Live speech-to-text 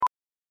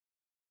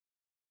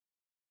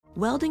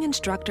Welding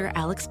instructor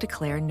Alex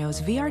DeClaire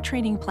knows VR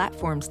training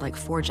platforms like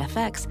Forge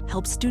FX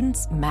help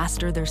students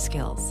master their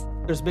skills.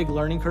 There's a big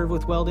learning curve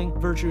with welding.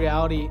 Virtual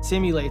reality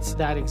simulates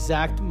that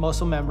exact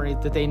muscle memory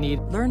that they need.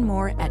 Learn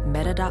more at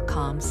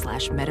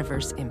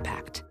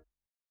meta.com/metaverseimpact.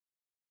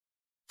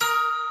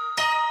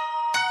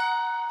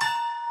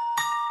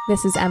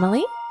 This is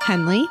Emily,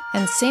 Henley,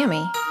 and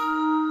Sammy,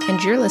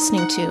 and you're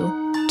listening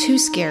to Too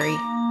Scary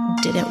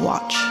Didn't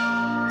Watch.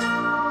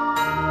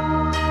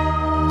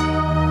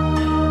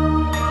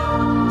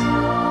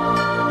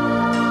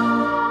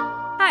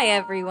 Hi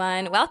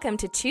everyone, welcome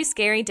to Too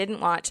Scary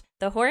Didn't Watch,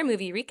 the horror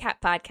movie recap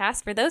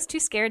podcast for those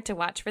too scared to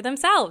watch for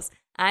themselves.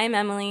 I'm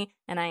Emily,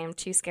 and I am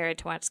too scared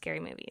to watch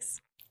scary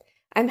movies.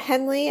 I'm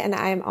Henley, and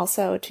I'm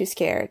also too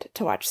scared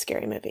to watch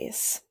scary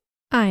movies.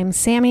 I'm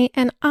Sammy,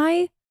 and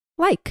I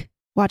like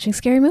watching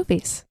scary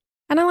movies.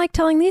 And I like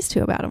telling these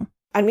two about them.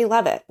 And we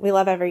love it. We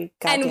love every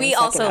goddamn And we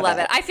second also of love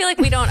it. I feel like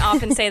we don't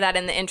often say that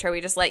in the intro. We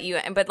just let you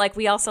in. But like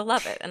we also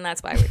love it. And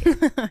that's why we're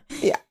here.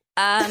 Yeah.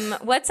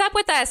 What's up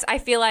with us? I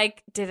feel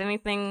like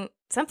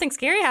something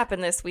scary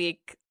happened this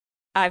week,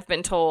 I've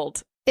been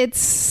told. It's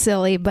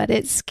silly, but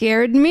it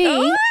scared me.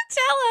 Oh,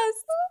 tell us.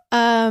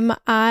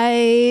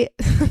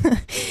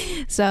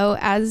 So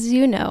as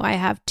you know, I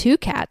have two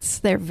cats.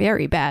 They're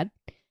very bad.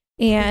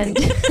 And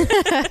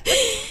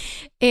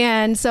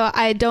and so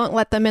I don't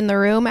let them in the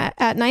room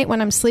at night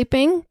when I'm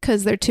sleeping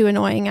because they're too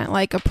annoying at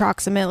like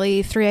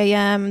approximately 3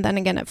 a.m., then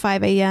again at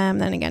 5 a.m.,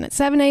 then again at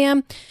 7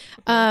 a.m.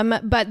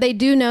 But they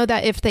do know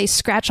that if they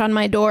scratch on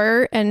my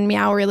door and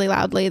meow really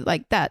loudly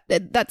like that,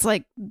 that's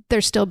like they're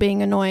still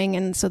being annoying.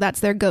 And so that's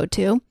their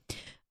go-to.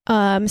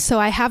 So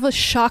I have a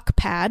shock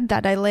pad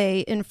that I lay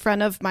in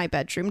front of my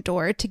bedroom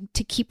door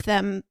to keep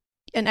them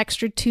an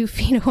extra 2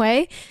 feet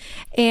away.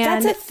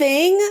 And that's a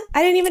thing?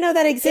 I didn't even know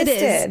that existed.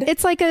 It is.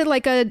 It's like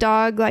a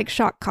dog like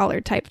shock collar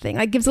type thing.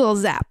 Like gives a little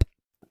zap.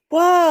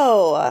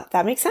 Whoa,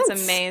 that makes sense.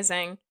 It's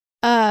amazing.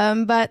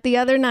 But the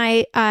other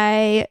night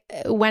I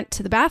went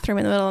to the bathroom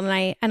in the middle of the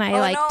night and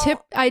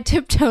I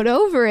tiptoed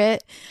over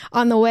it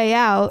on the way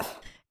out.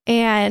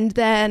 And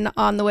then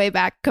on the way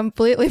back,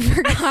 completely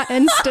forgot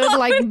and stood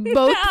like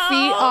both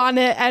feet on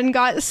it and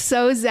got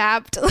so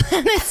zapped.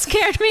 And it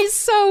scared me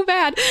so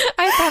bad.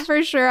 I thought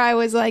for sure I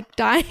was like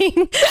dying.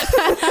 It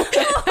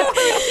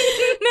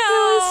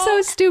was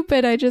so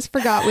stupid. I just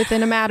forgot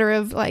within a matter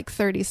of like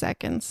 30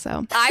 seconds.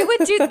 So I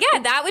would do,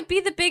 that would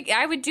be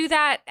I would do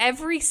that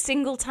every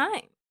single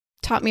time.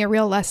 Taught me a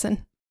real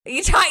lesson.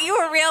 You taught you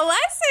a real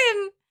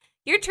lesson.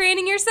 You're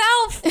training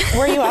yourself.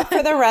 Were you up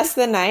for the rest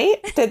of the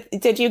night?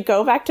 Did you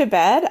go back to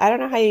bed? I don't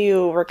know how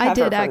you recovered. I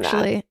did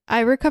actually. That.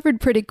 I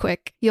recovered pretty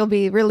quick. You'll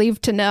be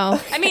relieved to know.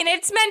 I mean,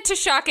 it's meant to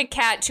shock a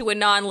cat to a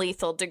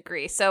non-lethal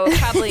degree, so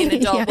probably an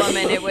adult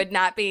woman, it would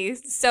not be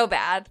so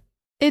bad.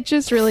 It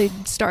just really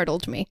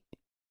startled me.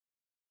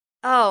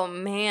 Oh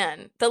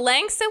man, the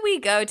lengths that we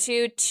go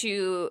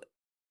to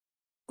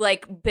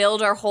like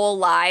build our whole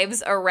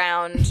lives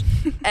around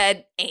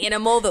an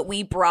animal that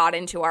we brought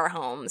into our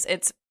homes.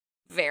 It's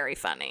very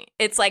funny.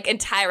 It's like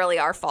entirely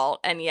our fault,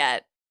 and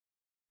yet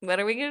what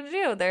are we gonna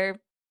do? They're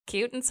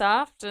cute and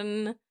soft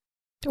and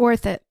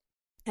worth it.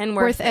 And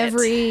worth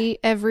every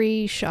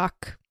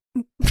shock.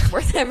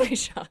 Worth every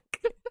shock.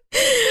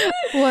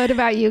 What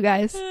about you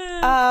guys?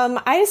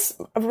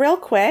 Real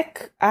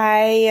quick,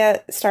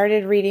 I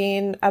started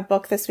reading a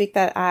book this week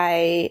that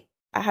I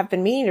have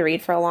been meaning to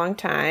read for a long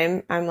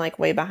time. I'm like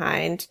way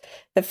behind.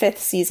 The 5th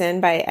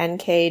season by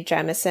N.K.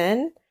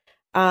 Jemisin.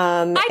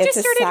 I just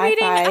started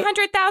reading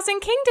 100,000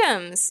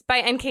 Kingdoms by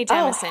N.K.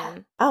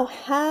 Jemisin. Oh,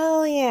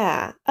 hell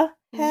yeah. Oh,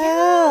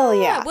 hell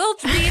yeah. We'll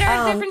read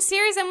our different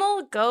series and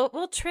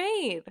we'll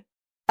trade.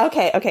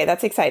 Okay,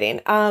 that's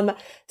exciting.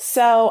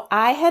 So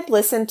I had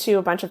listened to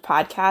a bunch of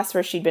podcasts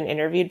where she'd been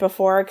interviewed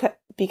before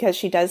because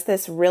she does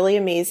this really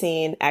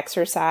amazing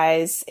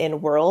exercise in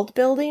world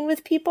building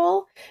with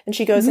people. And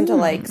she goes into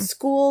like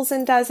schools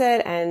and does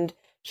it. And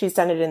she's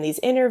done it in these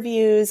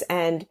interviews,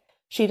 and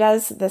she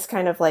does this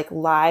kind of like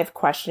live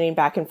questioning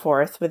back and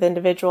forth with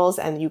individuals,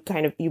 and you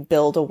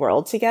build a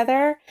world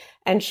together.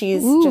 And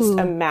she's just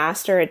a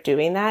master at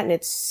doing that. And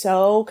it's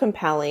so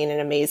compelling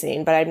and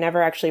amazing, but I've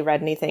never actually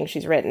read anything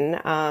she's written.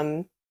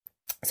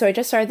 So I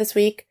just started this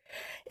week.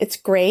 It's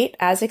great,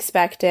 as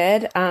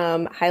expected.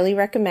 Highly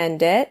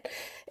recommend it.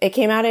 It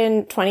came out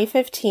in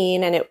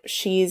 2015, and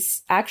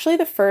she's actually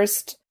the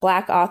first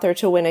Black author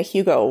to win a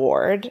Hugo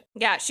Award.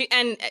 Yeah,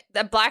 and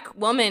a Black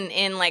woman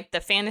in like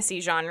the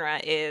fantasy genre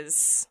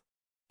is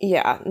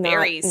a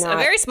very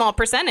small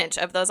percentage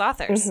of those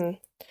authors. Mm-hmm.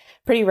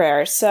 Pretty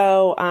rare.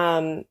 So,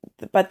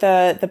 but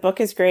the book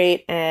is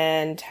great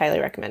and highly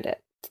recommend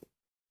it.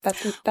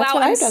 That's what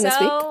I've done this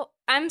week.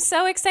 I'm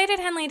so excited,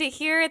 Henley, to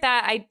hear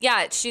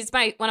that. She's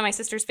one of my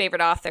sister's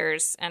favorite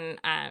authors, and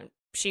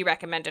she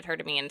recommended her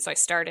to me, and so I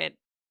started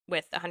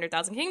with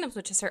 100,000 Kingdoms,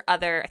 which is her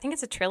other, I think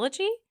it's a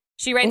trilogy.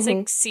 She writes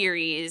like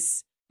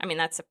series. I mean,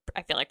 that's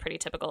I feel like pretty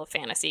typical of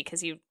fantasy,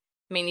 because you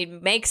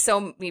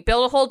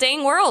build a whole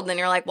dang world, and then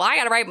you're like, well, I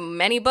got to write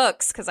many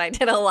books because I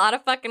did a lot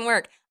of fucking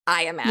work.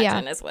 I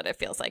imagine is what it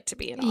feels like to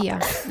be an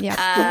author.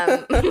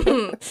 Yeah.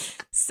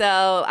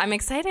 So I'm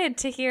excited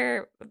to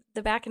hear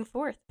the back and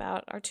forth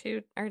about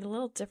our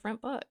little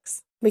different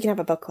books. We can have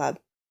a book club.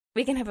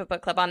 We can have a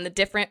book club on the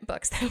different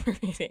books that we're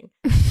reading.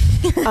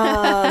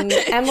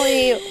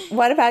 Emily,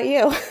 what about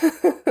you?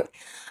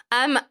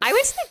 I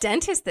went to the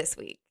dentist this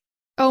week.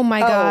 Oh my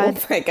God.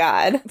 Oh my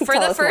God. For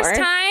the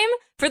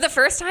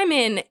first time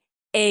in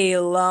a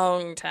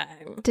long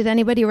time. Did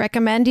anybody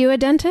recommend you a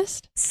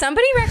dentist?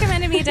 Somebody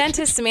recommended me a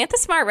dentist. Samantha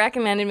Smart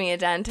recommended me a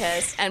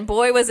dentist, and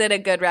boy, was it a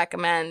good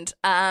recommend.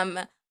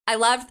 I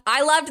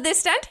loved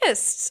this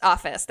dentist's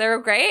office. They were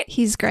great.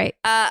 He's great.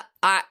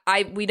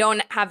 We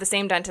don't have the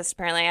same dentist.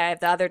 Apparently, I have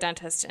the other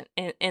dentist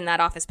in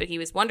that office, but he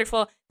was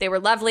wonderful. They were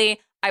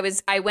lovely.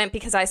 I went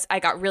because I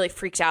got really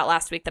freaked out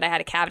last week that I had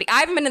a cavity.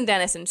 I haven't been in the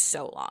dentist in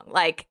so long.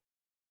 Like,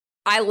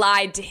 I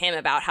lied to him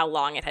about how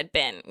long it had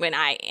been when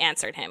I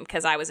answered him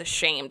because I was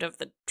ashamed of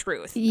the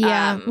truth.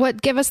 Yeah.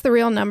 Give us the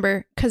real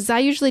number, because I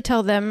usually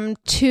tell them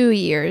 2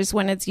 years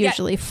when it's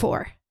usually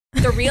 4.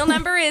 The real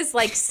number is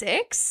like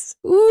 6,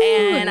 Ooh.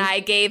 and I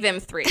gave him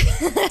 3.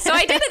 So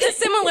I did a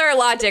similar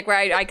logic where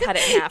I cut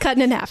it in half.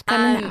 Cutting in half.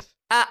 I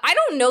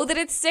don't know that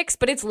it's 6,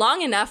 but it's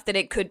long enough that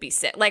it could be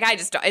 6. Like,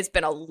 it's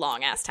been a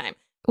long ass time.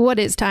 What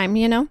is time,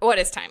 you know? What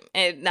is time?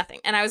 Nothing.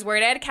 And I was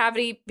worried I had a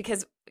cavity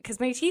because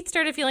my teeth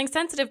started feeling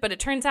sensitive, but it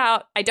turns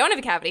out I don't have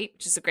a cavity,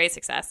 which is a great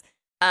success.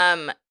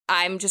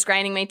 I'm just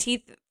grinding my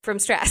teeth from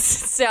stress.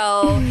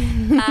 So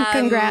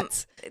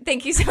congrats.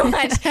 Thank you so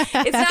much.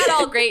 It's not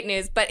all great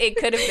news, but it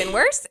could have been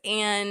worse.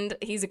 And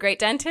he's a great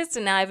dentist,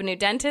 and now I have a new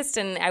dentist,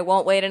 and I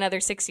won't wait another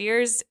 6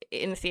 years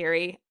in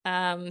theory. But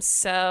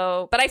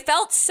I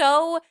felt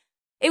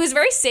it was a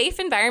very safe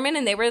environment,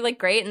 and they were like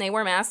great, and they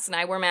wore masks, and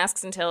I wore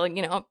masks until,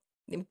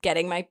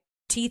 getting my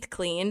teeth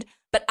cleaned.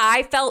 But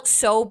I felt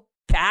so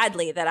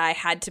badly that I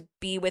had to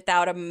be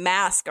without a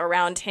mask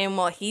around him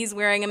while he's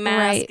wearing a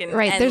mask.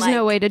 Right. There's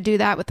no way to do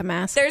that with a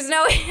mask. There's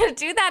no way to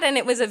do that. And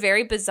it was a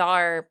very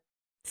bizarre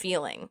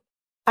feeling.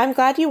 I'm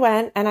glad you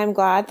went, and I'm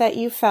glad that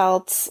you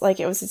felt like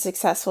it was a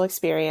successful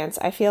experience.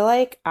 I feel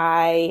like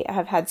I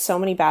have had so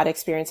many bad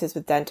experiences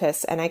with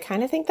dentists, and I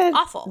kind of think that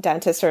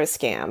dentists are a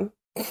scam.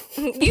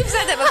 You've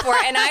said that before,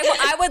 and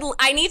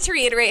I need to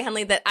reiterate,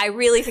 Henley, that I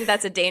really think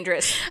that's a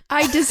dangerous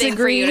thing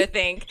for you to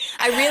think.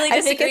 I really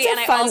disagree, and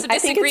I also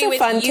disagree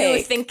with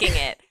you thinking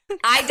it.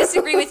 I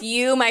disagree with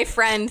you, my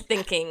friend,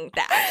 thinking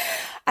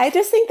that. I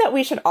just think that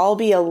we should all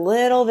be a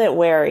little bit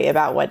wary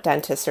about what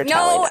dentists are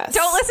telling us.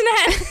 No, don't listen to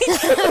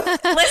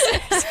Henley.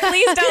 Listeners,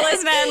 please don't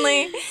listen to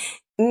Henley.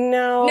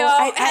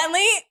 No,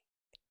 Henley.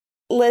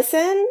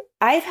 Listen,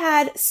 I've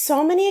had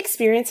so many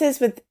experiences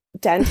with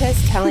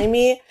dentists telling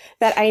me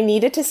that I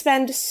needed to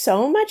spend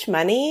so much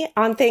money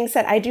on things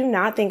that I do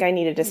not think I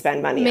needed to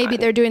spend money on. Maybe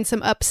they're doing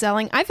some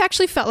upselling. I've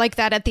actually felt like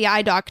that at the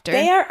eye doctor.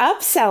 They are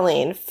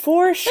upselling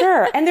for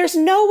sure. And there's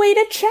no way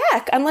to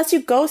check unless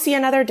you go see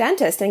another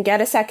dentist and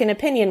get a second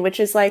opinion, which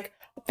is like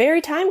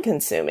very time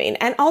consuming.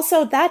 And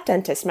also that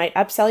dentist might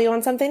upsell you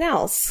on something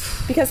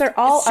else because they're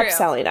all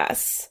upselling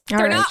us.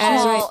 They're not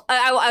all.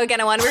 Again,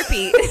 I want to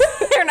repeat.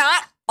 They're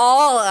not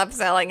all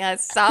upselling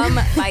us. Some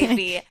might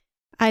be.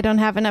 I don't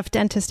have enough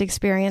dentist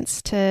experience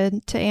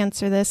to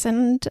answer this,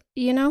 and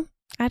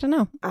I don't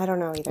know. I don't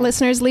know either.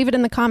 Listeners, leave it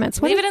in the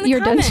comments. What leave it in the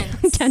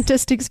comments.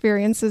 Dentist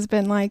experience has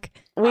been like?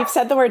 We've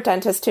said the word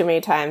dentist too many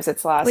times.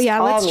 It's lost. Well,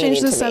 yeah, let's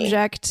change the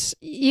subject. subject.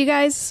 You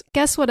guys,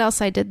 guess what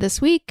else I did this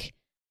week?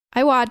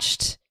 I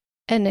watched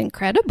an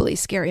incredibly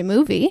scary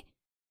movie.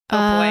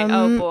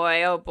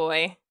 Oh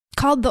boy.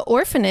 Called The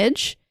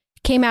Orphanage.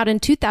 Came out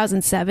in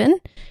 2007.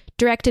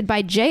 Directed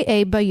by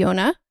J.A.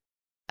 Bayona.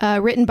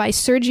 Written by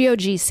Sergio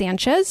G.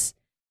 Sanchez,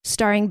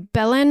 starring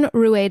Belen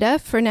Rueda,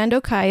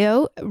 Fernando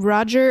Cayo,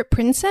 Roger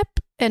Princep,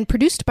 and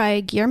produced by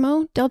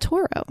Guillermo del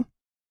Toro.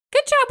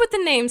 Good job with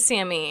the name,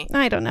 Sammy.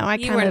 I don't know.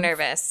 You were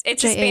nervous.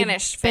 It's a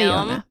Spanish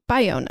film.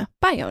 Bayona.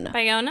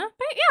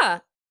 Yeah.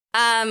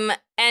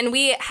 And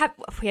we have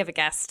a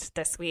guest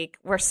this week.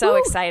 We're so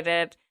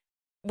excited.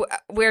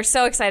 We're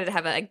so excited to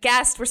have a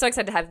guest. We're so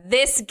excited to have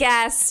this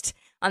guest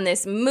on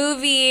this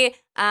movie.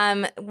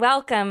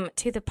 Welcome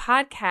to the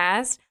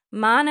podcast,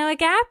 Mano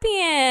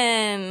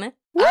Agapion.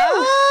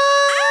 Mano!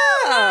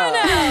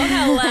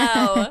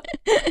 Hello.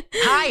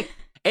 Hi.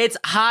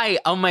 Hi.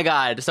 Oh my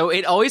God. So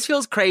it always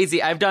feels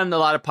crazy. I've done a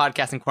lot of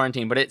podcasts in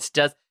quarantine, but it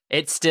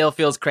still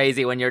feels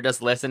crazy when you're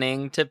just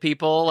listening to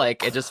people.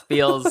 Like, it just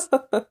feels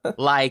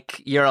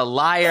like you're a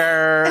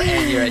liar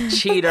and you're a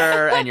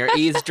cheater and you're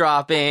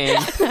eavesdropping.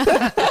 Do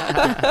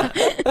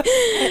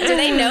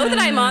they know that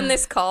I'm on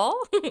this call?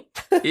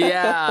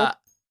 Yeah.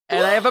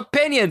 And I have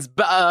opinions,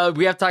 but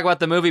we have to talk about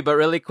the movie, but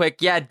really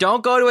quick. Yeah,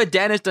 don't go to a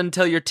dentist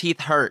until your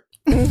teeth hurt.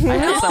 I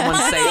heard someone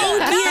say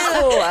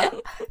that.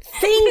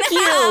 Thank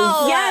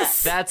you.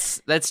 Yes.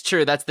 That's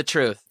true. That's the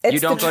truth. It's you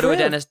don't the go to a truth.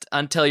 dentist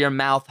until your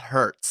mouth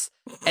hurts.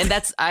 And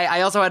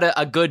I also had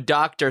a good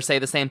doctor say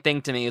the same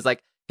thing to me.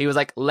 He was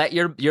like, let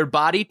your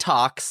body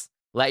talks.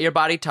 Let your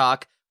body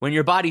talk. When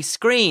your body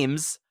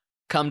screams,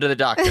 come to the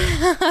doctor.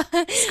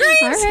 Screams!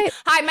 All right.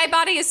 Hi, my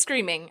body is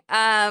screaming.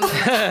 Well,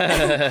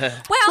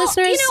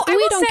 Listeners, I we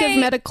will don't say, give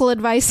medical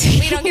advice.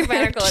 We don't give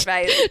medical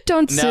advice.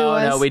 Don't sue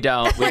us. No, we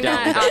don't. We We're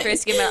not don't.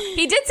 authorized to give medical.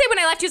 He did say when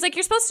I left, he was like,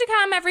 "You're supposed to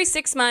come every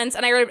 6 months,"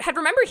 and I had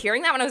remember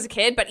hearing that when I was a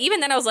kid. But even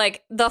then, I was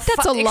like, That's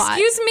a lot.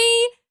 Excuse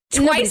me.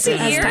 Twice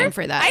Nobody a has year? time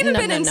for that. I haven't No,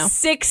 been no, in no.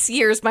 6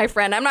 years, my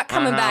friend. I'm not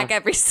coming back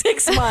every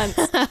 6 months.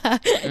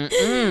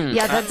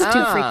 Yeah, that's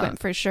too frequent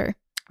for sure.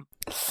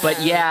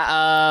 But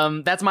yeah,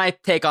 that's my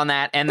take on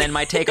that. And then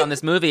my take on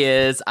this movie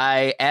is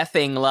I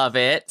effing love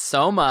it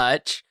so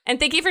much. And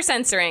thank you for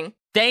censoring.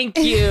 Thank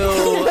you.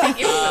 Thank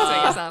you for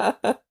censoring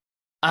yourself.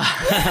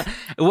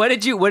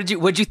 What'd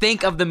you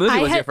think of the movie?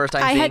 Was your first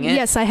time seeing it?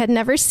 Yes, I had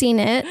never seen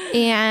it,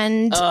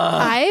 and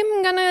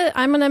I'm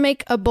gonna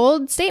make a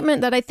bold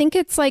statement that I think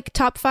it's like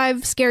top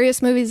 5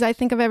 scariest movies I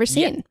think I've ever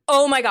seen. Yeah.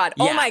 Oh my god!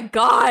 Oh Yeah. my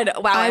god!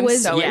 Wow, I I'm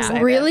was so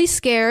excited. really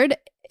scared.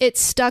 It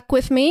stuck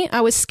with me. I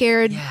was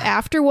scared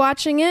after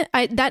watching it.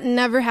 That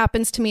never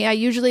happens to me. I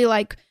usually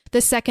like the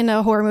second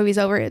a horror movie's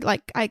over,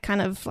 like I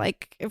kind of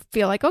like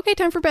feel like, okay,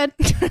 time for bed.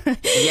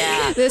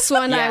 Yeah. This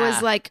one, Yeah. I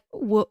was like,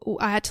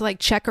 I had to like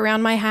check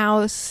around my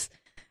house.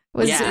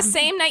 Was Yeah. it the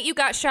same night you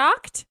got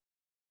shocked?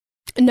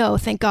 No,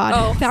 thank God.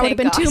 Oh, that would have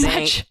been thank too God.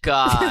 much. Thank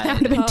God. That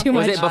would have been too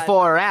Was much. it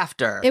before or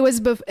after? It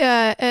was.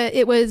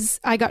 It was.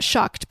 I got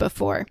shocked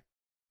before.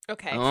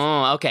 Okay,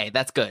 Oh, okay.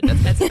 That's good.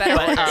 that's a better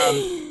But,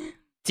 order.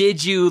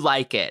 did you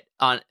like it?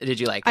 Did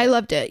you like it? I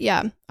loved it.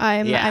 Yeah,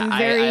 I'm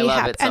very I love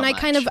happy. it so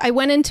And much. I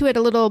went into it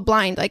a little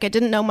blind. Like I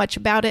didn't know much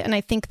about it, and I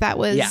think that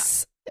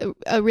was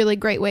a really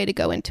great way to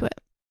go into it.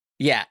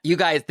 Yeah, you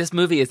guys, this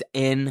movie is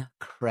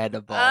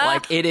incredible.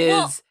 Like it is.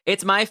 well-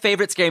 It's my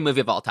favorite scary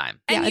movie of all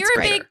time. And yeah, it's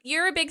great.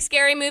 you're a big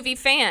scary movie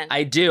fan.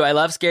 I do. I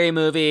love scary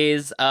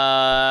movies. Used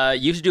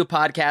to do a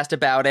podcast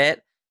about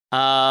it.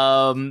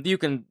 You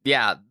can,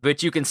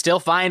 but you can still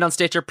find on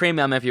Stitcher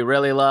Premium if you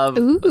really love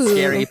Ooh.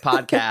 scary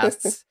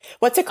podcasts.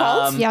 What's it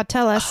called? Yeah,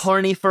 tell us.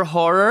 Horny for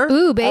Horror.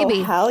 Ooh, baby.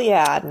 Oh, hell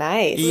yeah.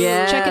 Nice.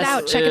 Yeah. Check it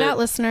out. Check it out,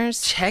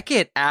 listeners. Check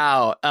it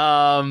out.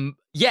 But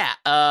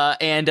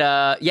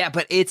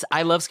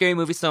I love scary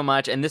movies so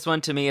much, and this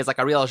one to me is like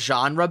a real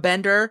genre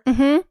bender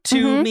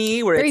to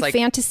me, where Very it's like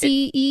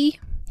fantasy-y.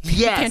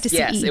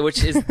 yes,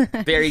 which is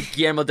very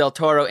Guillermo del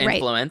Toro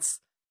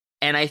influence.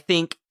 And I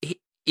think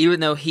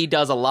even though he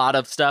does a lot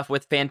of stuff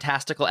with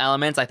fantastical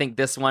elements, I think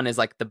this one is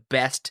like the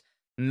best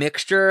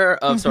mixture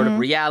of sort of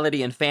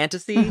reality and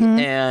fantasy.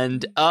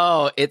 And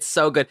it's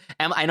so good.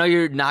 I know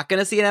you're not going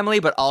to see it, Emily,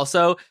 but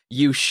also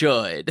you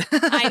should.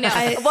 I know.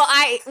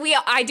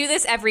 I do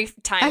this every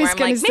time where I'm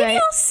like, maybe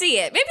I'll see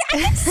it. Maybe I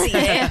can see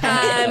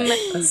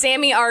it.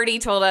 Sammy already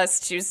told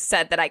us, she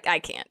said that I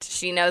can't.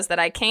 She knows that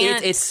I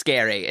can't. It's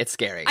scary. It's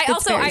scary. I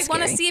want to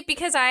scary. see it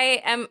because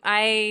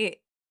I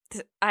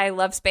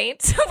love Spain.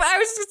 So I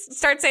was just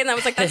start saying that. I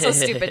was like, that's so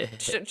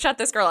stupid. Shut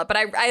this girl up. But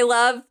I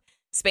love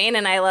Spain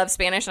and I love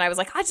Spanish. And I was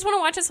like, I just want to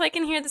watch it so I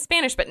can hear the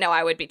Spanish. But no,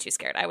 I would be too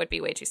scared. I would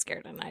be way too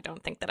scared. And I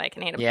don't think that I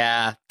can handle it.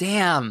 Yeah.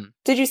 Damn.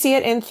 Did you see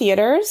it in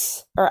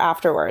theaters or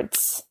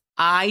afterwards?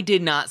 I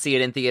did not see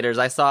it in theaters.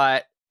 I saw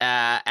it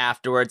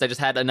afterwards. I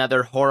just had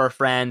another horror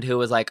friend who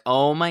was like,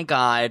 oh my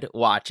God,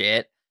 watch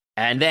it.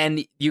 And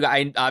then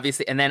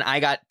I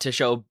got to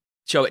show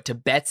it to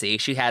Betsy.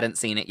 She hadn't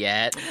seen it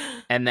yet.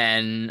 And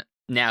then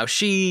now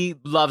she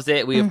loves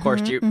it. We, of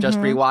course, just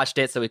rewatched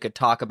it so we could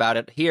talk about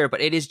it here. But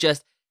it is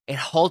just, it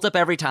holds up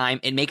every time.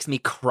 It makes me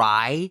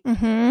cry.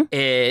 No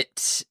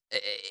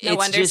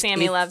wonder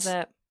Sammy loves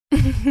it.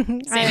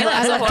 Sammy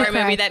loves a horror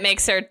movie that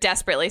makes her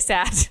desperately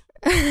sad.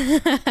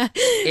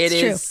 It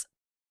is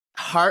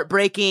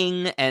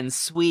heartbreaking and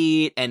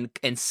sweet and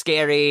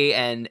scary.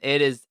 And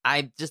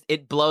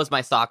it blows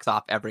my socks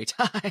off every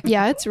time.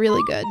 Yeah, it's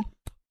really good.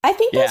 I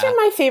think those are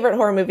my favorite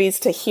horror movies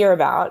to hear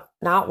about,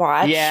 not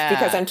watch,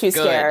 because I'm too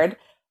scared.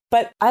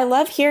 But I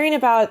love hearing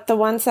about the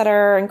ones that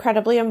are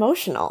incredibly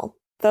emotional.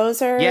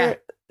 Those are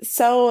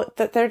so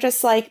that they're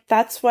just like,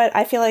 that's what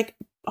I feel like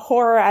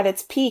horror at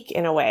its peak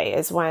in a way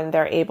is when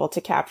they're able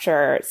to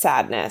capture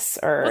sadness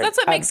or well, that's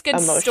what makes good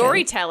emotion.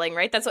 storytelling,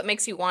 right? That's what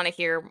makes you want to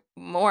hear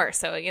more.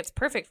 So it's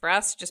perfect for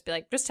us to just be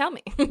like, just tell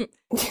me.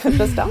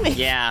 Just tell me.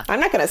 Yeah. I'm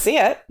not going to see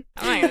it.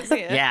 I'm not going to see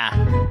it.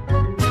 Yeah.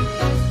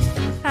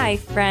 Hi,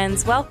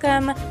 friends.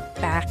 Welcome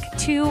back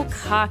to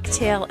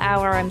Cocktail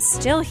Hour. I'm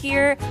still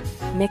here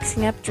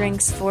mixing up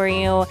drinks for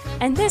you.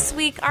 And this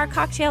week, our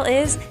cocktail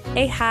is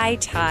a high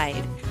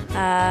tide.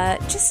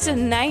 Just a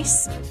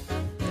nice,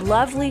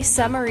 lovely,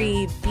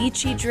 summery,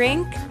 beachy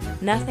drink.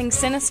 Nothing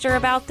sinister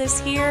about this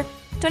here.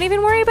 Don't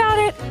even worry about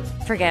it.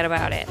 Forget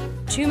about it.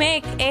 To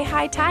make a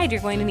high tide,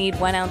 you're going to need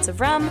 1 ounce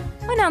of rum,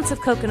 1 ounce of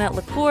coconut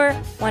liqueur,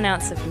 1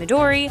 ounce of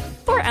Midori,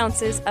 4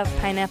 ounces of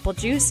pineapple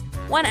juice,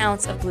 1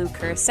 ounce of blue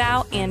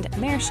curacao, and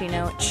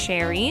maraschino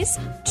cherries.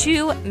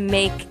 To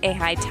make a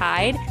high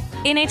tide,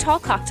 in a tall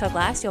cocktail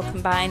glass, you'll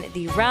combine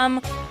the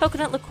rum,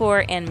 coconut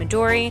liqueur, and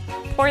Midori.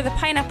 Pour the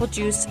pineapple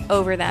juice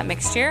over that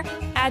mixture.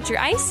 Add your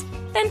ice,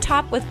 then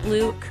top with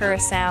blue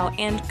curacao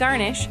and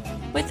garnish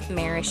with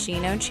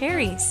maraschino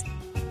cherries.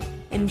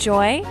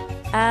 Enjoy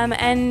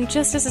And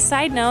just as a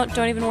side note,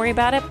 don't even worry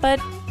about it, but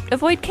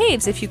avoid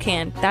caves if you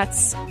can.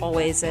 That's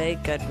always a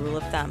good rule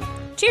of thumb.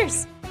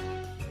 Cheers.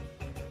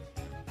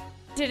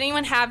 Did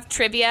anyone have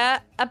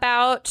trivia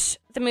about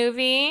the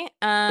movie?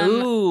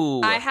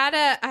 Ooh. I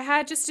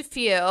had just a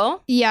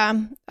few. Yeah,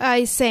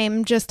 I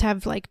same. Just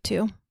have like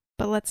 2,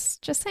 but let's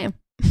just say them.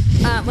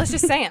 Let's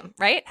just say them,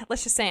 right?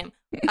 Let's just say them.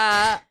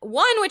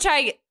 One, which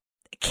I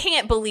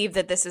can't believe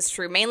that this is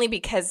true, mainly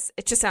because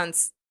it just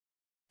sounds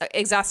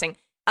exhausting.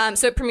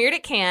 So it premiered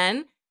at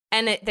Cannes,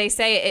 and they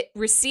say it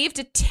received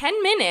a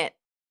 10-minute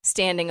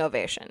standing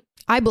ovation.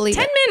 I believe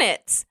 10 it.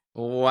 minutes.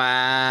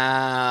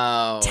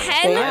 Wow.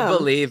 10 I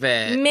believe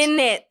it.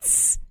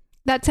 minutes.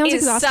 That sounds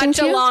is exhausting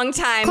such to a you? long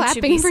time to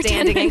Clapping be for 10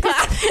 standing and minutes.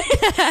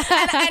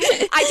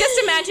 clapping. and I just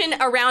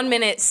imagine around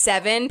minute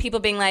 7, people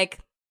being like,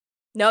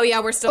 "No,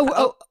 yeah, we're still. We're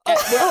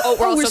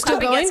still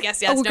going? clapping.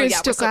 Yes. Oh, we're No, gonna yeah,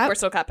 still clap? we're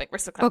still clapping. We're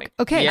still clapping.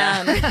 Okay.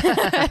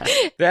 Yeah.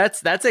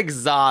 That's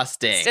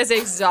exhausting. It's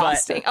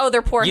exhausting. Oh,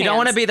 they're poor. You don't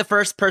want to be the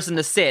first person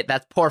to sit.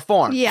 That's poor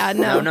form. Yeah,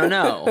 no.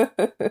 No.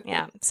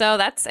 Yeah. So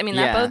that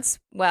Yeah. bodes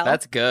well.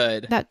 That's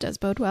good. That does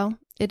bode well.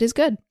 It is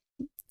good.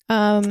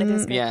 It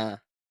is good. Yeah.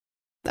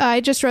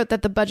 I just wrote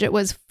that the budget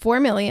was $4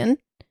 million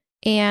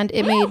and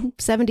it made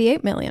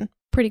 $78 million.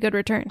 Pretty good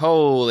return.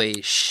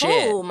 Holy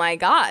shit. Oh my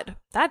God,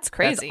 that's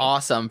crazy. That's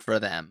awesome for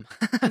them.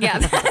 Yeah,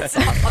 that is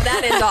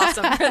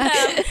awesome for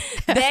them.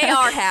 They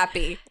are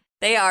happy.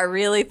 They are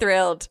really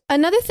thrilled.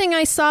 Another thing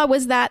I saw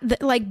was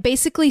that, like,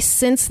 basically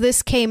since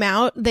this came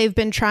out, they've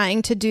been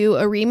trying to do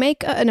a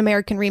remake, an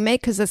American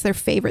remake, because that's their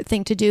favorite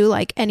thing to do.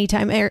 Like,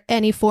 anytime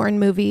any foreign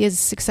movie is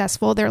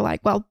successful, they're like,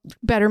 well,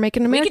 better make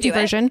an American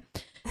version.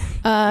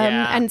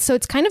 And so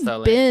it's kind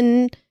of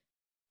been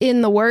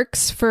in the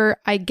works for,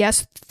 I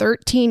guess,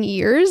 13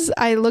 years.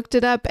 I looked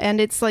it up,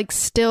 and it's, like,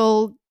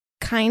 still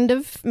kind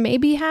of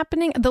maybe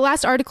happening. The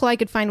last article I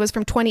could find was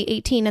from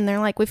 2018, and they're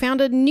like, we found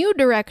a new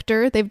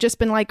director. They've just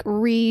been like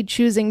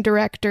re-choosing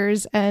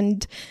directors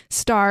and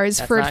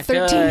stars for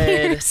 13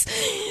 years.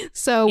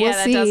 So we'll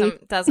see.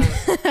 That doesn't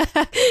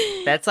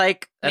That's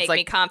like make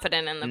me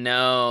confident in them.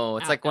 No,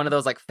 it's like one of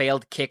those like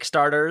failed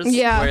Kickstarters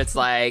where it's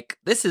like,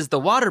 this is the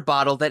water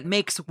bottle that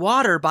makes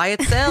water by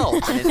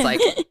itself. And it's like,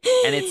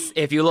 and it's,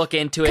 if you look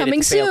into it,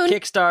 Coming it's a failed soon.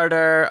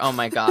 Kickstarter. Oh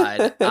my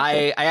God.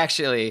 I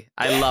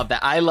love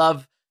that. I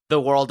love the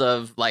world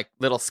of like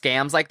little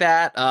scams like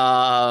that.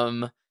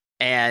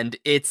 And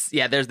it's,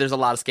 there's a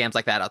lot of scams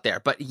like that out there.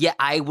 But yeah,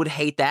 I would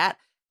hate that.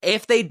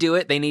 If they do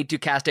it, they need to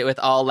cast it with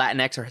all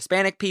Latinx or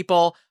Hispanic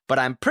people, but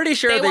I'm pretty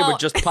sure they would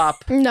just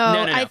pop. No,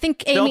 I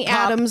think Amy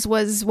Adams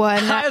was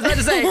one. I was about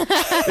to say,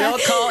 they'll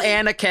call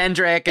Anna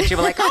Kendrick and she'll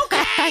be like,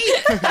 okay.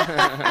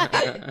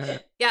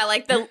 Yeah,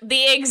 like the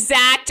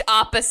exact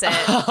opposite.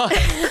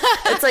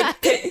 It's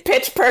like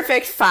Pitch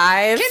Perfect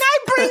 5. Can I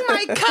bring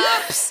my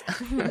cups?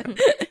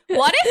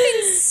 What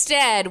if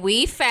instead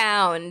we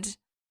found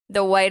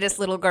the whitest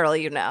little girl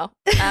you know?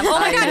 Oh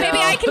my God, maybe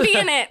I can be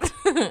in it.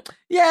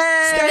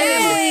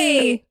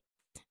 Yay!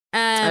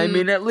 I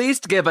mean, at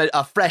least give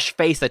a fresh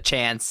face a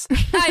chance.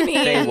 I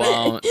mean, They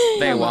won't.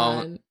 They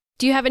won't.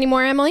 Do you have any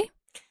more, Emily?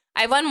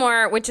 I have one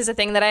more, which is a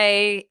thing that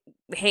I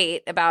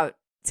hate about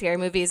scary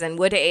movies and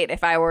would hate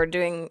if I were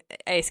doing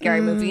a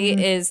scary movie,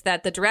 is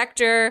that the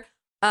director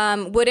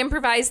would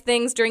improvise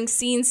things during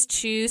scenes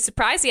to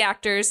surprise the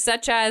actors,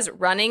 such as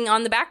running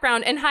on the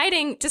background and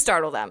hiding to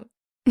startle them.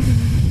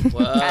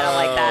 Whoa. I don't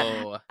like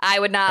that. I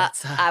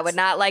would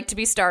not like to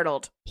be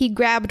startled. He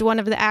grabbed one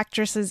of the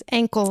actress's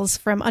ankles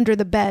from under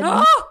the bed,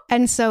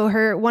 and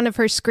so one of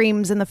her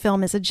screams in the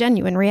film is a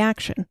genuine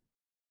reaction.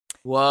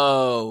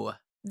 Whoa.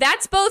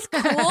 That's both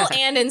cool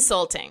and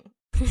insulting.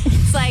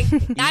 It's like,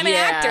 I'm an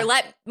actor.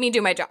 Let me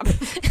do my job.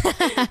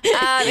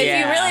 If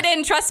you really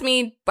didn't trust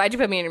me, why'd you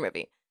put me in your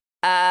movie?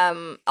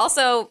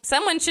 Also,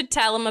 someone should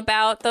tell him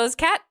about those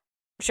cat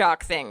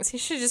shock things. He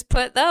should just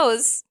put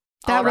those.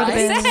 That would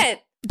have been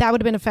That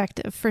would have been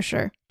effective for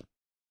sure.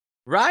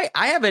 Right?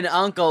 I have an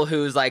uncle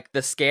who's like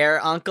the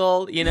scare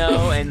uncle, you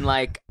know, and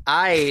like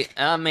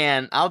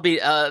I'll be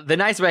the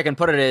nice way I can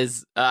put it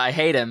is I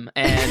hate him,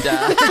 and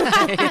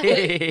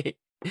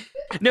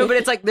no, but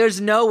it's like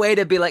there's no way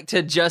to be like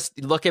to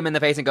just look him in the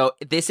face and go,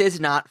 this is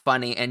not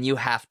funny, and you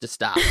have to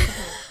stop.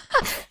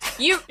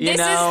 This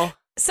is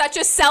such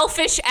a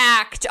selfish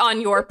act on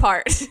your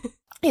part.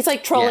 He's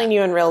like trolling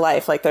you in real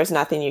life. Like there's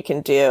nothing you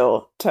can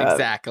do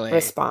to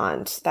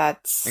respond.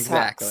 That's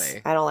I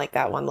don't like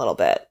that one little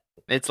bit.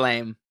 It's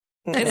lame.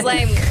 It's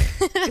lame.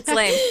 It's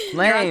lame.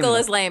 Your uncle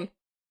is lame.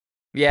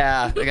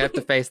 Yeah, I have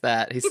to face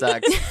that. He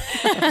sucks.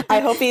 I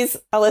hope he's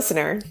a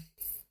listener.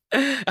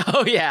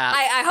 Oh yeah.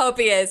 I hope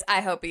he is.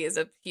 I hope he is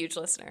a huge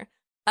listener.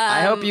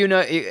 I hope you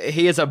know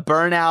he is a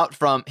burnout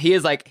from. He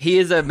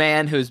is a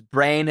man whose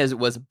brain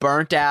was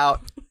burnt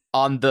out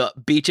on the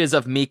beaches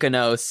of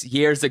Mykonos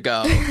years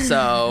ago.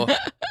 So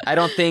I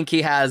don't think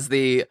he has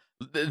the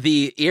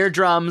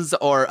eardrums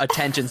or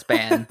attention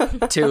span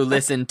to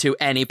listen to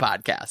any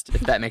podcast,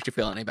 if that makes you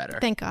feel any better.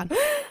 Thank God.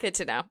 Good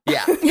to know.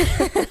 Yeah.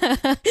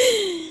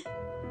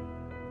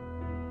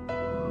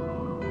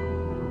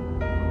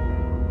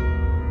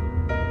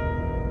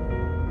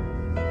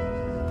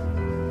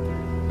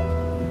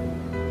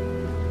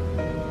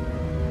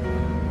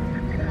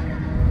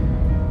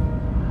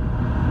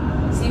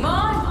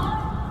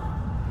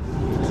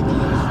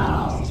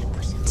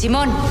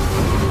 Simón.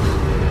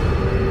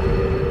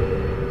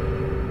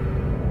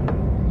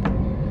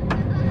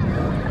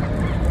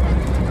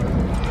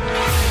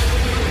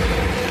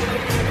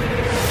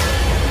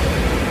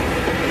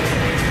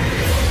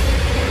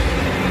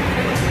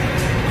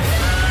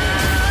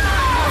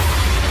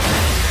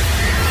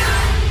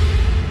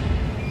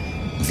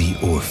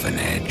 The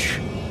Orphanage.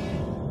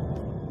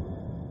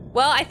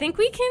 Well, I think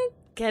we can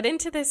get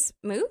into this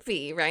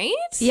movie, right?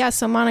 Yeah,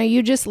 so Mano,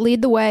 you just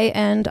lead the way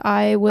and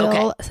I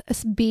will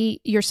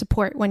be your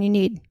support when you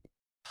need.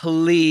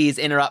 Please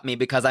interrupt me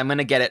because I'm going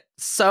to get it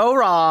so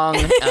wrong.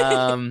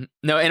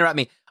 No, interrupt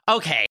me.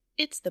 Okay.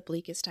 It's the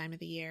bleakest time of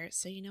the year,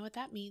 so you know what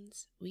that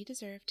means. We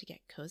deserve to get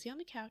cozy on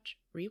the couch,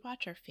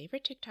 rewatch our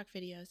favorite TikTok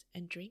videos,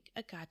 and drink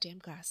a goddamn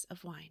glass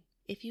of wine.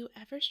 If you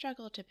ever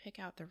struggle to pick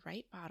out the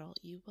right bottle,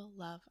 you will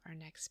love our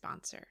next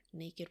sponsor,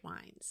 Naked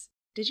Wines.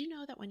 Did you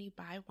know that when you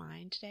buy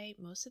wine today,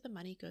 most of the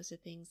money goes to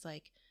things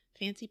like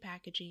fancy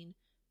packaging,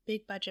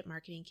 big budget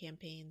marketing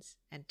campaigns,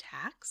 and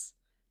tax?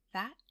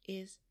 That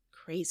is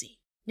crazy.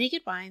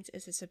 Naked Wines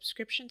is a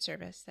subscription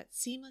service that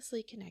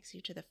seamlessly connects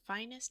you to the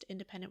finest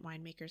independent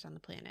winemakers on the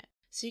planet.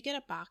 So you get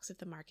a box of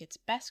the market's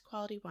best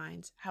quality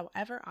wines,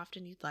 however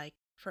often you'd like,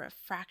 for a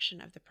fraction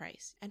of the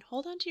price. And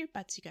hold on to your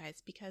butts, you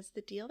guys, because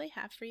the deal they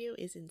have for you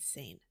is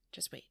insane.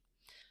 Just wait.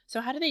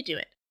 So how do they do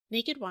it?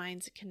 Naked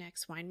Wines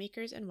connects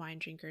winemakers and wine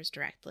drinkers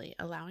directly,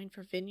 allowing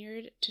for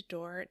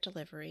vineyard-to-door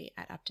delivery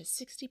at up to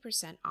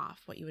 60%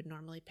 off what you would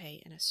normally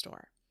pay in a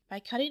store.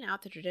 By cutting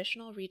out the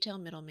traditional retail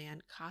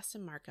middleman costs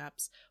and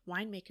markups,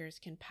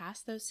 winemakers can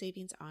pass those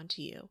savings on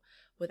to you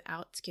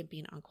without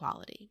skimping on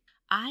quality.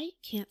 I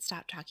can't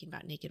stop talking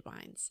about Naked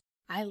Wines.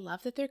 I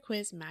love that their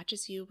quiz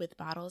matches you with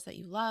bottles that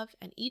you love,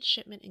 and each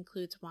shipment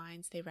includes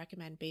wines they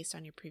recommend based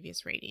on your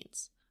previous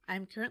ratings.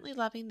 I'm currently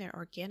loving their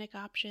organic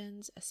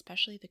options,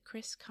 especially the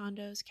Chris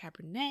Condo's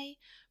Cabernet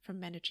from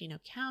Mendocino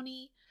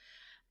County.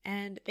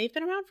 And they've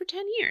been around for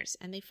 10 years,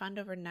 and they fund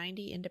over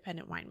 90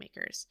 independent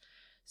winemakers.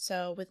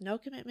 So with no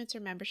commitments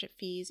or membership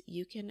fees,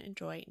 you can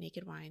enjoy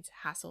Naked Wines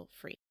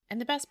hassle-free. And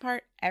the best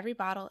part, every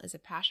bottle is a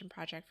passion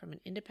project from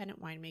an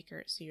independent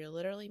winemaker, so you're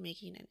literally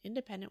making an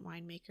independent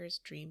winemaker's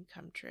dream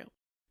come true.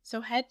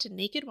 So head to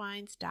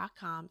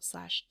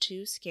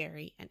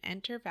nakedwines.com/2scary and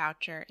enter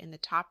voucher in the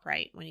top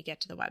right when you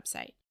get to the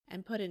website.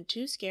 And put in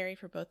 2scary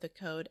for both the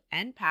code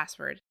and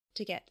password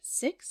to get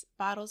 6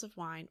 bottles of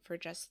wine for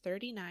just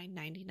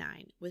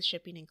 $39.99 with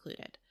shipping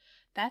included.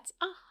 That's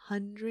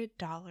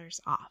 $100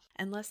 off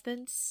and less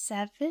than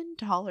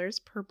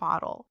 $7 per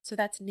bottle. So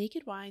that's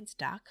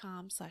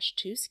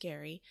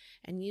nakedwines.com/2scary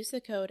and use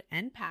the code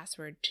and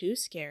password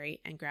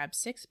 2scary and grab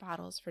 6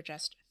 bottles for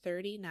just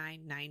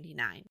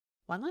 $39.99.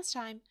 One last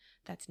time,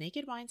 that's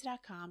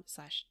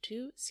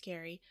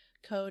nakedwines.com/2scary,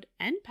 code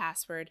and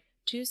password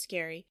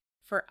 2scary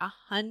for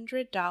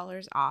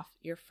 $100 off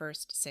your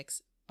first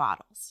 6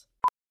 bottles.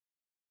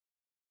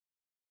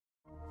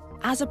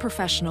 As a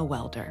professional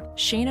welder,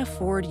 Shayna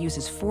Ford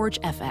uses Forge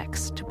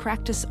FX to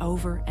practice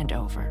over and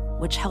over,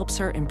 which helps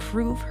her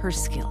improve her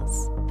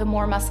skills. The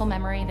more muscle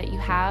memory that you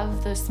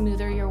have, the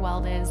smoother your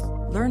weld is.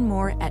 Learn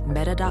more at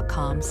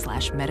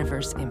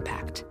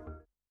meta.com/metaverseimpact.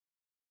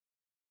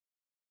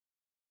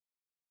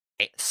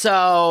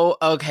 So,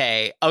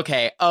 okay,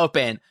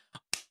 open.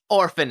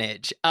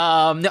 Orphanage.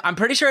 No, I'm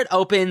pretty sure it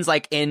opens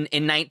like in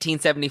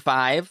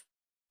 1975,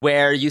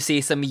 where you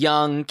see some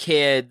young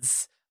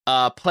kids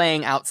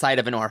playing outside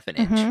of an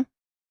orphanage. Mm-hmm.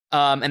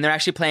 And they're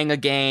actually playing a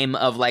game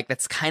of like,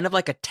 that's kind of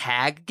like a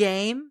tag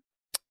game,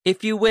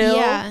 if you will.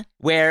 Yeah.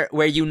 Where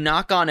you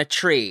knock on a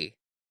tree.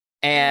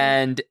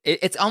 And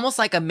it's almost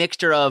like a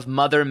mixture of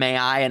Mother May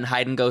I and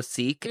hide and go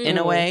seek in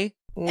a way.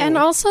 And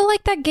also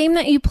like that game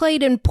that you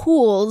played in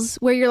pools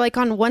where you're like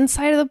on one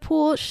side of the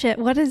pool. Shit,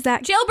 what is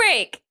that?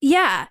 Jailbreak.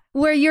 Yeah,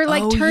 where you're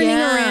like turning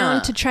yeah.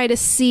 around to try to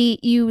see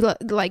you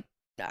like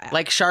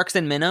Sharks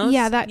and minnows?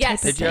 Yeah, that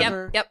Yes. type of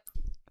thing. Yep.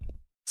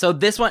 So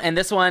this one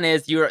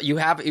is you're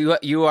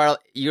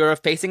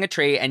facing a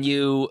tree and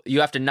you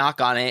have to knock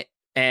on it,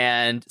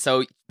 and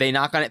so they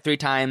knock on it 3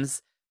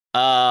 times,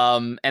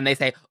 and they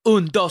say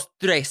 1, 2,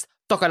 3,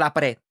 toca la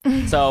pared.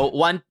 So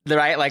one,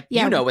 right? Like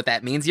you know what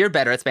that means. You're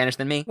better at Spanish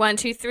than me. 1,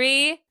 2,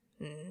 3,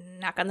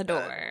 knock on the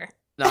door.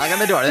 Knock on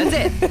the door.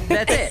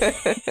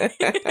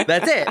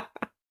 That's it.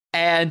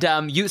 And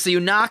you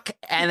knock,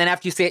 and then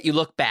after you say it, you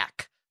look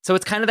back. So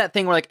it's kind of that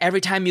thing where like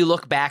every time you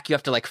look back, you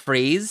have to like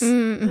freeze.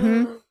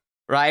 Mm-hmm.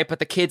 Right, but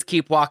the kids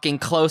keep walking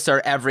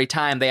closer every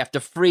time. They have to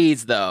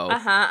freeze though,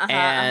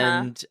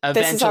 and eventually.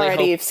 This is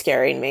already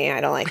scaring me. I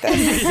don't like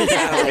this.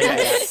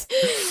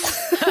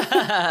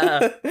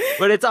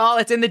 But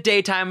it's in the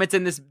daytime. It's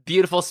in this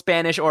beautiful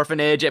Spanish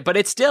orphanage, but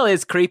it still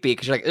is creepy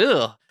because you're like,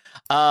 ugh.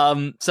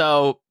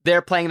 So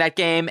they're playing that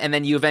game, and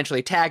then you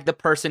eventually tag the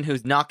person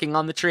who's knocking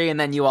on the tree, and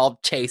then you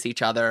all chase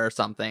each other or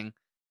something.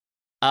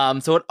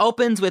 So it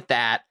opens with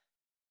that.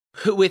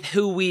 Who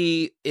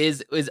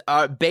is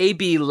our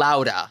baby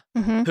Lauda,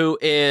 who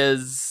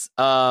is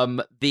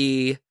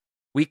we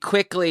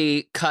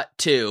quickly cut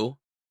to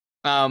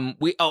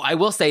I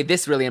will say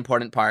this really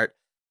important part.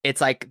 It's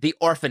like the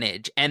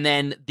orphanage, and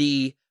then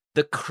the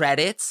the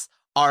credits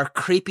are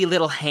creepy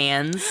little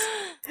hands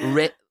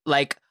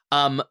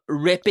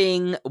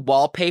ripping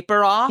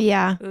wallpaper off.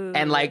 Yeah.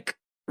 And like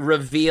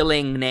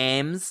revealing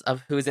names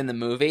of who's in the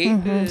movie.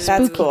 That's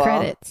Spooky cool.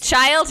 credits.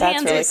 Child That's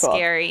hands really are cool.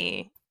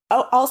 scary.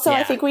 Oh, also, I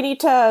Yeah. think we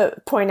need to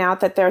point out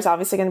that there's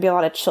obviously going to be a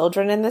lot of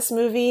children in this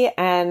movie.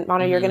 And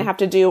Mano, you're going to have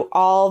to do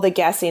all the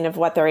guessing of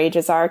what their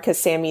ages are because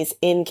Sammy's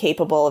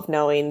incapable of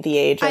knowing the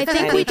age of I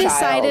think any we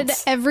decided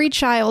child. every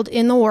child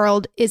in the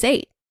world is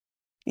 8.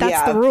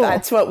 That's the rule.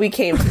 That's what we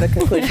came to the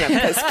conclusion of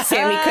because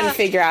Sammy couldn't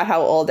figure out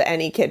how old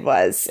any kid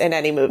was in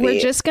any movie. We're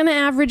just going to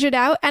average it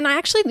out. And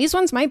actually, these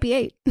ones might be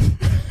 8.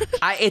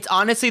 It's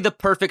honestly the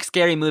perfect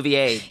scary movie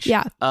age.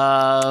 Yeah.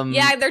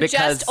 Yeah, they're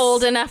because- just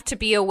old enough to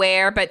be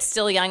aware, but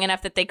still young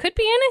enough that they could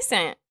be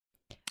innocent.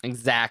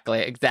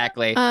 Exactly.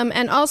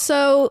 And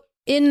also,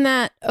 in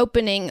that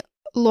opening,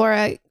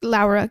 Laura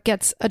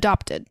gets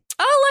adopted.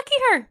 Oh, lucky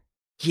her.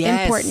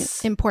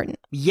 Yes. Important.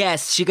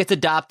 Yes, she gets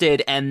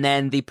adopted, and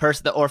then the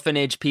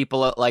orphanage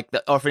people, like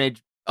the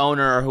orphanage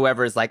owner or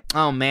whoever, is like,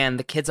 "Oh man,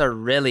 the kids are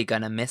really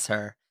gonna miss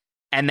her."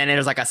 And then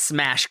there's like a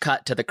smash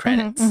cut to the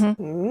credits.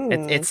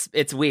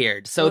 It's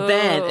weird. So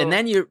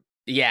then you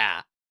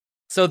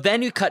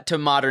cut to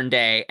modern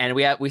day, and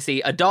we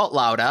see adult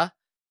Lauda,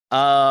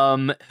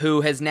 who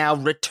has now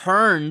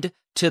returned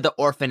to the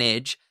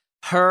orphanage.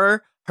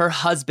 Her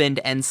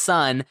husband and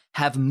son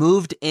have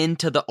moved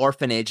into the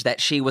orphanage that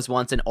she was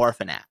once an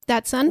orphan at.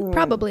 That son,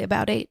 probably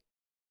about 8.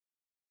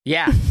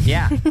 Yeah.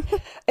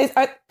 Is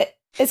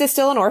it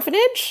still an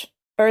orphanage?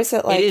 Or is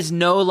it like... It is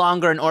no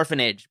longer an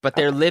orphanage, but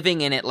they're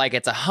living in it like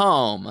it's a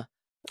home.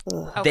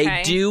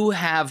 They do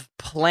have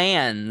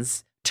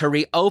plans to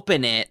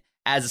reopen it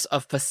as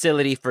a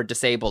facility for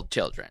disabled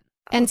children.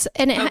 It's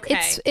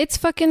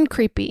fucking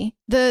creepy.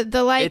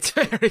 It's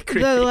very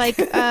creepy.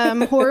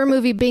 The horror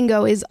movie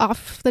bingo is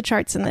off the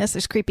charts in this.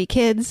 There's creepy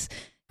kids,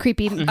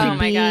 creepy Oh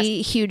my gosh.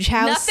 huge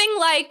house. Nothing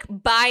like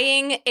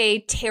buying a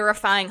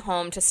terrifying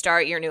home to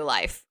start your new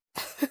life.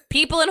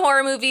 People in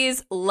horror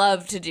movies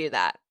love to do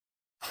that.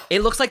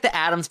 It looks like the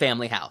Addams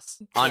Family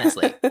house,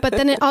 honestly. But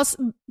then it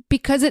also,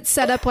 because it's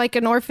set up like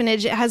an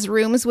orphanage, it has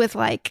rooms with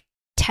like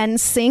 10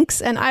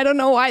 sinks, and I don't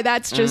know why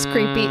that's just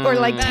creepy. Or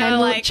like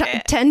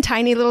 10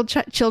 tiny little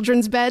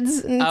children's beds,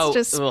 and it's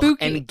just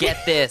spooky. And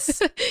get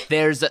this,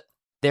 there's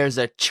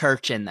a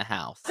church in the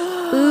house.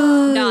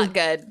 Not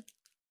good.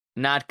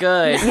 Not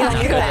good.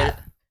 Not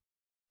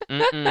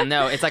good.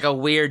 No, it's like a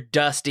weird,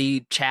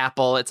 dusty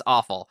chapel. It's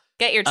awful.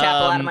 Get your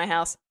chapel out of my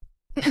house.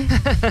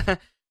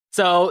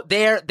 So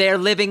they're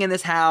living in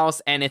this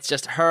house, and it's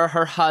just her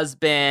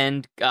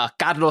husband,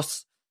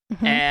 Carlos,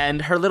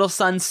 and her little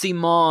son,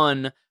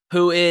 Simon,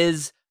 who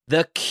is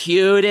the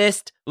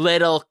cutest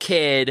little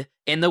kid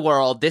in the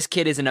world. This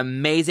kid is an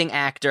amazing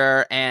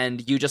actor,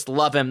 and you just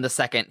love him the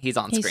second he's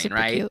on screen, super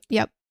right? cute.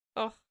 Yep.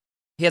 Oh.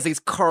 He has these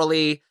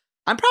curly...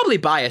 I'm probably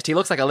biased. He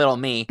looks like a little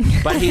me,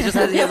 but he just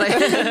has,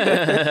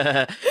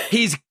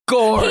 he's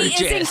gorgeous.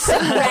 He is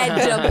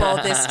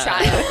incredible, this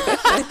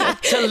child.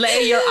 To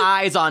lay your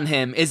eyes on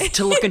him is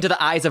to look into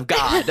the eyes of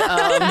God.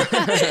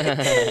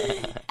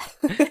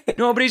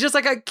 No, but he's just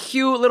like a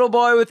cute little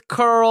boy with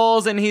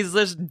curls, and he's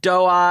just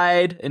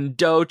doe-eyed and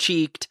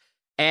doe-cheeked.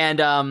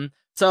 And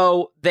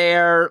so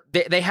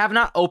they have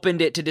not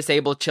opened it to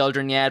disabled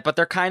children yet, but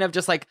they're kind of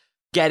just like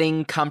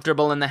getting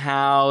comfortable in the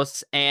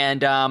house.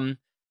 And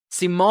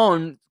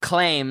Simone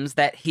claims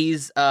that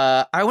he's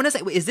I want to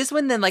say, is this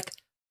when then like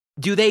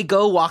do they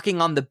go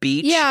walking on the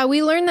beach? Yeah,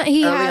 we learned that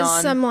he has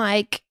on? some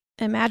like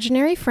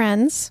imaginary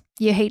friends.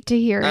 You hate to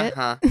hear it.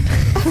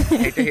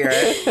 Hate to hear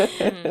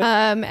it.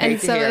 And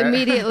so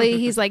immediately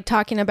he's like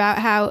talking about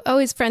how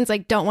his friends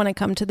like don't want to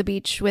come to the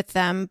beach with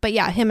them, but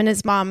yeah, him and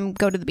his mom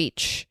go to the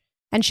beach.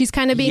 And she's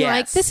kind of being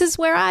like, this is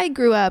where I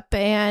grew up,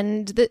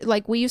 and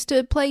like we used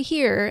to play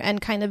here, and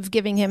kind of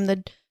giving him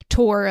the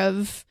tour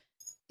of.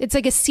 It's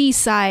like a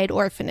seaside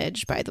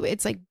orphanage, by the way.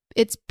 It's like,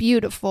 it's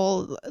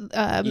beautiful.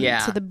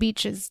 So the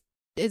beach is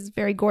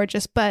very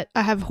gorgeous, but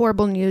I have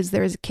horrible news.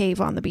 There is a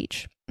cave on the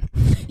beach.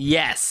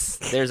 Yes,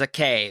 there's a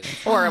cave.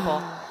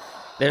 Horrible.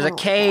 There's a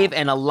cave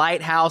and a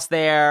lighthouse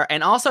there.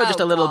 And also just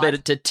a little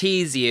bit to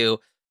tease you,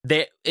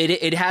 that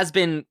it has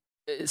been,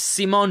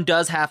 Simone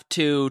does have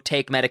to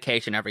take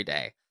medication every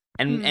day.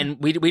 And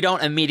we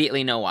don't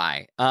immediately know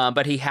why,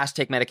 but he has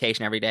to take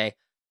medication every day.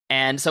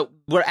 And so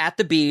we're at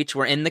the beach,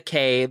 we're in the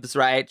caves,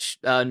 right?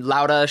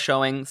 Lauda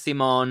showing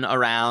Simone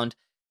around,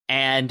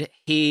 and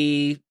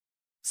he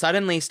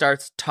suddenly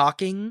starts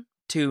talking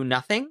to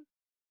nothing,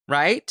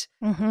 right?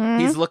 Mm-hmm.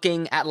 He's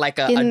looking at like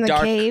a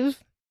dark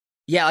cave.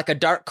 Yeah, like a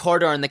dark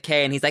corridor in the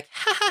cave, and he's like,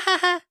 ha ha ha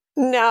ha.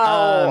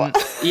 No.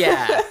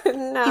 Yeah.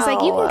 No. He's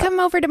like, you can come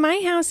over to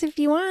my house if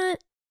you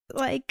want.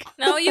 Like,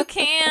 no, you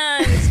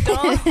can't.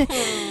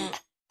 Don't.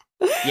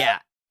 Yeah.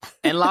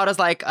 And Lauda's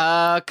like,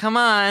 come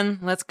on,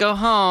 let's go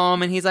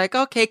home. And he's like,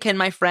 okay, can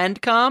my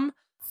friend come?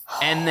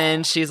 And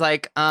then she's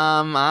like,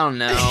 I don't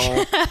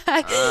know.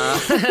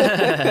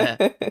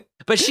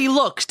 But she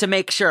looks to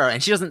make sure,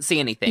 and she doesn't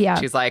see anything. Yeah.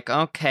 She's like,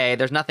 okay,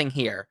 there's nothing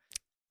here.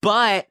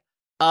 But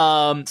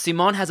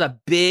Simone has a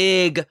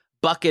big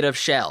bucket of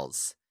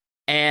shells,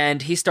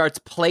 and he starts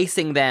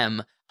placing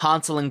them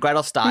Hansel and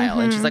Gretel style.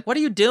 And she's like, "What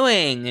are you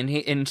doing?"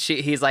 And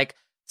he's like,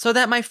 "So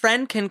that my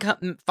friend can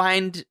come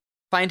find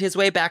his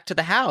way back to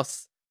the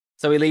house."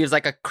 So he leaves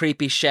like a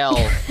creepy shell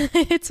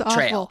It's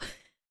trail.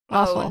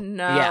 Awful. Oh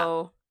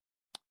no.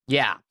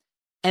 Yeah.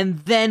 And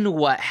then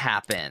what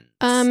happens?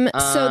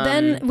 So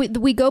then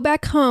we go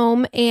back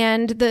home,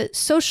 and the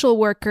social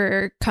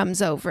worker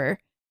comes over,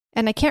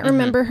 and I can't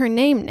remember her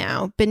name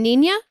now.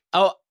 Benina?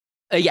 Oh,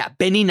 yeah,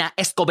 Benina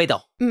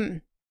Escobedo.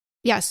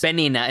 Yes.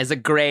 Benina is a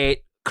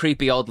great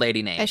creepy old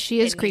lady name. As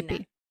she is Benina.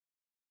 creepy.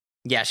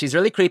 Yeah, she's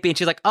really creepy, and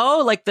she's like,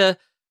 "Oh, like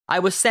I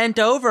was sent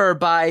over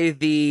by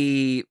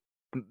the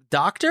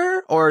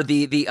doctor or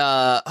the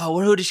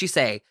who did she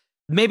say?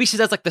 Maybe she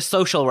says like the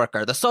social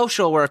worker. The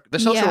social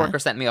worker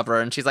sent me over,"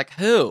 and she's like,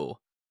 "Who?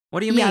 What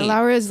do you mean?" Yeah,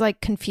 Laura's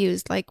like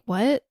confused, like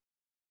what?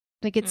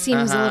 Like it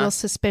seems a little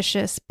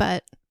suspicious,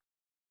 but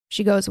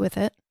she goes with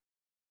it.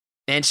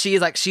 And she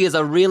is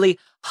a really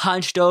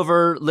hunched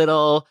over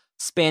little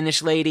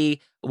Spanish lady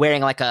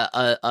wearing like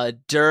a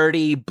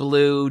dirty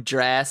blue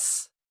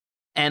dress,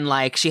 and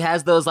like she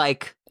has those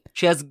like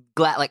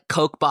like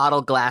Coke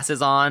bottle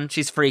glasses on.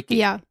 She's freaky.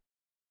 Yeah.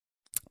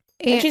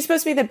 And she's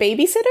supposed to be the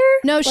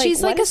babysitter? No,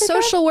 she's like a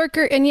social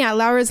worker. And yeah,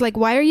 Laura's like,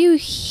 "Why are you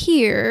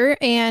here?"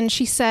 And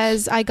she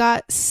says, "I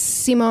got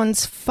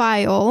Simone's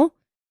file."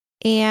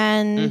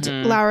 And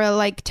Laura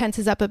like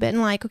tenses up a bit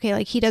and like, okay,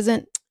 like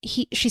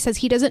she says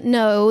he doesn't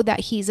know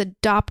that he's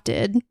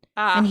adopted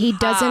and he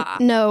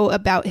doesn't know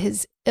about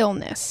his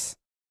illness.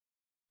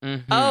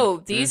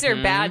 Oh, these are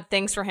bad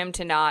things for him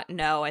to not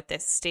know at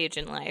this stage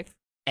in life.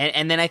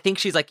 And then I think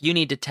she's like, "You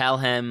need to tell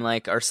him,"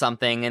 like, or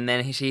something. And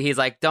then he's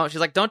like, "Don't."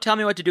 She's like, "Don't tell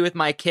me what to do with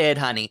my kid,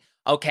 honey."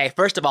 Okay,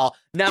 first of all,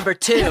 number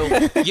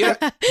 2,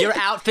 your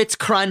outfit's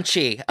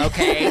crunchy.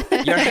 Okay,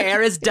 your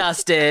hair is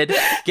dusted.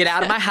 Get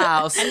out of my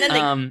house. And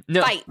then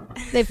they fight.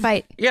 They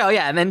fight. Yeah,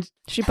 and then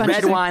She punches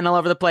red her. wine all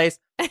over the place.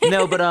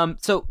 No,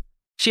 but so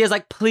she is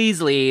like,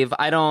 "Please leave.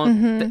 I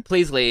don't.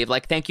 Please leave.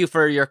 Like, thank you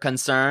for your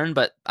concern,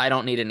 but I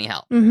don't need any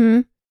help."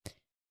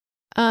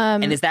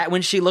 And is that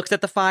when she looks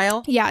at the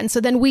file? Yeah, and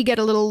so then we get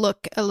a little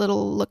look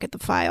at the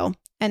file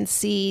and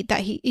see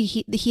that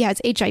he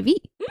has HIV.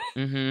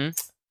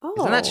 Oh.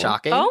 Isn't that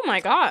shocking? Oh my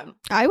God.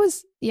 I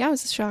was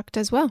shocked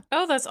as well.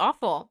 Oh, that's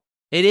awful.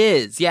 It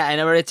is. Yeah,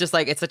 and it's just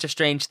like it's such a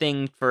strange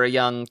thing for a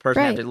young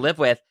person to have to live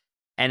with,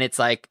 and it's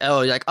like, oh,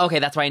 you're like, okay,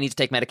 that's why I need to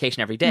take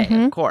medication every day,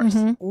 of course.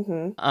 So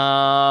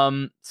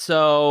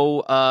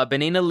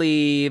Benina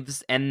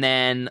leaves, and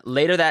then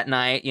later that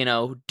night,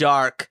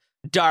 dark.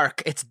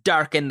 It's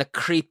dark in the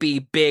creepy,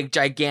 big,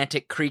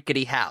 gigantic,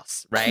 creakety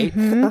house, right?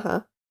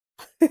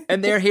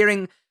 And they're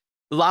hearing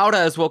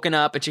Laura is woken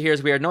up and she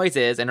hears weird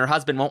noises, and her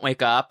husband won't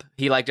wake up.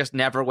 He like just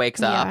never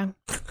wakes up.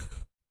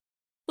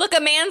 Look,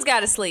 a man's got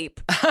to sleep.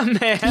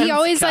 He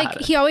always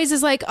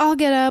is like, "I'll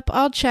get up,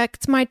 I'll check.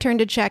 It's my turn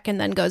to check," and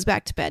then goes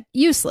back to bed.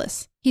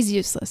 Useless. He's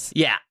useless.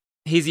 Yeah,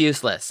 he's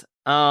useless.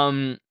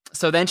 So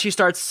then she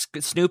starts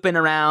scooping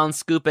around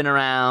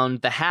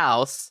the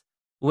house.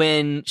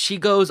 When she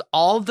goes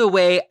all the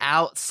way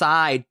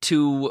outside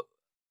to,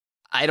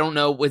 I don't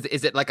know,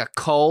 is it like a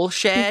coal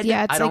shed?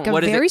 Yeah, it's like a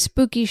very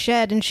spooky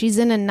shed, and she's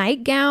in a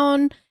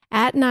nightgown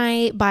at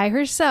night by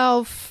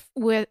herself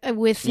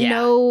with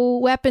no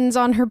weapons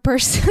on her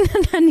person,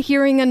 and then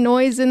hearing a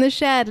noise in the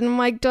shed, and I'm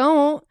like,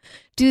 don't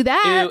do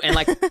that. Ew, and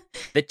like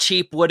the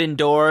cheap wooden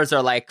doors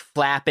are like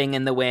flapping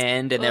in the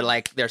wind, and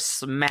they're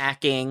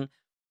smacking.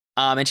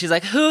 And she's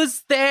like,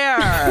 "Who's there?"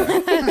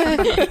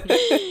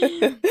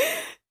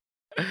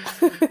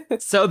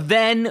 So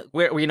then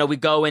we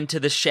go into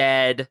the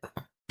shed,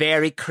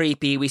 very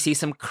creepy. We see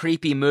some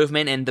creepy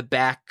movement in the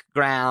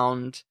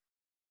background,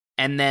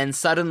 and then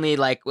suddenly,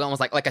 like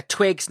almost like a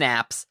twig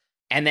snaps,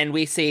 and then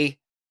we see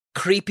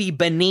creepy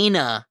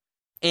Benina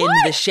in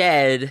the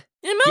shed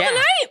in the middle of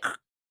the night.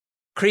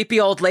 Creepy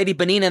old lady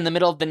Benina in the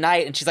middle of the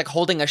night, and she's like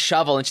holding a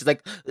shovel, and she's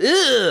like,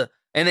 "Ugh,"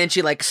 and then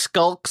she like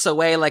skulks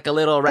away like a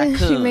little raccoon.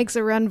 She makes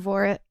a run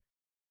for it.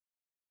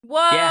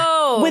 Whoa!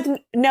 Yeah. With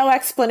no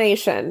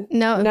explanation.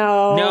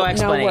 No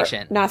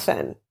explanation.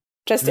 Nothing.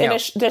 Just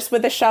just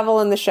with a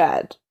shovel in the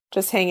shed,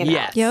 just hanging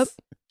out. Yep.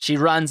 She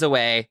runs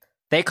away.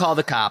 They call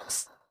the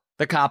cops.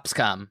 The cops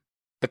come.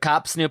 The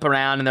cops snoop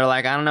around, and they're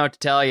like, "I don't know what to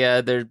tell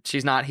you.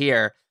 She's not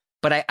here."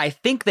 But I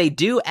think they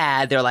do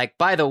add. They're like,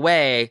 "By the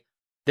way,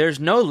 there's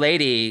no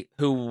lady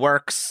who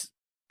works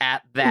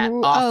at that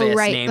office." Oh,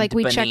 right. Named Like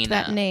we Benina. checked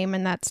that name,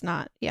 and that's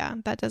not. Yeah,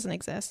 that doesn't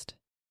exist.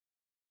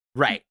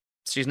 Right.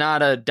 She's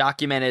not a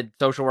documented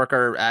social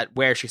worker at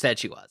where she said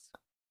she was.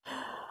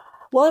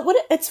 Well,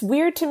 it's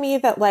weird to me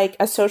that like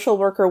a social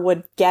worker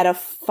would get a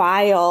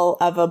file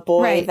of a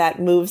boy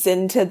that moves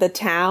into the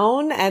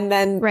town, and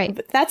then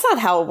that's not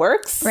how it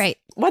works. Right.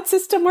 What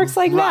system works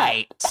like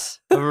that?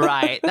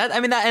 Right.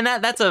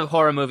 That's a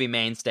horror movie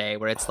mainstay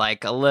where it's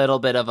like a little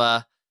bit of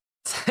a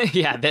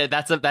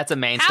that's a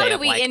mainstay. How do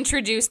we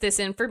introduce this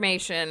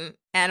information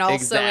and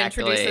also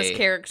introduce this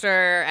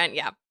character?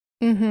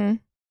 And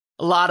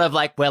a lot of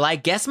like, well, I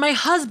guess my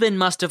husband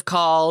must have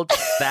called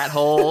that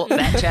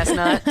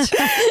chestnut.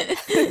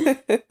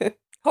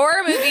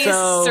 Horror movies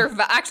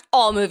survive.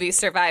 All movies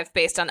survive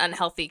based on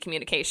unhealthy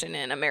communication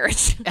in a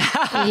marriage.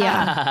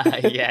 Yeah.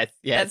 Yes.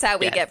 That's how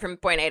we get from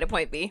point A to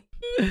point B.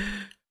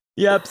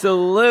 Yeah,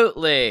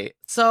 absolutely.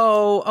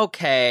 So,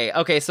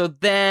 okay. So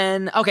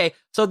then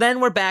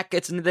we're back.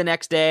 It's the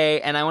next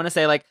day. And I want to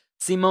say like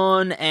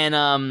Simone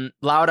and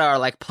Laura are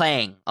like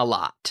playing a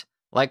lot.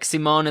 Like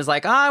Simone is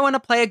like, I want to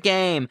play a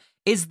game.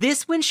 Is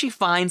this when she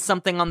finds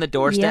something on the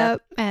doorstep?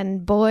 Yep.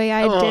 And boy,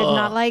 I did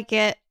not like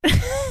it.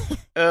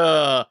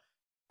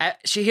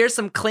 She hears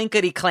some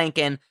clinkety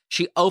clanking.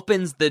 She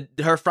opens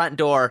her front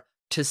door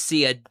to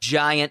see a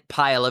giant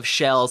pile of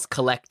shells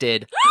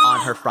collected on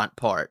her front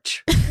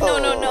porch.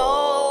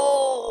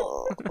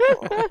 No.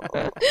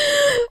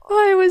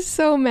 I was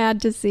so mad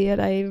to see it.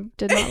 I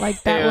did not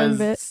like that one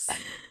bit.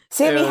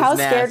 Sammy, how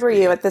scared were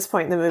you at this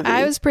point in the movie?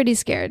 I was pretty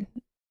scared.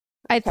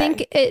 I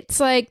think it's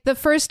like the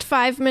first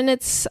 5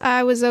 minutes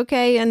I was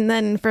okay, and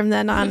then from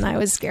then on I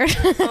was scared.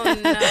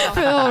 Oh no!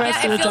 For the whole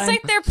rest of the it feels time.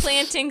 like they're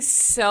planting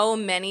so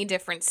many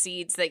different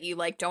seeds that you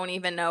like don't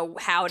even know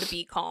how to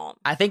be calm.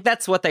 I think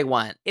that's what they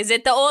want. Is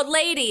it the old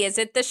lady? Is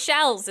it the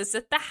shells? Is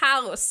it the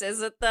house?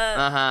 Is it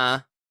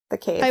the the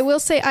cave? I will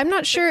say I'm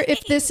not sure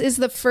if this is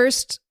the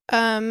first.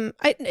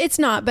 It's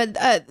not, but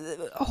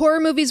horror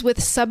movies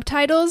with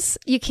subtitles,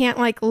 you can't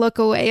like look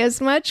away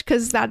as much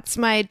because that's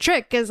my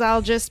trick. Is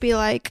I'll just be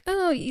like,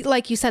 oh,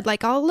 like you said,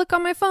 like I'll look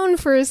on my phone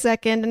for a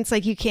second, and it's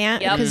like you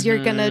can't because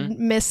you're gonna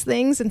miss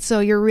things, and so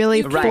you're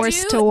really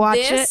forced to watch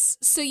it.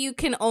 So you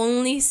can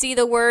only see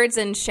the words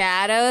and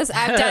shadows.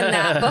 I've done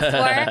that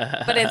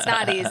before, but it's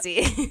not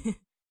easy.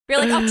 You're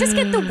like, I'll just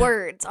get the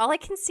words. All I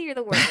can see are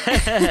the words.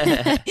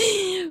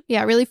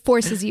 Yeah, it really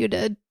forces you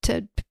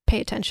to pay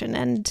attention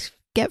and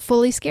get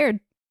fully scared.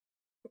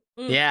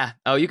 Yeah.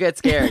 Oh, you get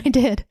scared. I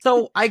did.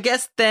 So I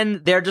guess then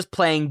they're just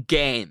playing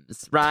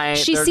games, right?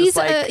 She sees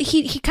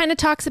he kind of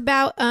talks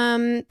about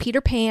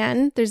Peter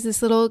Pan. There's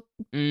this little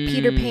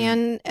Peter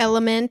Pan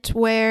element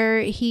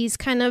where he's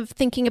kind of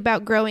thinking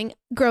about growing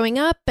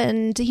up,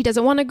 and he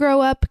doesn't want to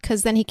grow up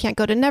because then he can't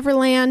go to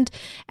Neverland.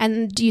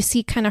 And you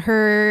see kind of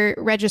her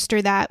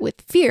register that with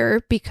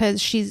fear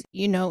because she's,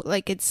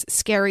 like it's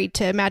scary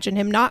to imagine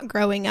him not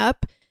growing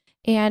up.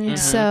 And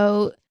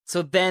So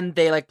then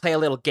they like play a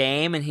little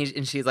game, and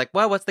she's like,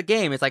 well, what's the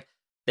game? It's like,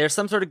 there's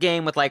some sort of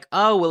game with like,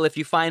 oh, well, if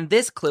you find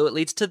this clue, it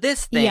leads to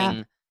this thing.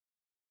 Yeah.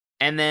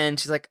 And then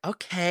she's like,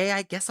 okay,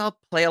 I guess I'll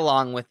play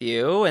along with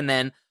you. And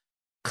then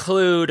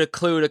clue to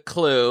clue to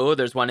clue.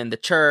 There's one in the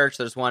church.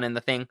 There's one in the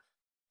thing.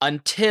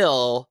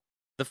 Until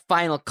the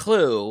final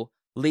clue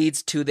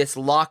leads to this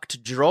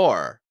locked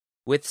drawer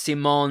with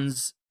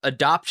Simone's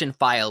adoption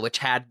file, which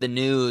had the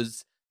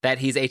news that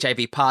he's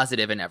HIV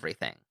positive and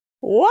everything.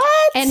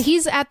 What? And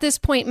he's at this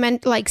point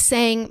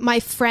saying, my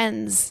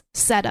friends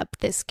set up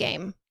this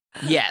game.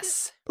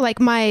 Yes. Like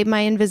my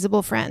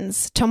invisible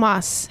friends.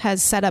 Tomas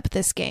has set up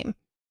this game.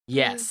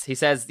 Yes. He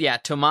says, yeah,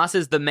 Tomas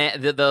is the man,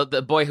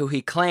 the boy who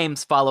he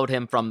claims followed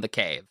him from the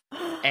cave.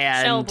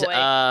 And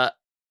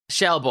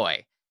Shell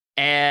Boy.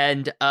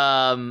 And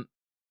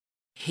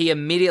he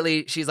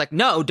immediately, she's like,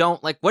 no,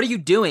 don't, like, what are you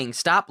doing?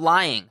 Stop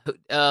lying.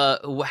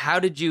 How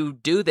did you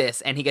do this?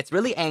 And he gets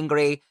really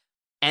angry.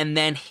 And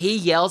then he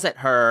yells at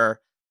her,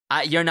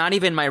 you're not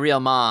even my real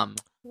mom.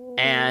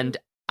 And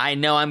I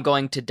know I'm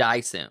going to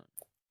die soon.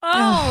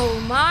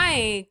 Oh,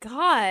 my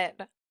God.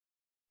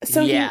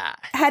 So yeah.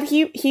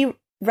 He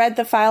read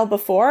the file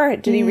before? Or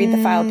did he read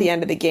the file at the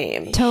end of the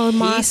game?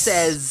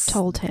 Tomas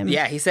told him.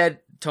 Yeah, he said,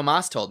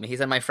 Tomas told me. He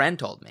said, my friend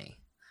told me.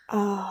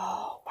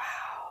 Oh,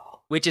 wow.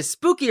 Which is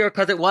spookier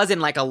because it was in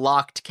like a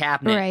locked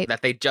cabinet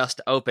that they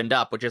just opened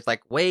up, which is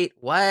like, wait,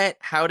 what?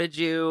 What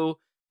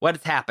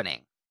is happening?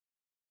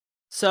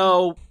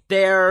 So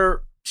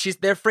they're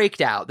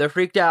freaked out. They're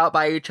freaked out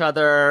by each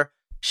other.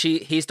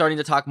 He's starting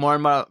to talk more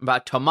and more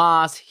about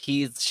Tomas.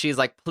 She's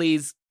like,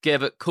 please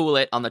cool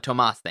it on the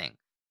Tomas thing.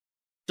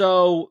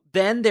 So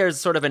then there's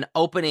sort of an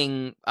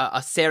opening,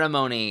 a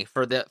ceremony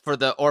for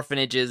the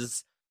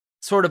orphanage's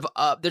sort of.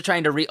 They're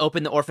trying to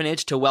reopen the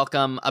orphanage to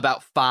welcome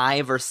about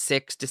 5 or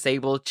 6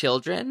 disabled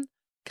children,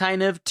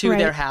 kind of to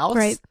their house,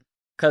 right?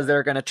 Because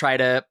they're gonna try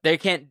to. They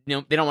can't.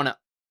 They don't want to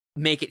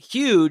make it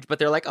huge, but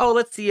they're like, oh,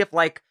 let's see if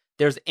like.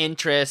 There's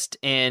interest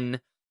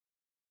in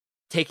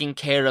taking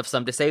care of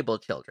some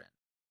disabled children.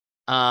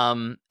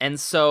 And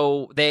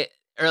so they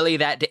early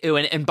that day,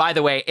 and by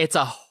the way, it's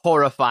a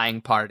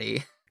horrifying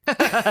party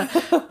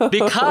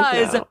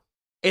because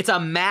it's a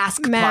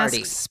mask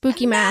party.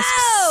 Spooky masks.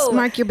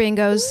 Mark your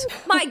bingos.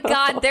 My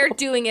God, they're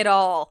doing it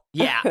all.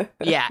 Yeah.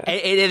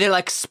 They're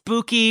like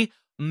spooky,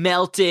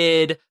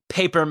 melted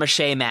paper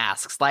mache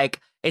masks. Like,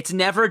 it's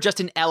never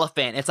just an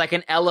elephant. It's like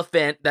an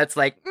elephant that's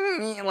like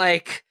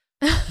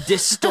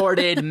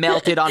distorted,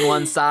 melted on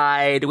one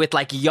side with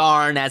like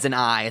yarn as an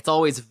eye. It's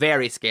always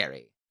very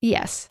scary.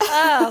 Yes.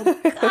 Oh,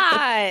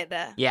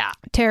 God. Yeah.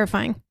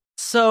 Terrifying.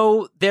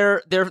 So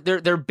they're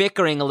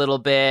bickering a little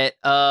bit,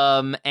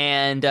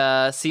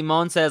 and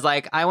Simone says,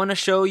 like, I want to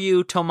show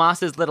you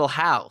Tomas's little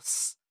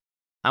house.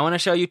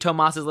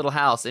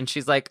 And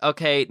she's like,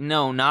 okay,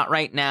 no, not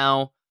right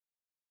now.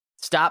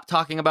 Stop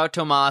talking about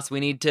Tomas. We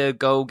need to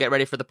go get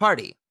ready for the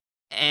party.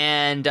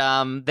 And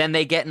then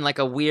they get in like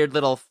a weird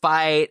little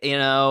fight,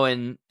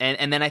 and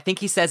then I think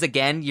he says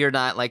again, you're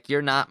not my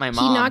mom.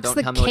 He knocks Don't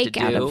the tell me what to cake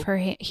out do." of her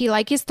hand. He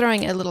like is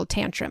throwing a little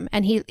tantrum,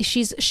 and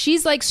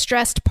she's like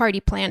stressed party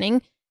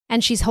planning,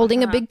 and she's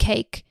holding a big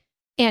cake,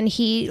 and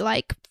he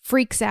like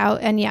freaks out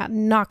and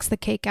knocks the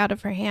cake out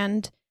of her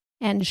hand,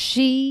 and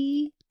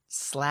she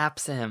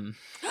slaps him.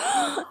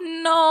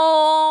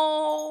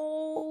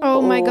 No.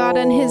 Oh my God.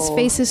 And his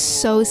face is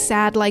so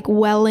sad, like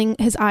welling.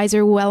 His eyes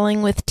are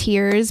welling with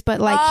tears,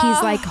 but like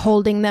he's like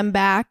holding them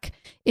back.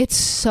 It's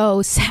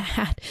so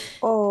sad.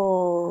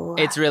 Oh.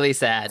 It's really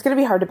sad. It's going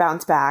to be hard to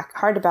bounce back.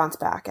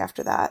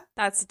 After that.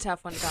 That's a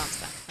tough one to bounce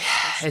back.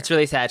 Sure. It's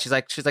really sad. She's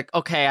like,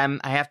 okay,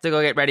 I have to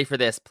go get ready for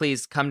this.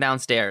 Please come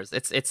downstairs.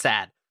 It's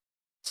sad.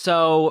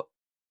 So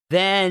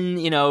then,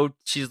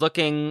 she's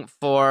looking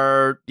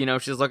for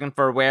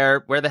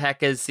where the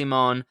heck is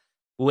Simone,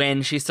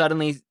 when she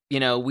suddenly,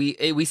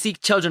 we see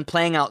children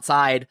playing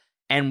outside,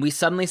 and we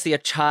suddenly see a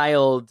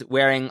child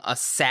wearing a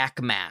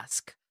sack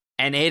mask,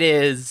 and it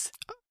is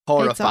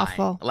horrifying. It's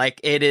awful. Like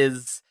it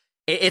is,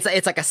 it's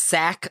like a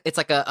sack. It's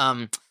like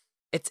a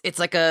it's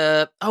like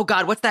a, oh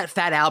God, what's that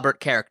Fat Albert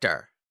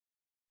character?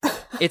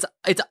 It's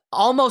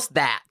almost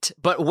that,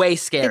 but way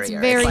scarier. It's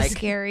very like,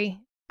 scary.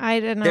 I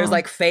don't know. There's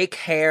like fake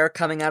hair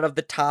coming out of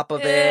the top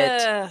of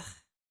it. Ugh.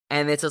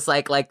 And it's just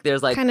like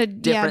there's like kinda,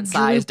 different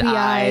sized droopy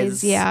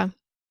eyes. Yeah.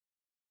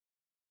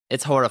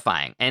 It's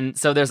horrifying. And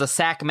so there's a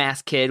sack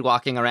mask kid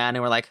walking around,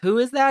 and we're like, who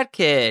is that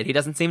kid? He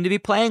doesn't seem to be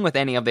playing with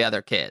any of the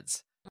other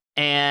kids.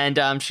 And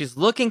she's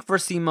looking for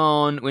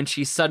Simone when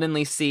she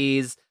suddenly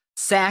sees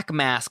Sack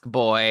Mask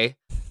Boy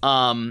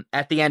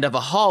at the end of a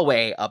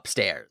hallway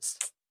upstairs.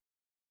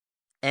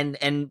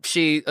 And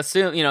she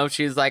assumes,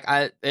 she's like,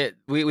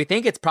 we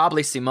think it's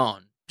probably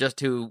Simone, just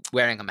who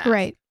wearing a mask.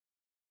 Right.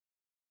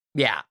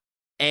 Yeah.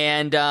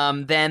 And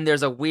then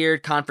there's a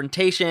weird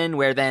confrontation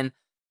where then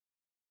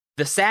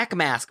the Sack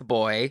Mask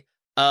Boy,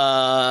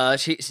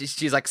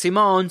 she's like,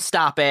 Simone,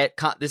 stop it.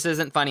 This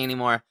isn't funny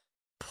anymore.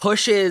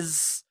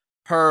 Pushes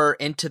her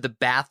into the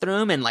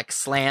bathroom and like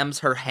slams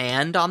her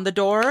hand on the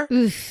door.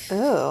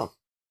 Oh.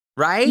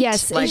 Right?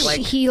 Yes,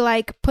 he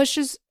like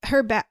pushes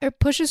her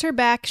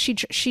back.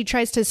 She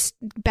tries to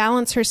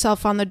balance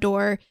herself on the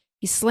door.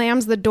 He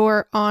slams the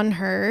door on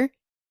her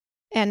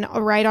and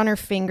right on her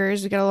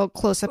fingers. We get a little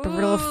close up of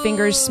her little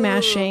fingers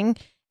smashing,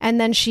 and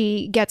then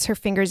she gets her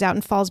fingers out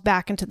and falls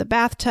back into the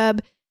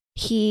bathtub.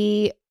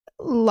 He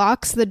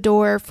locks the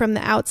door from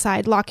the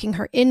outside, locking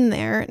her in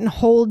there, and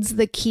holds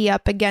the key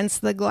up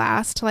against the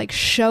glass to like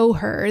show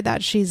her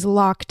that she's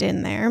locked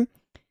in there.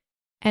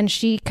 And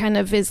she kind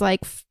of is like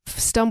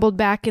stumbled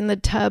back in the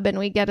tub, and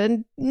we get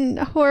a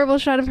horrible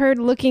shot of her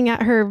looking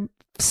at her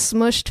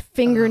smushed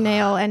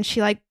fingernail, and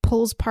she like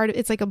pulls part of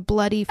it's like a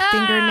bloody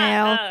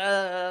fingernail.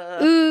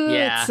 Ooh,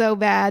 yeah. It's so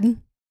bad.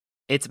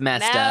 It's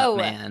messed up,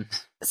 man.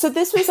 So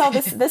this was all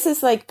this. This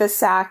is like the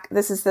sack.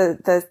 This is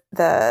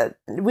the.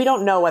 We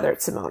don't know whether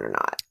it's Simone or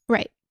not.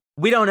 Right.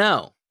 We don't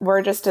know.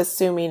 We're just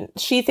assuming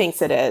she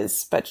thinks it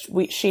is, but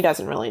she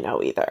doesn't really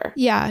know either.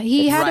 Yeah,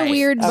 he had Right. a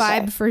weird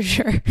vibe Okay. for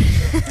sure.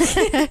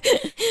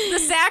 The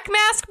Sack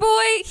Mask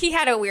Boy, he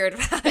had a weird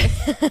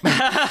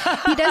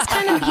vibe. He does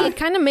he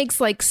kind of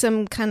makes like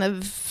some kind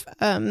of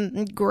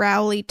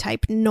growly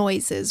type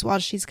noises while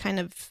she's kind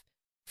of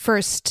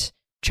first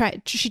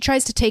she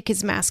tries to take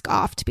his mask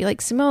off to be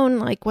like, Simone,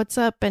 like, what's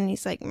up? And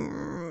he's like,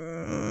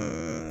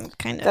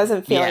 kind of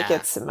Doesn't feel like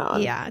it's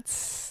Simone. Yeah,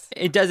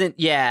 It doesn't.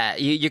 Yeah,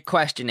 you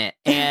question it,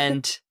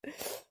 and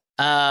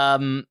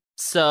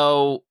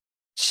so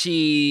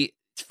she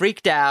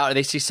freaked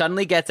out. She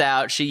suddenly gets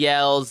out. She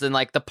yells, and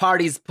like the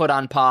party's put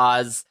on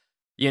pause.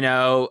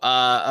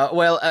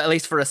 Well, at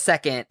least for a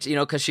second,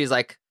 because she's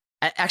like,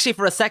 actually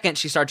for a second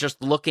she starts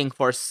just looking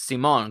for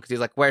Simone, because he's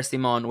like, where's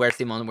Simone? Where's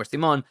Simone? Where's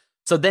Simone?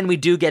 So then we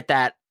do get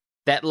that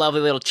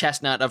lovely little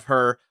chestnut of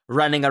her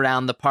running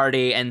around the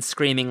party and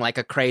screaming like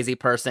a crazy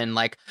person,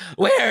 like,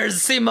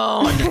 where's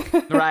Simone?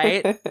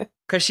 Right?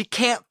 Because she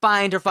can't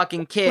find her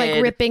fucking kid.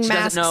 like ripping She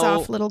masks doesn't know.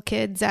 off little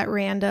kids at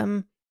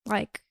random,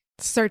 like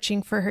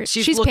searching for her.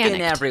 She's looking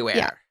panicked. everywhere.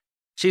 Yeah.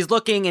 She's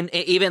looking in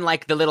even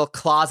like the little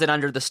closet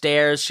under the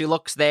stairs. She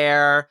looks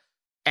there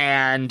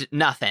and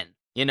nothing.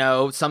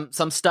 Some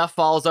stuff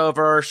falls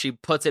over. She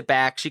puts it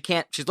back.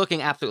 She's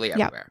looking absolutely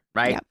everywhere.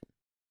 Right? Yep.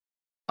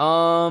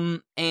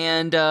 And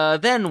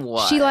then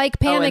what? She like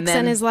panics then,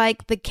 and is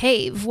like, the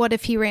cave. What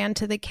if he ran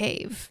to the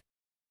cave?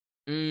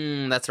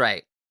 That's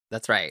right.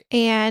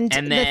 And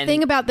And the then-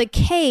 thing about the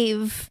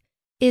cave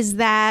is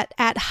that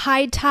at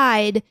high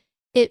tide,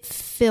 it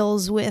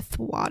fills with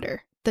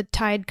water. The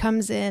tide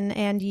comes in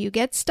and you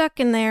get stuck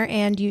in there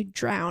and you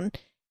drown.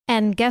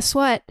 And guess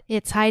what?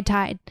 It's high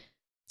tide.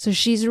 So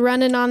she's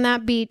running on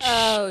that beach.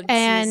 Oh,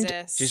 and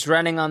Jesus. She's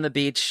running on the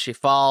beach. She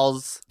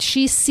falls.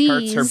 She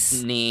sees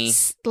hurts her knee.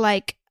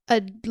 Like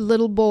a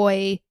little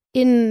boy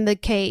in the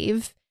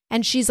cave.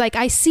 And she's like,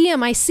 I see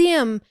him. I see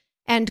him.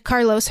 And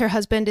Carlos, her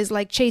husband, is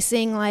like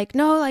chasing, like,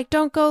 no, like,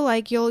 don't go.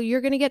 Like,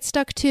 you're going to get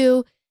stuck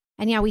too.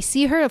 And yeah, we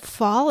see her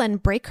fall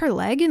and break her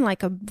leg in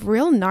like a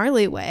real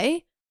gnarly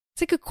way.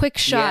 It's like a quick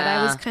shot. Yeah.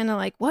 I was kind of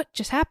like, what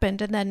just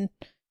happened? And then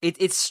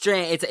It's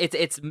strange.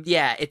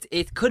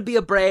 It could be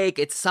a break.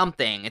 It's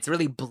something. It's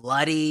really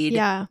bloodied.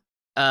 yeah.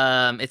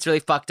 It's really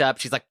fucked up.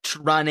 She's like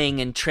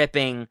running and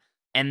tripping,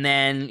 and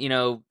then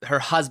her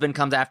husband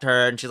comes after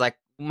her, and she's like,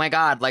 "Oh my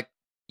God, like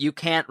you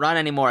can't run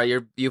anymore.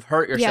 You've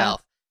hurt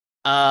yourself."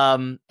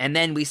 And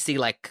then we see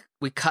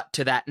we cut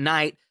to that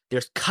night.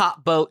 There's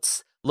cop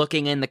boats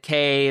looking in the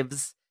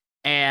caves,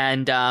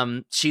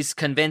 and she's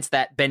convinced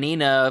that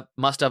Benina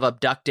must have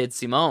abducted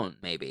Simone.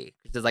 Maybe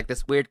there's like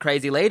this weird,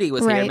 crazy lady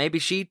was here. Maybe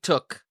she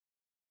took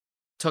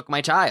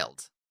my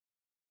child.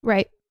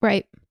 Right.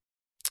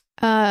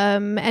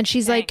 And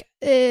she's like,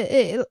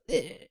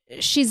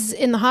 she's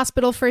in the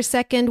hospital for a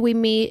second. We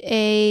meet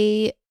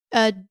a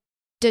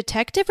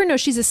detective, or no,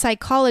 she's a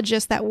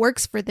psychologist that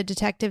works for the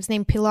detectives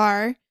named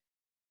Pilar,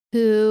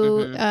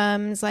 who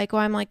is like,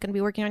 I'm like going to be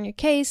working on your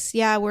case.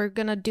 Yeah, we're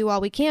going to do all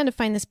we can to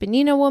find this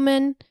Benina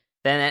woman.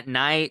 Then at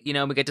night,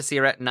 we get to see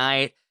her at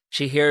night.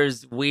 She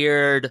hears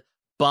weird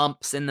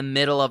bumps in the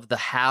middle of the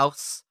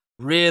house,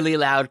 really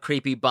loud,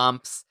 creepy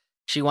bumps.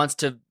 She wants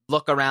to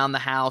look around the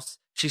house.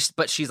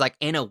 But she's like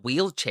in a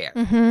wheelchair.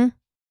 Mm-hmm.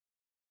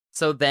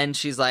 So then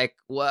she's like,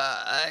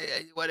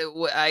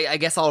 I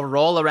guess I'll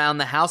roll around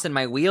the house in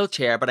my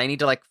wheelchair, but I need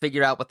to like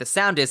figure out what the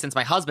sound is since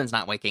my husband's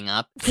not waking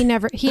up. He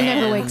never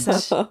wakes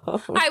up.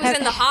 I was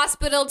in the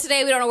hospital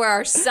today. We don't know where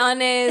our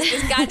son is.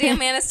 This goddamn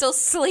man is still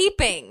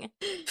sleeping.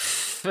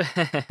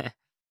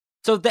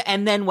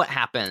 And then what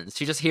happens?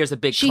 She just hears a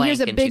big She clank hears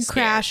a and big she's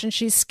crash scared. and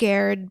she's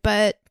scared,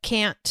 but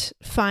can't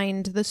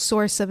find the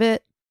source of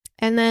it.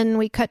 And then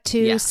we cut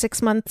to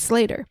 6 months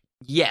later.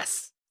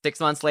 Yes.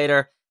 6 months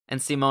later,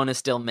 and Simone is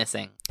still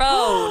missing.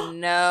 Oh,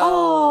 no.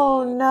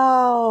 Oh,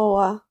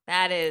 no.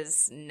 That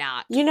is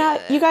not You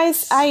good.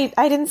 guys, I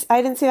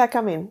didn't see that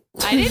coming.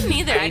 I didn't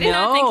either. I did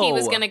not think he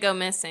was going to go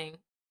missing.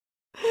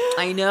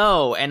 I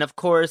know. And of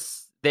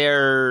course,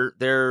 they're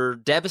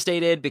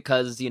devastated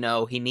because,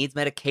 he needs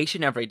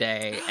medication every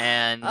day.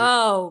 And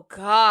oh,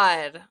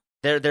 God.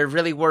 They're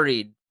really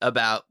worried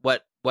about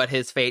what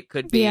his fate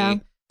could be. Yeah.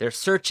 They're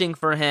searching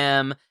for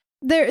him.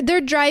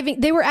 They're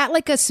driving. They were at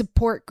like a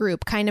support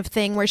group kind of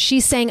thing where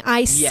she's saying,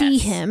 I see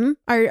him,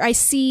 or I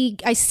see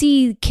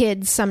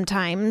kids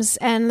sometimes.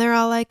 And they're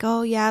all like,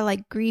 oh yeah,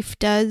 like grief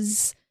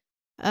does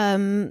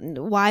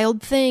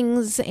wild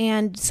things.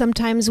 And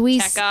sometimes we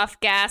check off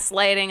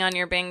gaslighting on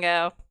your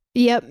bingo.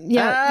 Yep.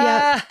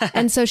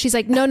 And so she's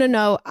like,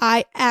 no,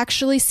 I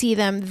actually see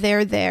them.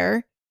 They're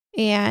there.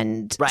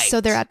 And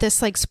so they're at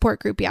this like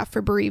support group,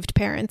 for bereaved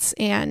parents.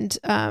 And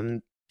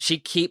she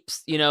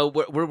keeps,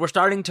 we're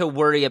starting to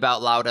worry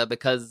about Laura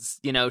because,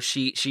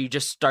 she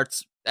just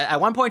starts, at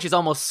one point she's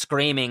almost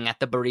screaming at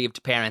the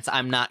bereaved parents,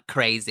 I'm not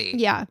crazy.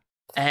 Yeah.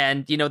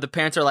 And, the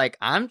parents are like,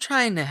 I'm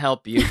trying to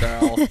help you,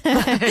 girl.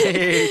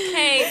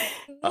 Hey,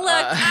 look,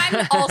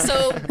 I'm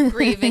also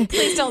grieving.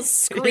 Please don't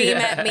scream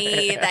at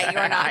me that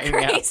you're not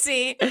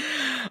crazy.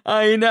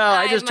 I know.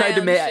 I just tried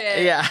to make,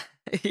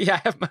 shit. yeah,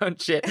 I have my own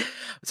shit.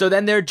 So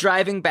then they're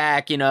driving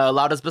back,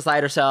 Laura's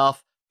beside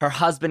herself. Her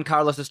husband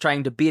Carlos is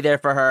trying to be there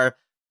for her.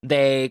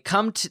 They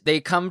come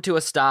to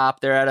a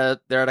stop. They're at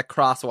a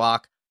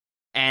crosswalk,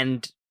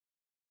 and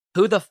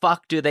who the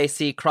fuck do they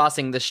see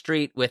crossing the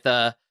street with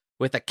a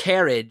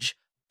carriage?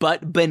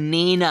 But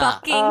Benina.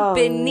 Fucking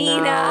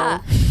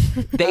Benina.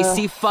 No. They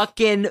see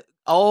fucking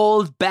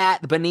old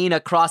bat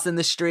Benina crossing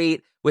the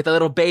street with a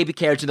little baby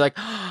carriage, and they're like,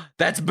 oh,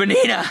 "That's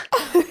Benina."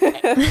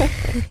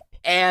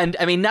 And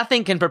I mean,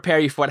 nothing can prepare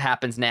you for what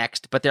happens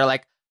next. But they're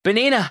like,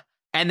 "Benina."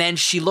 And then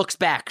she looks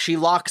back. She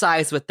locks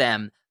eyes with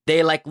them.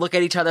 They like look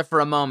at each other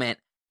for a moment,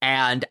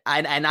 and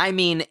I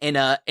mean in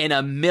a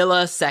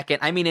millisecond.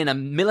 I mean in a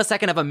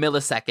millisecond of a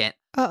millisecond.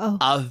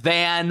 A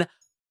van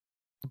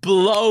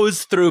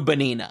blows through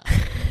Benina.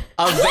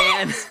 A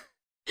van.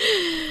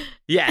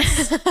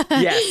 Yes.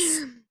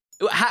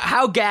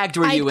 How gagged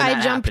were you when that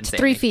I jumped happened,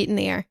 3 feet in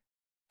the air.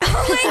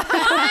 Oh my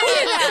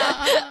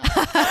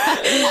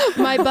God.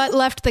 My butt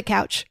left the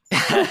couch.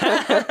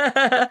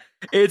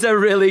 It's a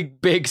really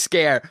big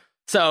scare.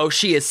 So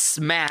she is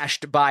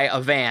smashed by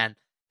a van.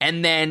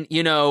 And then,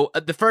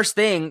 the first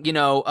thing,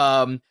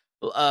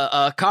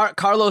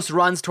 Carlos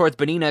runs towards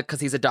Benina because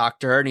he's a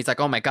doctor. And he's like,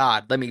 oh, my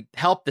God, let me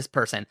help this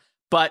person.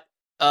 But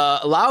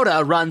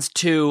Laura runs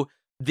to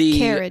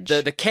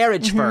the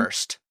carriage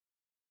first.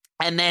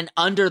 And then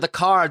under the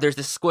car, there's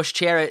this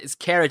squished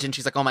carriage. And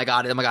she's like, oh, my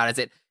God, is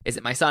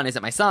it my son? Is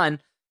it my son?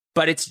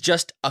 But it's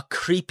just a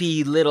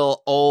creepy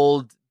little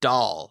old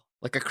doll.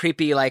 Like a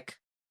creepy, like,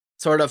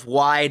 sort of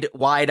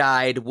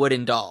wide-eyed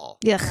wooden doll.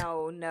 Yuck.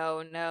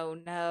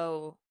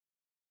 No.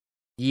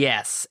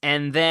 Yes,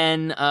 and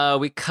then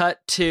we cut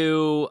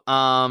to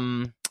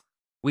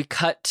we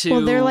cut to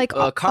Well, they're like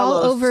all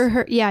Carlos. over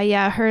her.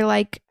 Yeah, her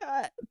like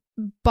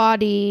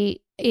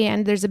body,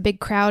 and there's a big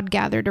crowd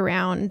gathered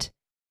around.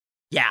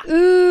 Yeah.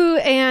 Ooh,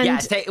 and yeah.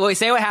 Say what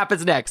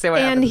happens next.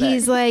 And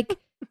he's like,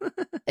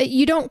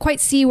 you don't quite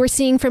see. We're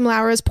seeing from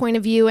Laura's point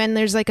of view, and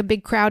there's like a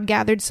big crowd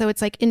gathered, so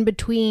it's like in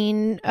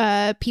between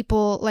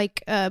people,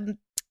 like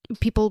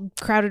people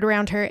crowded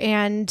around her,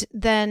 and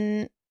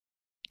then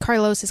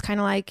Carlos is kind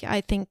of like,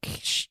 I think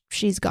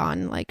she's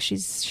gone, like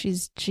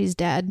she's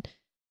dead.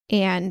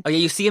 And oh yeah,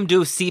 you see him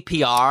do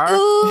CPR,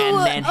 ooh, and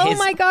then oh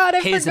my god,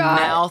 I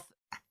forgot.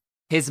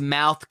 His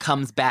mouth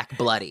comes back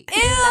bloody.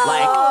 Ew.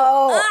 Like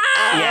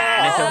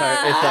yeah,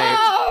 it's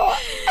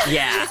like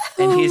yeah,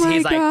 and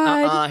he's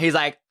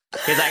like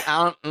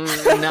I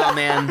don't no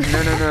man, no,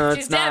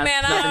 she's it's dead, not,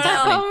 man. nothing's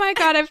happening. Oh my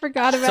god, I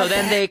forgot about that. So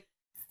then they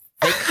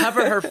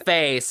cover her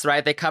face,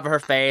 right? They cover her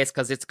face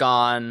because it's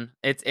gone.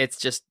 It's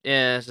just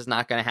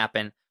not gonna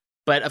happen.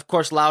 But of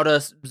course, Laura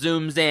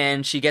zooms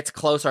in. She gets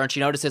closer and she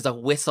notices a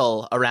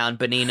whistle around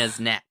Benina's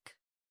neck.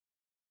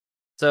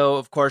 So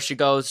of course she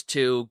goes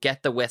to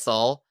get the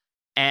whistle,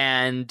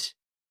 and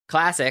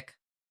classic,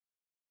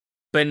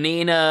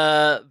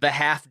 Benina, the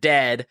half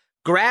dead,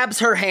 grabs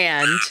her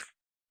hand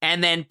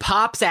and then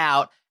pops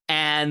out,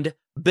 and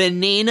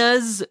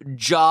Benina's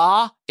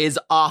jaw is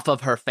off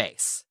of her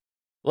face.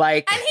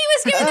 Like, and he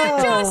was giving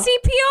that jaw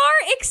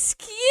CPR.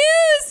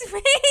 Excuse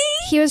me.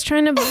 He was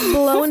trying to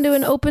blow into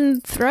an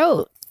open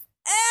throat.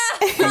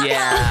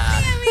 Yeah.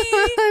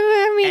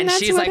 I mean, and that's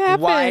she's what like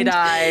happened.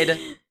 wide-eyed.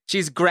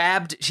 She's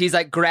grabbed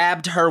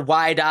her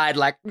wide-eyed,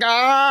 like,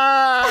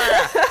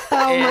 ah!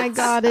 Oh my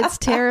god, it's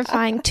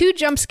terrifying. Two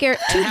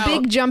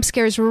big jump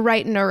scares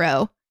right in a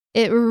row.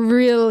 It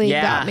really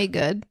got me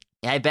good.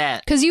 Yeah, I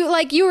bet. Because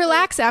you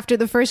relax after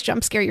the first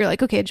jump scare. You're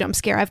like, okay, jump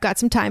scare, I've got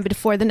some time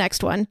before the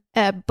next one.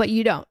 But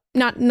you don't.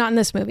 Not in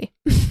this movie.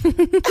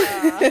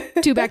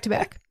 Two back to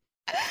back.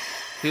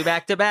 Two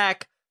back to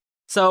back.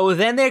 So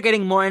then they're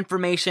getting more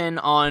information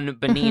on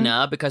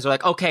Benina because they're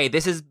like, okay,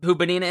 this is who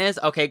Benina is?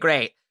 Okay,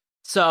 great.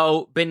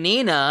 So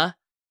Benina,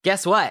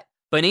 guess what?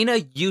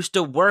 Benina used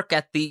to work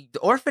at the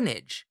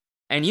orphanage,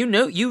 and you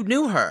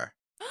knew her.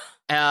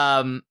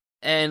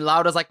 And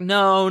Laura's like,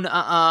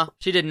 no,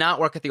 she did not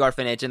work at the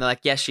orphanage. And they're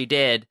like, yes, she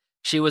did.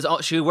 She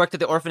worked at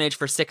the orphanage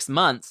for 6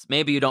 months.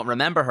 Maybe you don't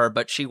remember her,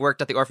 but she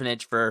worked at the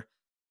orphanage for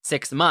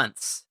 6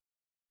 months.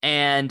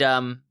 And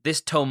this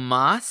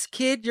Tomas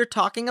kid you're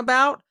talking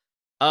about,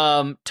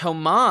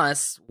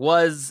 Tomas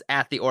was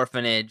at the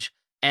orphanage,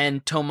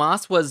 and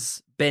Tomas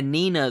was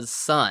Benina's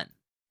son.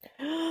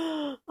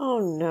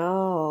 Oh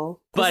no!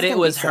 But it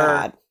was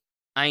her.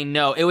 I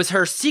know, it was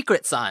her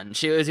secret son.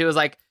 He was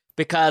like,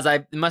 because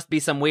it must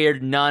be some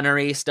weird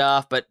nunnery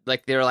stuff, but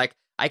like they were like,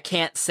 I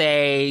can't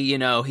say,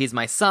 he's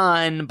my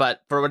son,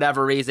 but for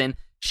whatever reason,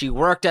 she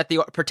worked at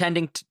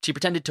she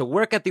pretended to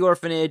work at the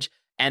orphanage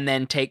and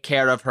then take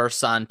care of her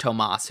son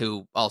Tomas,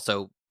 who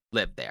also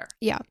lived there.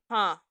 Yeah.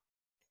 Huh.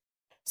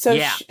 So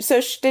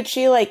did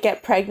she like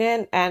get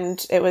pregnant,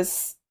 and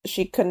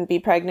she couldn't be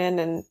pregnant,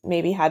 and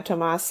maybe had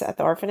Tomas at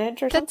the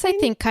orphanage or something? That's, I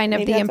think, kind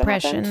of the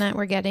impression that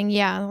we're getting.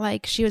 Yeah,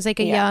 like she was like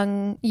a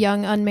young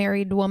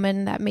unmarried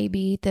woman that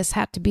maybe this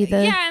had to be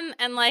the... Yeah,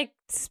 and like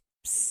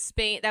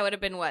Spain, that would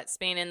have been what?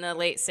 Spain in the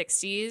late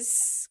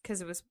 60s?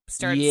 Because it was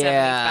started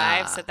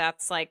 75, so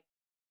that's like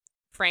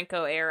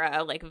Franco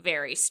era, like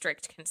very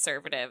strict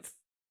conservative.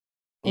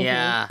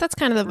 Yeah. That's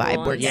kind of the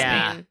vibe we're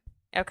getting. Spain.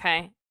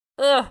 Okay.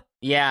 Ugh.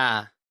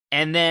 Yeah.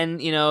 And then,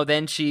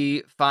 then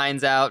she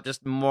finds out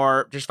just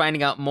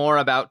finding out more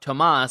about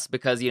Tomas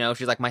because,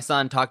 she's like, my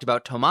son talked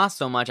about Tomas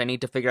so much. I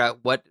need to figure out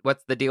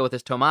what's the deal with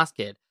this Tomas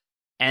kid.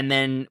 And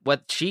then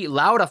what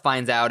Laura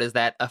finds out is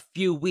that a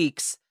few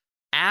weeks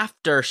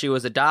after she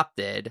was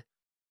adopted,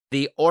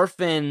 the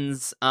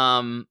orphans,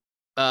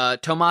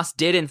 Tomas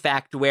did in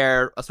fact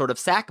wear a sort of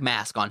sack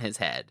mask on his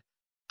head.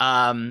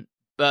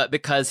 But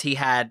because he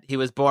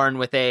was born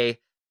with a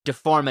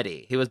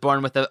deformity. He was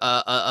born with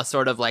a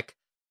sort of like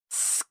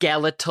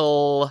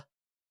skeletal,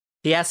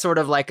 he has sort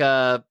of like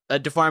a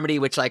deformity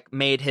which like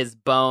made his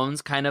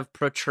bones kind of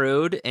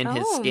protrude in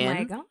his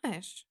skin. Oh my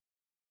gosh.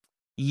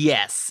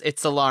 Yes,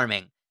 it's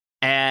alarming.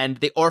 And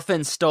the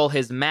orphans stole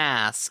his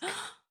mask,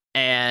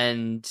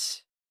 and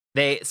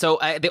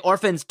the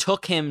orphans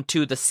took him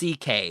to the sea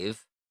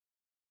cave,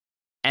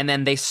 and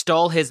then they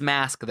stole his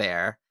mask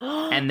there.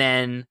 And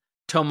then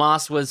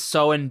Tomas was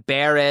so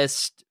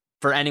embarrassed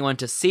for anyone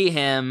to see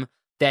him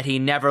that he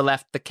never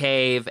left the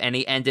cave, and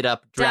he ended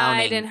up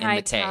drowning Died in the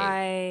high cave.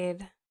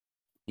 tide.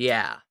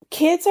 Yeah.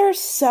 Kids are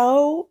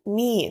so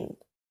mean.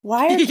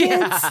 Why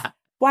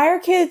are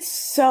kids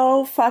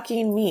so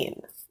fucking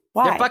mean?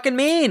 Why? They're fucking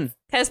mean.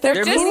 Because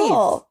they're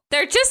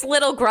just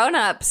little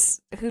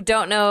grown-ups who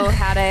don't know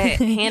how to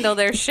handle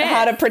their shit.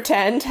 How to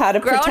pretend to be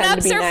nice.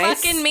 Grown-ups are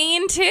fucking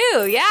mean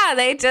too. Yeah,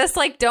 they just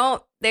like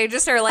they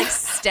just are like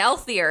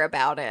stealthier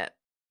about it.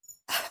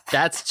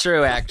 That's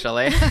true,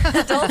 actually.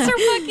 Adults are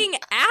fucking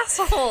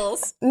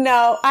assholes.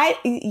 No,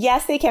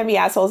 yes, they can be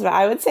assholes, but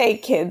I would say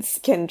kids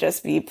can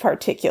just be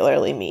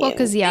particularly mean. Well,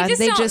 because they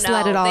just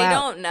let it all out. They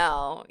don't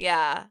know.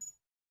 Yeah.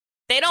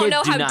 They don't Kids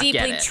know do how not get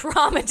deeply it.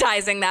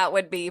 traumatizing that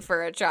would be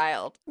for a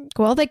child.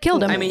 Well, they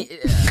killed him. I mean,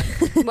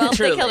 Well,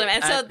 truly, they killed him.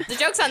 And so the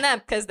joke's on them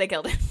because they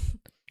killed him.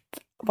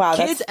 Wow,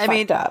 Kids, that's I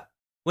mean, fucked up.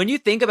 when you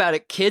think about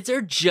it, kids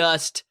are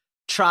just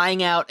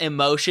trying out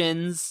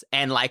emotions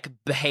and like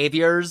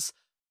behaviors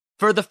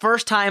for the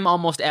first time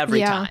almost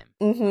every time.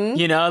 Mm-hmm.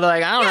 You know, they're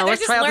like, I don't know, they're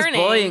let's just try out learning.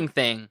 this bullying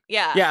thing.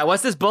 Yeah.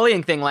 What's this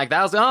bullying thing like?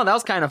 That was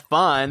kind of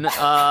fun.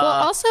 well,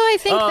 also, I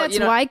think that's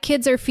why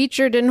kids are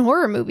featured in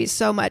horror movies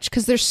so much,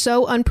 because they're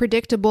so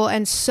unpredictable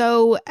and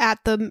so at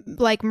the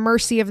like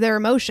mercy of their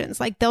emotions.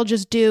 Like they'll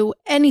just do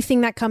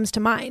anything that comes to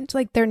mind.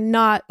 Like they're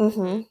not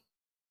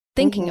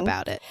thinking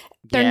about it.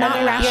 They're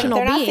not rational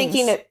they're not beings.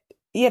 thinking it.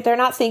 Yeah, they're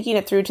not thinking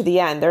it through to the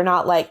end. They're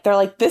like,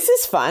 this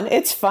is fun.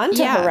 It's fun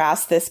to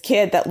harass this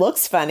kid that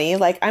looks funny.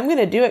 Like, I'm going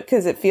to do it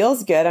because it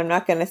feels good. I'm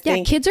not going to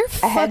think kids are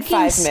ahead fucking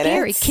 5 scary.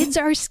 minutes. Kids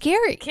are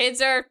scary. Kids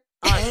are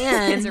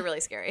really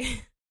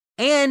scary.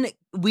 And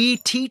we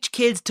teach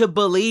kids to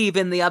believe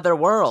in the other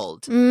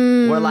world.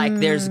 We're like,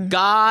 there's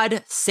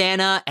God,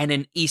 Santa, and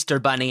an Easter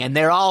bunny, and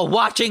they're all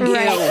watching you.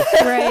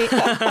 Right.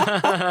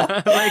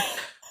 Like,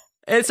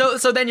 and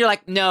so then you're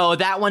like, no,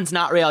 that one's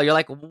not real. You're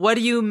like, what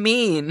do you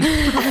mean?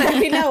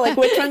 I know, like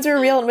which ones are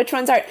real and which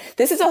ones aren't.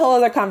 This is a whole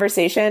other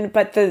conversation,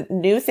 but the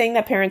new thing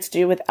that parents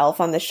do with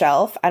Elf on the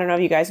Shelf, I don't know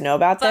if you guys know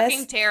about this.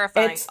 Fucking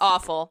terrifying. It's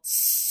awful.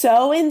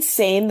 So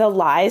insane, the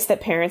lies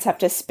that parents have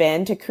to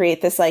spin to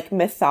create this like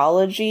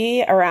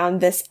mythology around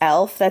this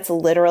elf that's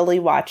literally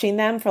watching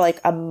them for like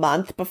a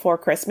month before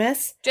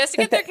Christmas. Just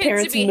to get their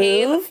kids to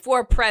behave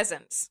for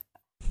presents.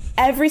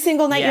 Every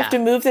single night you have to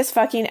move this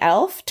fucking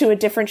elf to a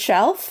different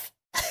shelf.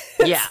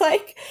 It's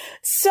like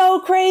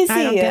so crazy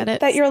I don't get it.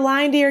 that you're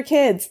lying to your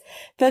kids.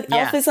 The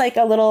elf is like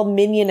a little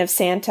minion of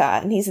Santa,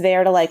 and he's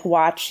there to like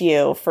watch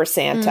you for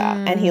Santa,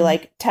 and he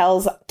like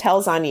tells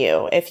on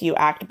you if you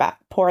act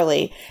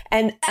poorly.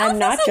 And Elf I'm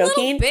not is a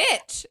joking. Little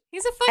bitch.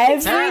 He's a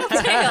fucking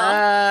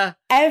tattletale.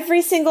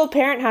 Every single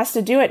parent has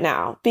to do it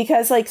now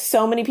because like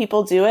so many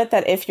people do it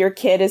that if your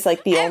kid is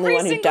like the only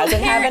one who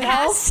doesn't have an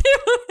elf.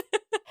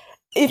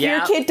 If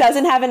your kid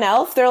doesn't have an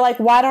elf, they're like,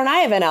 why don't I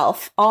have an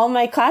elf? All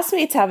my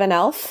classmates have an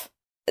elf.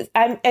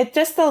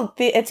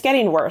 It's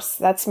getting worse.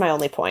 That's my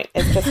only point.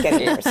 It's just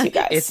getting worse, you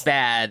guys. It's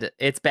bad.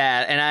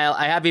 And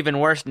I have even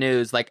worse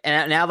news. Like,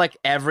 and now like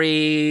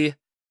everyone's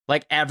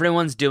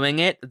doing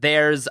it.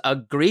 There's a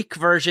Greek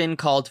version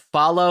called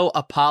Follow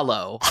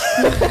Apollo.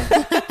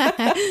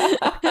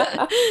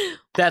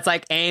 That's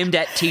like aimed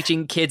at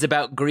teaching kids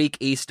about Greek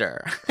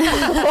Easter.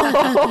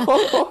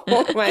 Oh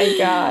my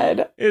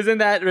God. Isn't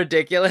that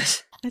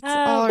ridiculous? It's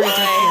all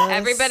ridiculous.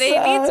 Everybody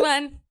needs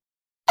one.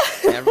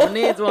 Everyone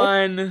needs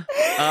one.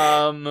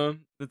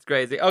 It's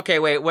crazy. Okay,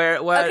 wait, what?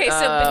 Okay, so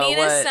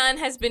Benina's son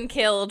has been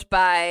killed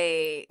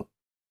by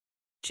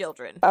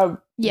children.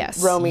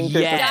 Yes. Roaming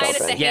group of Died at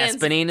children. the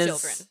hands of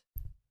children.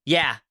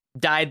 Yeah,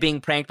 died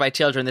being pranked by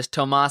children. This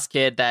Tomas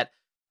kid that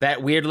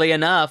weirdly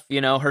enough,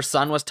 you know, her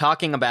son was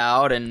talking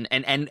about and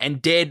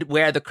did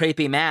wear the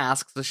creepy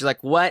mask. So she's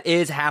like, what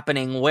is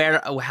happening?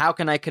 How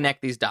can I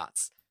connect these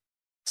dots?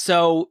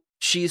 So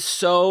she's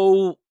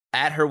so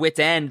at her wit's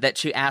end that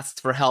she asks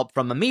for help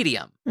from a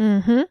medium.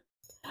 Mm-hmm.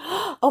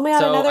 Oh my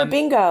God, another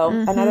bingo.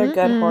 Another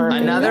good horror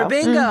Another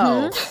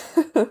bingo.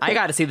 Mm-hmm. I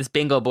got to see this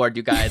bingo board,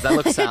 you guys. That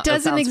looks It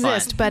doesn't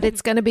exist, fun. but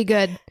it's going to be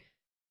good.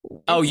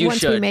 Oh, you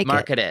once we should make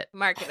market it.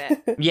 Market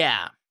it.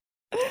 Yeah.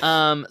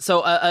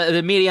 So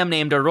the medium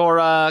named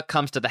Aurora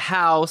comes to the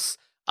house.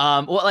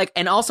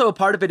 And also a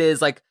part of it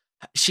is like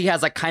she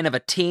has like kind of a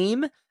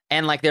team,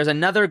 and like there's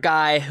another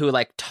guy who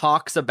like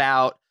talks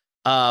about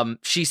Laura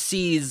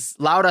sees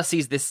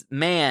this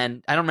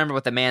man. I don't remember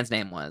what the man's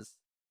name was.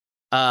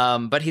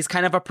 But he's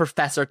kind of a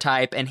professor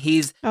type, and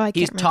he's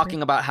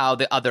talking about how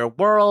the other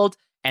world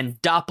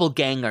and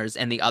doppelgangers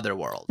in the other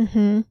world.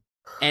 Mm-hmm.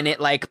 And it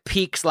like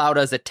piques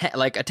Laura's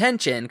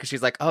attention because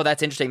she's like, oh,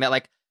 that's interesting that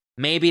like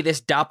maybe this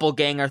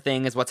doppelganger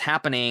thing is what's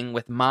happening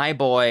with my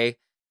boy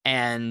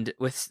and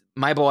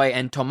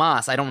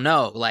Tomas. I don't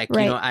know. Like,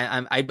 right. You know,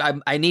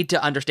 I need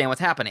to understand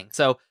what's happening.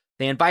 So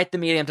they invite the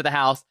medium to the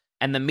house,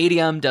 and the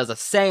medium does a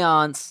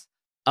seance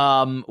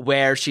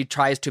where she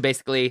tries to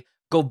basically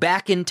go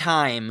back in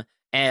time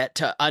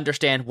to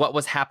understand what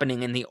was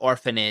happening in the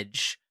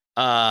orphanage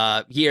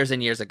years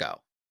and years ago.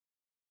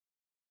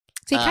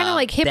 So he kind of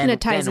like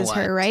hypnotizes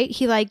her, right?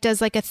 He like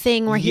does like a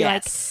thing where he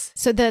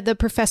so the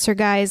professor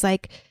guy is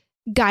like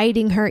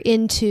guiding her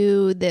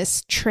into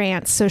this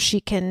trance so she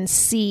can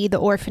see the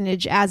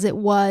orphanage as it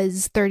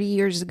was 30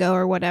 years ago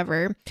or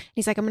whatever.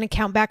 He's like, I'm going to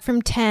count back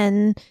from 10.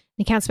 And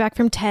he counts back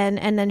from 10,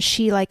 and then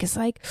she like is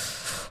like,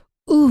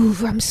 ooh,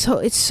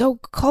 it's so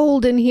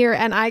cold in here.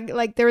 And I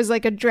like, there was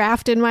like a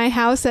draft in my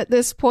house at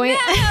this point. Yeah.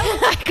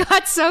 I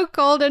got so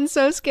cold and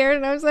so scared,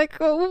 and I was like,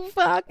 oh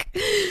fuck.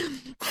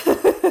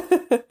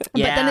 But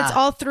then it's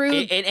all through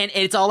and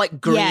it's all like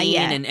green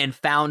and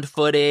found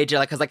footage,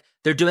 like, cause like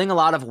they're doing a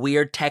lot of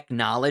weird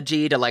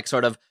technology to like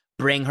sort of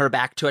bring her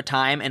back to a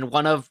time. And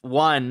one of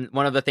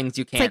the things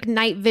you can't, it's like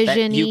night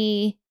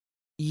vision-y.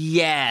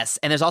 Yes,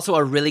 and there's also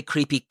a really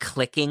creepy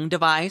clicking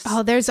device.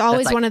 Oh, there's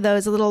always like, one of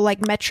those, a little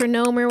like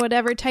metronome or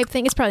whatever type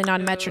thing. It's probably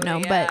not a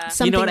metronome, but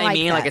something you know what I like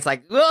mean? that. Like it's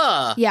like,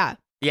 ugh. Yeah.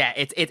 Yeah,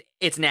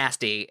 it's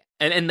nasty.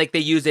 And like they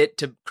use it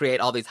to create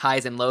all these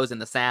highs and lows in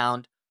the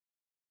sound.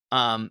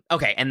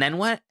 Okay, and then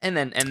what? And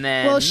then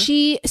well,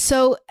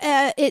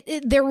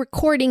 they're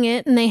recording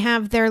it, and they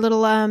have their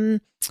little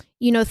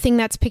thing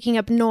that's picking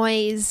up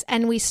noise,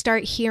 and we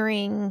start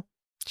hearing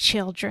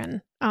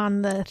children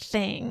on the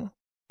thing.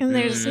 And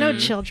there's no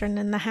children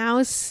in the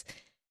house.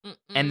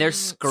 And they're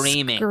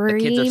screaming.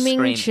 Screaming the kids are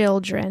screaming.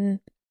 Children.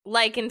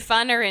 Like in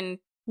fun or in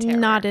terror?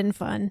 Not in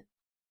fun.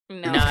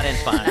 No. Not in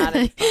fun. Not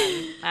in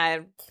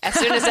fun. As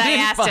soon as I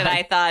asked it,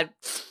 I thought,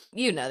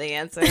 you know the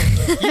answer. You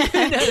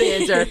know the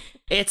answer.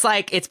 It's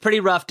like, it's pretty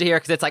rough to hear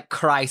because it's like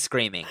cry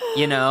screaming,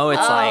 you know? It's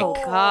oh,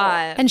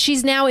 God. And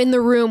she's now in the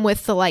room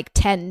with the like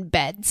 10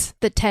 beds,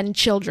 the 10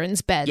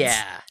 children's beds.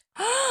 Yeah.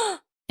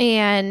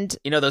 And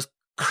you know those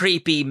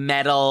creepy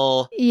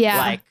metal,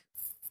 like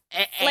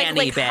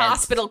like beds.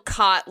 hospital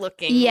cot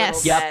looking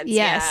yes, little beds.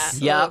 yes,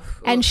 yeah. Yep.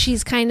 And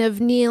she's kind of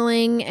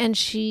kneeling, and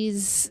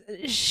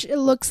it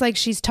looks like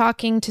she's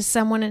talking to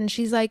someone, and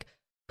she's like,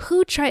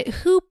 who tried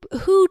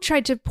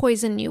to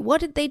poison you?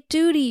 What did they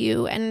do to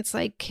you? And it's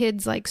like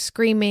kids like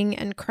screaming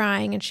and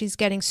crying, and she's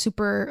getting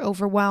super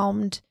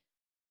overwhelmed.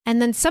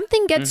 And then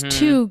something gets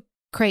too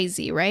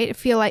crazy, right? I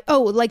feel like,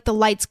 like the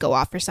lights go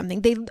off or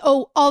something.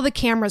 All the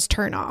cameras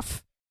turn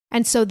off.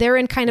 And so they're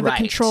in kind of a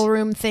control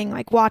room thing,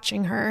 like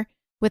watching her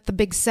with the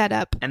big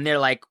setup. And they're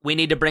like, we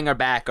need to bring her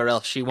back or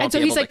else she won't and so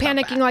be able he's like to come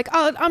panicking, back. like,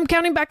 oh, I'm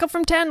counting back up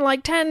from 10,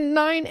 like 10,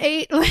 9,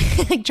 8,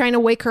 like trying to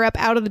wake her up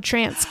out of the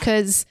trance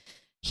because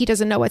he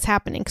doesn't know what's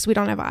happening because we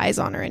don't have eyes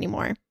on her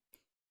anymore.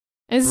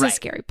 And this is the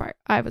scary part.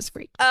 I was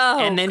freaked. Oh,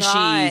 and then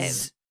God.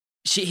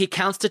 he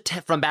counts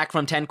to from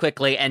 10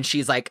 quickly, and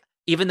she's like,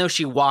 even though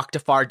she walked a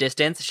far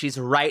distance, she's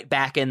right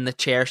back in the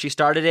chair she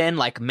started in,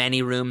 like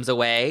many rooms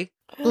away.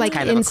 Like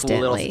kind instantly, of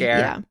a cool little scare.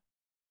 yeah.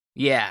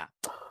 Yeah.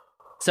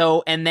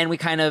 So, and then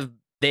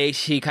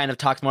she kind of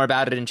talks more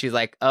about it, and she's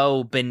like,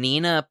 oh,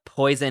 Benina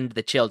poisoned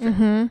the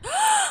children.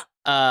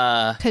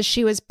 Because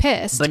she was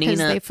pissed because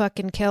Benina- they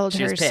fucking killed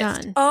she was her pissed.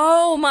 son.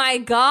 Oh, my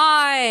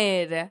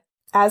God.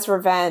 As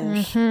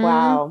revenge. Mhm.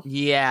 Wow.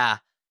 Yeah.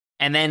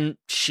 And then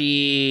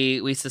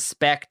we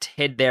suspect,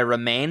 hid their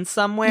remains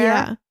somewhere.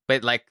 Yeah.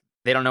 But like,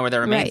 they don't know where their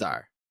remains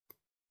Right.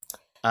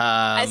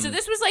 are. So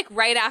this was like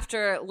right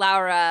after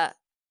Laura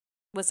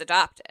was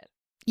adopted.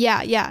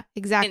 Yeah,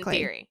 exactly.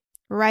 In theory.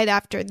 Right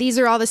after. These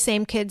are all the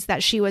same kids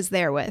that she was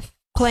there with.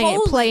 Holy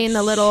Playing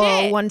the little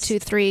shit. 1, 2,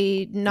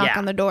 3 knock Yeah.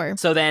 on the door.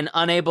 So then,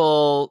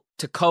 unable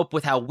to cope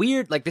with how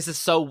weird, like, this is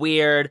so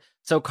weird.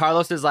 So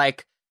Carlos is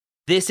like,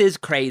 this is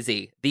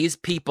crazy. These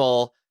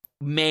people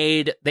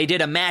they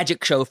did a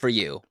magic show for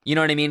you. You know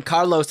what I mean?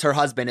 Carlos, her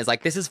husband, is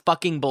like, this is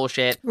fucking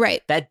bullshit.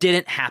 Right. That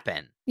didn't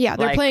happen. Yeah,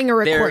 they're Like, playing a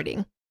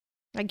recording.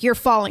 Like, you're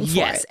falling for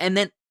Yes. it. And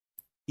then,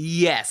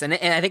 yes. And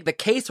I think the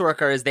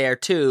caseworker is there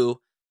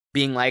too,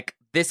 being like,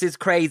 this is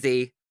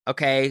crazy.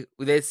 Okay.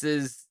 This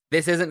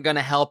isn't going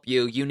to help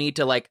you. You need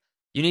to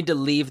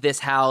leave this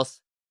house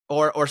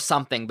or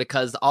something,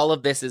 because all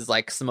of this is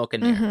like smoke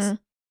and mirrors. Mhm.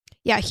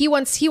 Yeah, he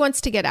wants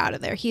to get out of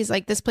there. He's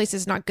like, this place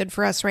is not good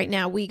for us right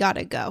now. We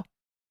gotta go.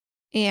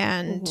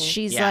 And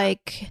she's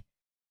like,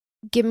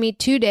 give me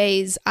 2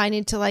 days. I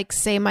need to like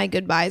say my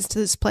goodbyes to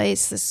this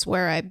place. This is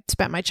where I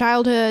spent my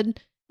childhood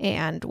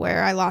and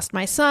where I lost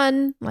my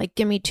son. Like,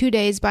 give me 2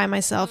 days by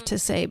myself to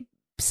say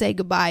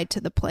goodbye to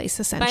the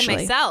place, essentially.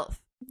 By myself.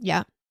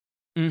 Yeah.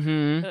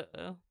 Mm-hmm.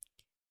 Uh-oh.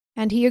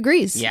 And he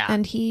agrees. Yeah.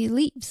 And he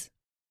leaves.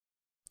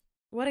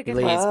 What a good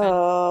Leaves. husband.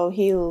 Oh,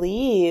 he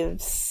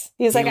leaves.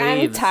 He's like, I'm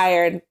leaves.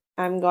 tired.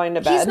 I'm going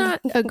to bed. He's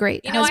not a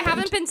great You know, husband. I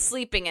haven't been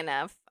sleeping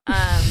enough.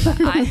 I'm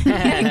gonna go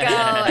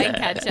and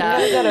catch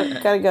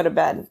up. Gotta go to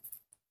bed.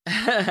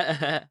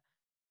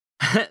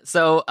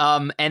 So,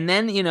 and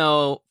then,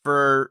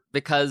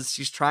 because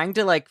she's trying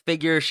to like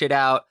figure shit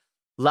out,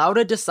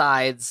 Laura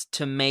decides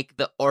to make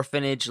the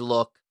orphanage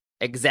look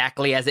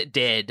exactly as it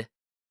did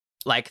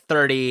like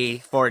 30,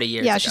 40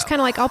 years ago. Yeah, she's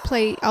kind of like,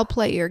 I'll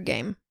play your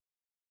game.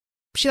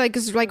 She like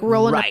is like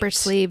rolling up her Right.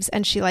 sleeves,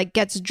 and she like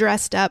gets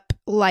dressed up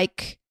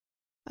like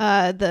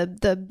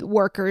the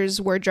workers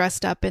were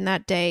dressed up in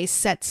that day,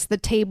 sets the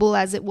table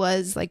as it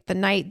was like the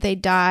night they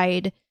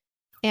died,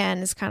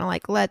 and is kind of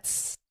like,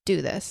 let's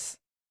do this.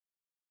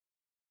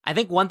 I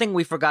think one thing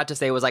we forgot to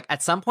say was like,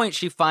 at some point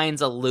she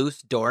finds a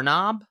loose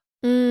doorknob,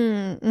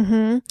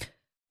 Mm-hmm.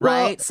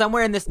 right? Well,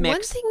 somewhere in this mix.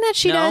 One thing that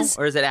she No? does,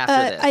 Or is it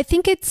after this? I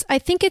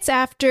think it's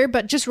after,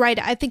 but just right.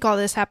 I think all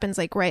this happens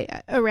like right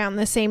around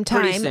the same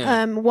Pretty time.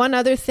 soon. One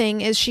other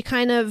thing is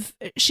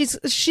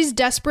she's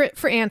desperate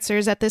for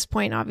answers at this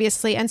point,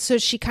 obviously, and so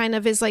she kind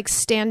of is like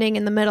standing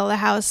in the middle of the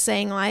house,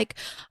 saying like,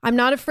 "I'm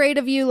not afraid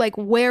of you. Like,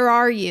 where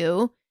are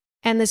you?"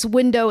 And this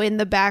window in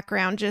the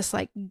background just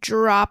like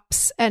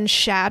drops and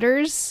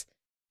shatters,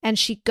 and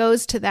she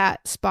goes to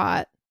that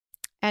spot.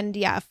 And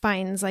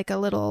finds like a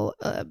little,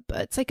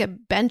 it's like a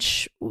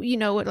bench,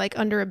 like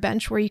under a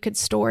bench where you could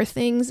store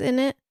things in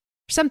it,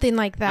 something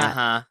like that.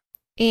 Uh-huh.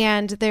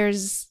 and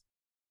there's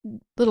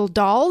little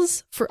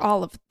dolls for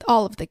all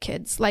of the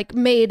kids, like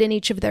made in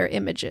each of their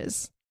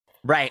images.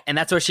 Right, and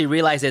that's where she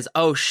realizes,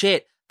 oh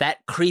shit,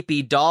 that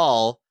creepy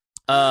doll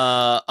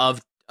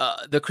of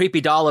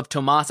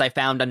Tomas I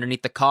found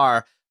underneath the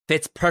car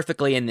fits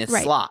perfectly in this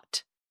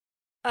slot.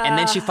 And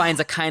then she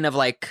finds a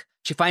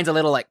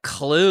little like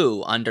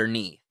clue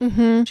underneath.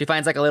 Mm-hmm. She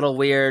finds like a little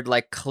weird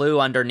like clue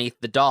underneath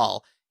the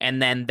doll,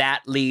 and then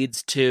that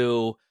leads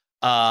to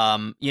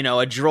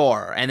a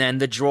drawer, and then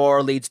the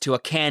drawer leads to a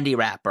candy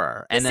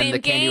wrapper, and then the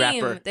candy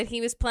wrapper that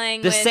he was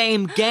playing. The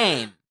same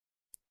game.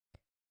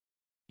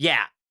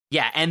 Yeah,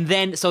 and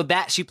then so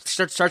that she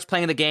starts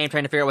playing the game,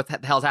 trying to figure out what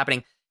the hell's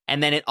happening,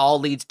 and then it all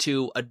leads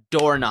to a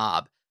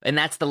doorknob. And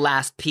that's the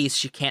last piece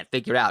she can't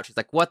figure out. She's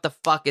like, what the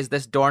fuck is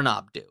this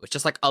doorknob do? It's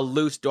just like a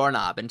loose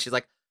doorknob. And she's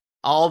like,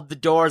 all the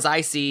doors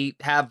I see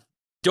have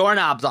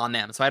doorknobs on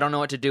them, so I don't know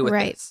what to do with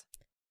this.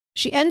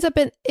 She ends up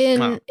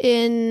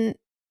in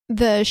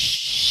the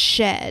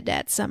shed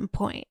at some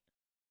point.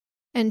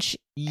 And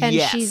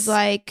she's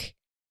like,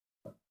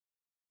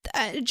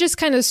 just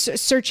kind of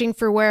searching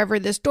for wherever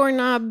this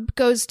doorknob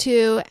goes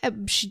to.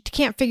 She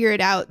can't figure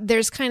it out.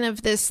 There's kind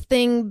of this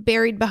thing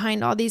buried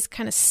behind all these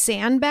kind of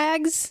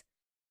sandbags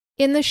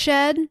in the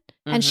shed,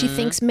 and she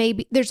thinks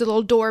maybe there's a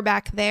little door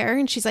back there,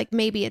 and she's like,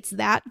 maybe it's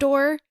that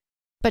door.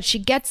 But she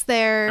gets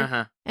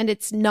there and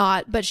it's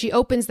not, but she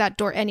opens that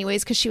door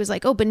anyways because she was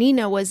like, oh,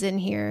 Benina was in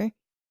here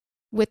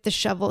with the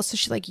shovel, so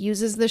she like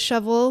uses the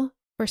shovel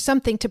or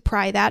something to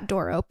pry that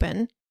door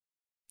open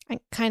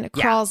and kind of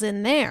crawls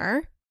in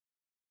there,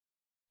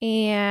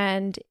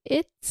 and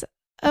it's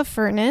a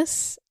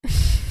furnace.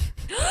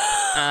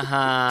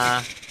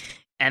 And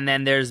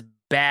then there's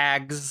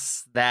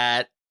bags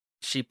that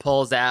she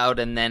pulls out,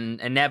 and then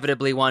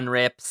inevitably one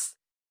rips,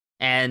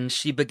 and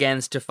she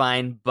begins to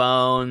find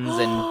bones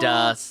and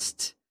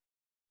dust.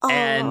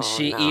 And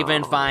she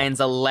even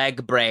finds a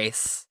leg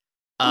brace,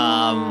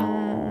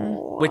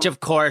 which of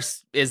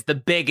course is the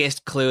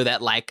biggest clue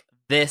that like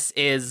this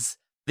is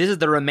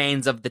the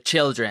remains of the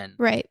children.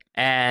 Right.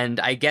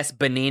 And I guess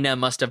Benina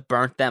must have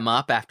burnt them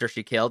up after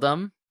she killed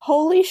them.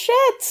 Holy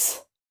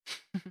shit.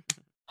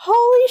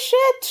 Holy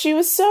shit. She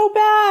was so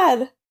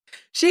bad.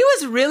 She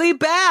was really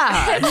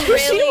bad. It's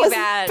really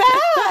bad.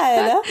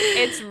 bad.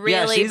 It's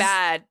really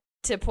bad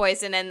to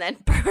poison and then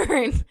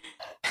burn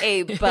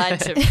a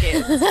bunch of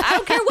kids. I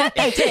don't care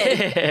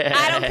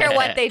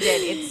what they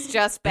did. It's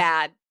just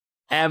bad.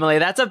 Emily,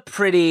 that's a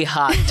pretty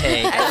hot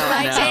take. That's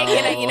my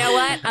take, and you know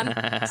what?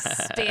 I'm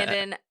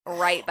standing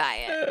right by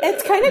it.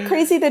 It's kind of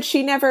crazy that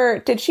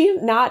did she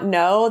not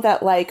know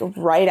that, like,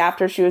 right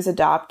after she was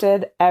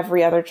adopted,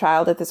 every other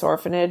child at this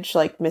orphanage,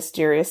 like,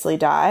 mysteriously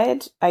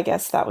died? I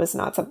guess that was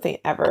not something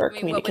ever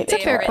communicated.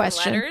 It's a fair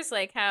question. Letters?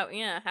 Like, how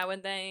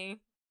would they,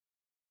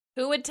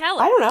 who would tell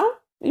her? I don't know.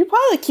 You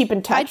probably keep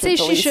in touch. I'd say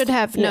she should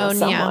have known,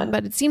 someone.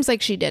 but it seems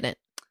like she didn't.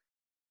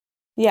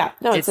 Yeah,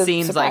 no, it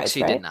seems surprise, like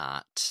she right? did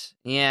not.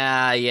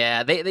 Yeah.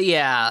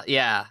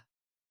 Yeah.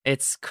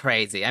 It's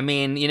crazy. I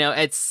mean,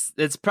 it's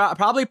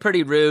probably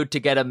pretty rude to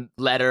get a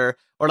letter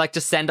or like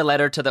to send a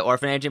letter to the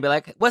orphanage and be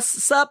like,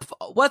 "What's up,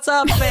 fam? What's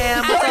up,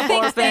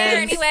 orphans?"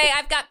 Anyway,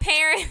 I've got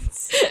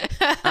parents.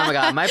 Oh my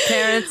god, my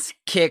parents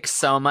kick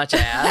so much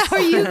ass. How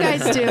are you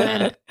guys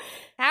doing?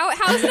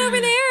 How's it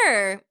over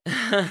there?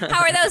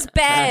 How are those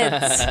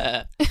beds?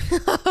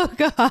 Oh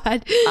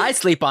God, I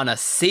sleep on a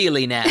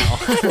ceiling now.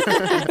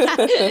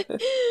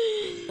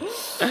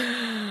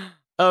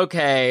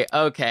 Okay.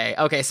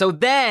 So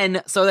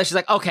then she's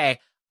like, okay,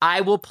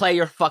 I will play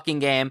your fucking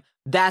game.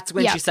 That's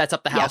when she sets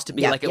up the house to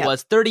be like it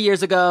was 30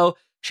 years ago.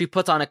 She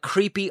puts on a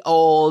creepy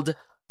old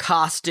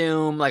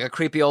costume, like a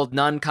creepy old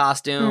nun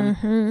costume.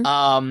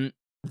 Mm-hmm.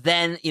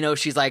 Then,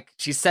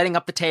 she's setting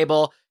up the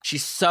table.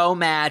 She's so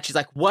mad. She's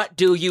like, what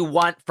do you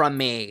want from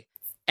me?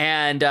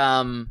 And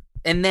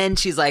then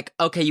she's like,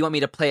 okay, you want me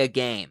to play a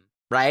game,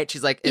 right?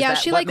 She's like,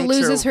 she like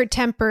loses her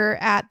temper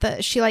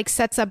she like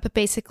sets up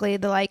basically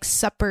the like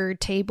supper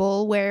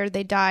table where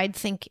they died,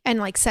 and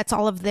like sets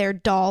all of their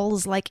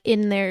dolls like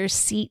in their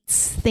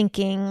seats,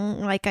 thinking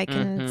like I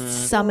can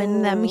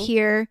summon them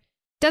here.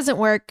 Doesn't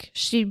work.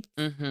 She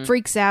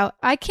freaks out.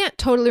 I can't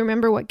totally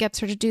remember what gets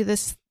her to do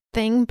this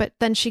thing, but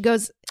then she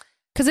goes,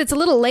 because it's a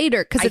little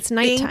later because it's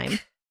nighttime.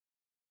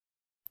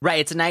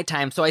 Right, it's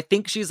nighttime. So I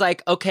think she's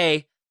like,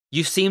 okay,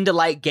 you seem to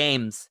like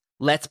games.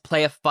 Let's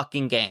play a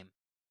fucking game.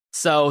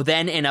 So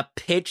then in a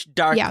pitch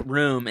dark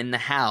room in the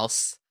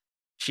house,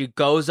 she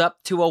goes up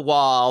to a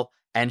wall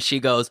and she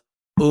goes,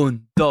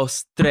 1, 2,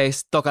 3,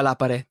 toca la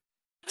pared.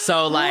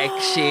 So like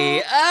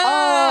she,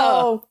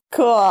 oh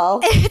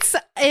cool.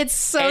 It's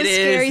so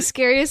scary,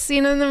 scariest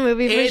scene in the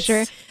movie for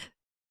sure.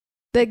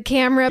 The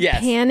camera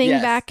panning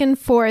back and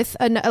forth,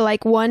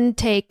 like one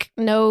take,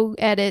 no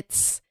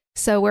edits.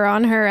 So we're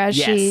on her as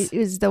she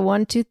is the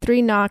 1, 2,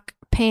 3 knock,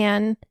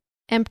 pan,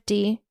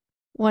 empty,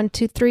 1,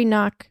 2, 3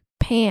 knock,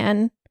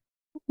 pan,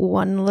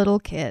 one little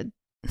kid.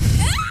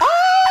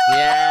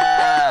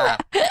 Yeah.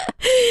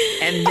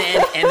 And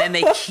then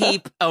they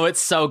keep,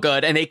 it's so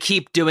good. And they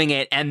keep doing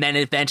it. And then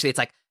eventually it's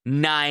like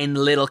 9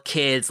 little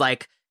kids,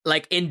 like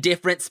like in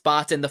different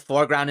spots in the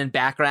foreground and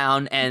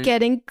background, and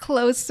getting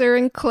closer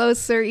and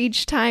closer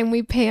each time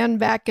we pan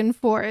back and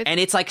forth. And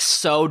it's like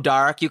so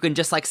dark. You can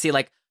just like see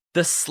like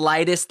the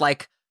slightest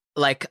like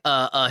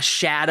a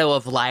shadow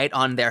of light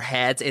on their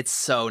heads. It's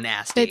so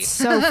nasty. It's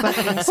so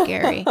fucking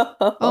scary.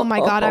 Oh my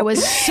God, I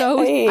was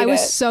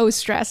so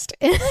stressed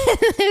in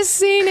this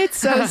scene. It's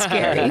so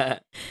scary.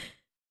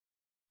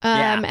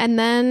 And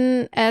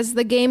then as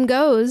the game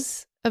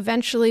goes,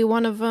 eventually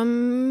one of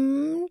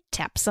them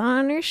taps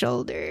on her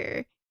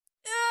shoulder.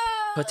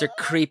 Puts their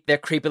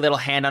creepy little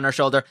hand on her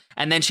shoulder,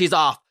 and then she's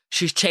off.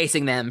 She's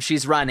chasing them.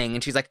 She's running,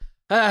 and she's like,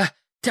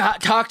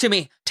 talk to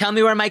me. Tell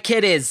me where my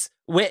kid is.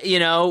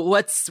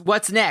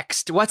 What's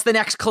next? What's the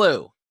next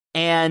clue?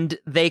 And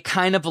they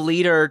kind of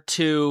lead her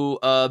to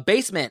a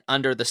basement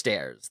under the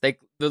stairs. They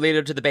lead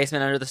her to the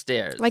basement under the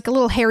stairs. Like a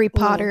little Harry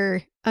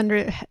Potter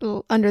under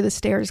the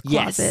stairs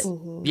closet.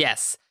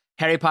 Yes.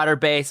 Harry Potter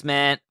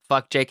basement.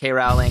 Fuck J.K.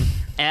 Rowling.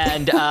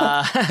 And oh,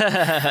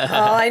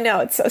 I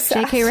know, it's so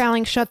sad. J.K.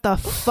 Rowling, shut the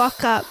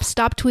fuck up.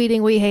 Stop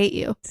tweeting. We hate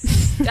you.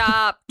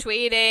 Stop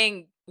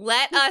tweeting.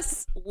 Let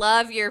us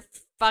love your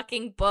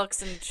fucking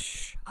books and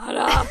shut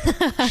up.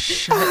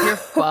 Shut your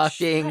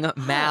fucking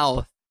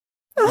mouth.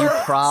 You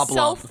problem.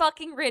 So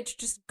fucking rich.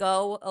 Just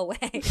go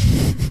away.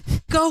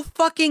 Go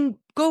fucking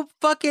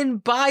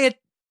buy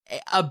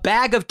a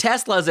bag of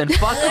Teslas and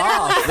fuck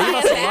off. Leave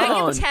us alone. A bag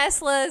of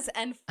Teslas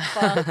and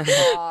fuck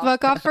off.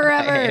 Fuck off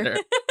forever.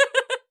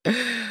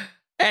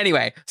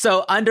 Anyway,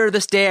 so under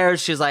the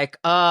stairs, she's like,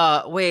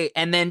 wait.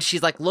 And then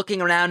she's like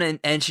looking around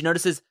and she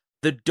notices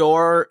the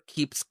door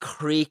keeps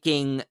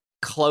creaking,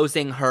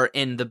 closing her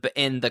in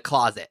the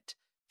closet.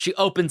 She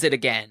opens it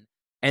again,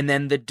 and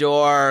then the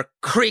door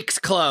creaks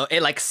close.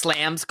 It like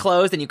slams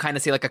closed, and you kind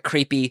of see like a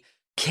creepy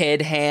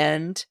kid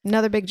hand.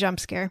 Another big jump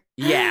scare.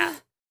 Yeah.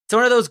 It's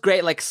one of those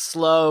great like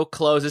slow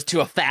closes to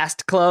a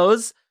fast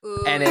close.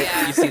 Ooh, and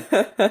you see,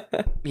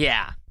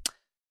 yeah.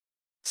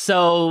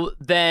 So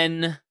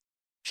then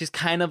she's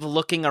kind of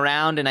looking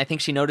around, and I think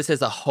she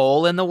notices a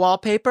hole in the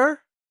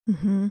wallpaper.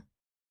 Mm-hmm.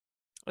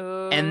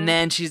 And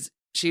then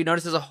she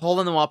notices a hole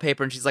in the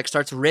wallpaper, and she's like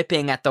starts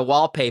ripping at the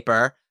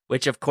wallpaper,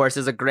 which of course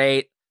is a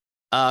great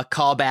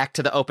callback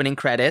to the opening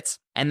credits.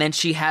 And then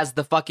she has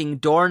the fucking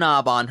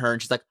doorknob on her,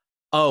 and she's like,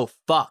 "Oh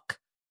fuck,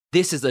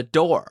 this is a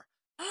door."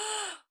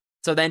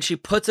 So then she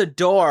puts a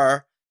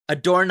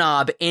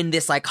doorknob in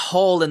this like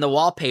hole in the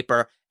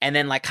wallpaper, and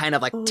then like kind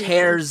of like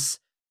tears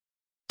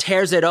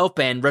it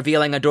open,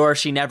 revealing a door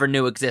she never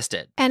knew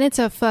existed. And it's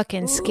a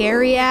fucking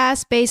scary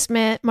ass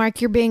basement. Mark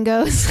your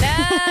bingos.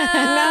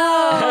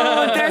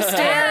 No, there's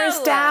stairs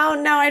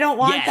down. No, I don't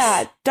want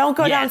that. Don't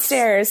go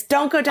downstairs.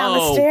 Don't go down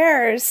the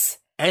stairs.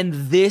 And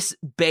this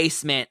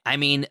basement, I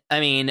mean,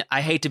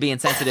 I hate to be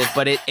insensitive,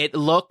 but it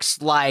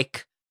looks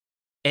like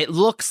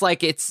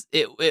it's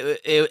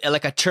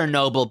like a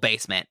Chernobyl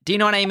basement. Do you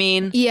know what I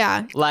mean?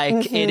 Yeah.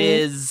 Like it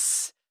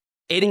is.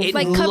 It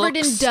like covered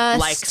in dust.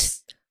 Like,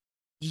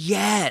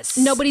 yes.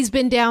 Nobody's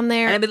been down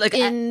there and I mean, like,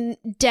 in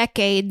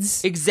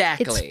decades.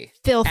 Exactly. It's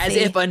filthy. As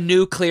if a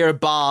nuclear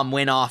bomb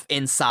went off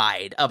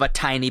inside of a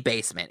tiny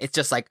basement. It's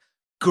just like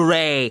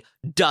gray,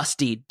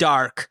 dusty,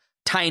 dark,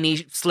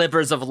 tiny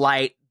slivers of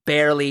light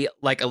barely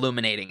like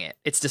illuminating it.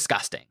 It's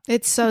disgusting.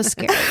 It's so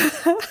scary.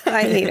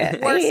 I hate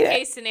it. Worst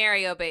case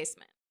scenario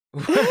basement.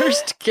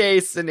 Worst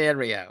case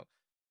scenario.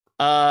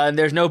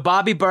 There's no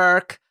Bobby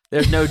Burke.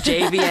 There's no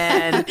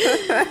JVN.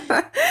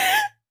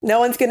 No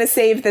one's going to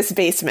save this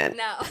basement.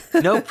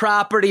 No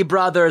Property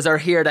Brothers are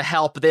here to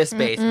help this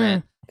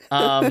basement.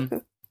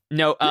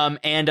 No.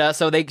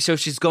 So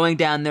she's going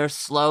down there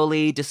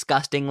slowly,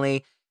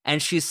 disgustingly,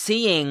 and she's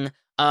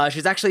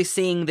actually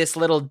seeing this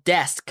little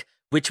desk,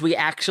 which we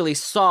actually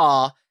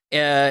saw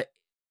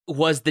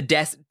was the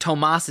desk,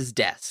 Tomas's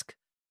desk.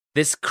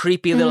 This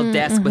creepy little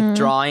desk with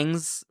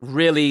drawings,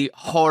 really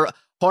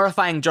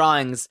horrifying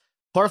drawings,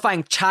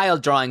 horrifying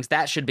child drawings.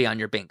 That should be on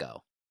your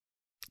bingo.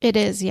 It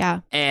is,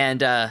 yeah.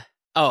 And,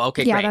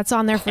 okay, yeah, great. that's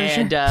on there for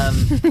sure.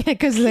 And,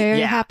 because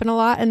they happen a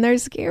lot and they're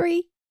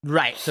scary.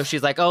 Right. So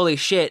she's like, holy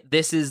shit,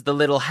 this is the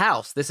little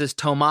house. This is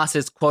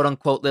Tomas's quote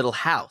unquote little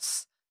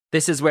house.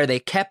 This is where they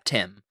kept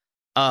him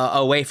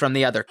away from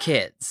the other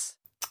kids.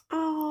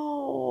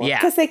 Oh, yeah.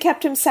 Because they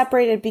kept him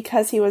separated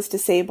because he was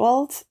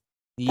disabled?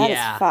 That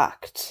is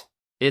fucked.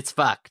 It's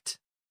fucked.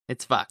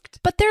 It's fucked.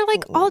 But they're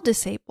like all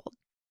disabled.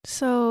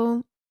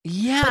 So.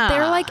 Yeah. But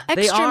they're like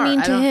extra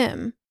mean to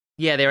him.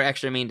 Yeah, they were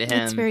extra mean to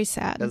him. It's very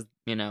sad. Because,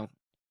 you know.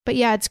 But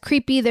yeah, it's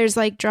creepy. There's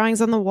like drawings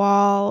on the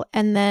wall,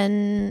 and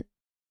then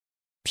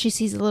she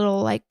sees a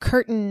little like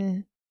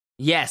curtain.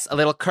 Yes, a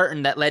little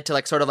curtain that led to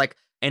like sort of like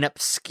an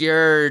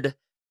obscured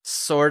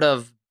sort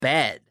of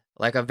bed,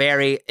 like a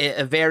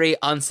very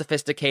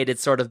unsophisticated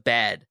sort of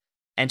bed.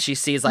 And she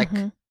sees like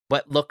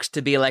what looks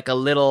to be like a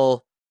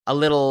little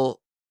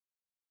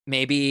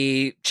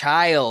maybe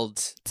child.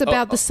 It's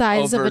about the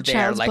size of a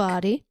child's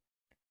body.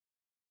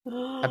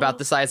 About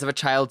the size of a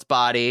child's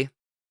body.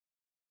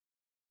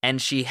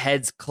 And she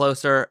heads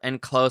closer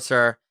and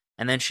closer,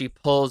 and then she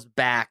pulls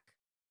back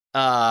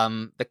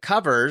the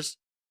covers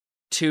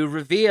to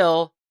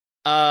reveal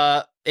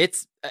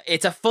It's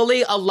a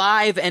fully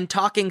alive and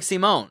talking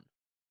Simone.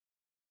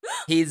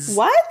 He's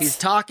What? He's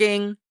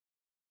talking.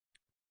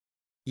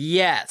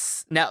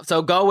 Yes. Now,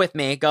 so go with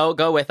me.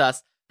 Go with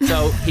us.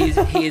 So he's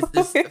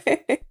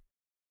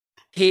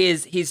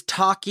he's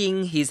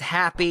talking. He's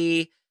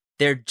happy.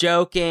 They're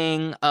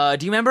joking. Do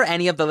you remember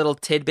any of the little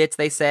tidbits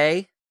they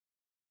say?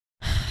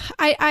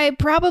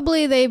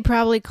 They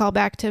probably call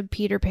back to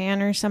Peter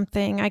Pan or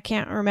something. I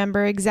can't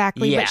remember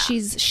exactly, but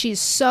she's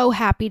so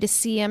happy to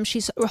see him.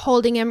 She's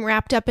holding him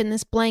wrapped up in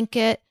this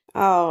blanket.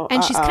 Oh,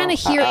 and she's kind of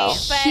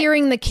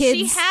hearing the kids.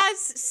 She has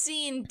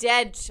seen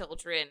dead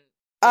children.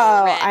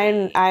 Oh,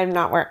 already. I'm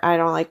not where I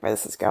don't like where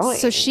this is going.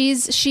 So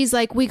she's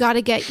like, we got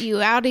to get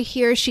you out of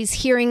here. She's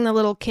hearing the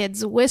little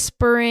kids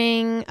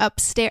whispering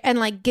upstairs and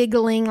like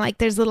giggling, like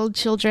there's little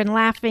children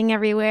laughing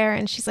everywhere.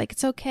 And she's like,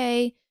 it's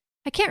okay.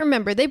 I can't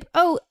remember.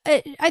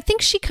 I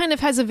think she kind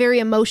of has a very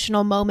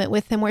emotional moment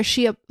with him where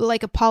she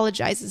like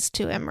apologizes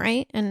to him,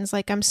 right? And is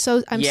like, I'm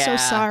so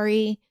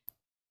sorry.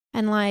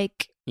 And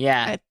like,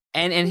 yeah.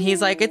 And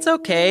he's like, it's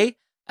okay.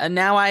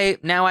 Now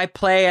I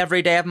play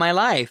every day of my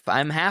life.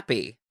 I'm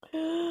happy.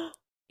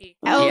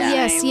 Oh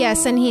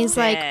yes, and he's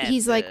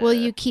like, will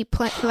you keep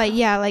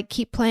playing?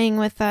 Keep playing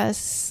with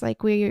us.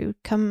 Like, will you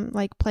come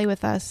play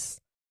with us?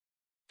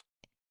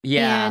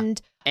 Yeah.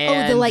 And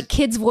the like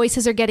kids'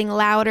 voices are getting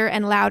louder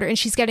and louder, and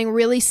she's getting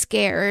really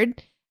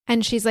scared.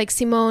 And she's like,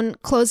 Simone,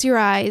 close your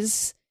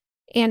eyes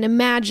and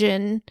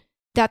imagine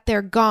that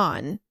they're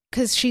gone,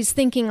 because she's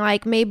thinking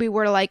like maybe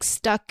we're like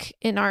stuck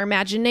in our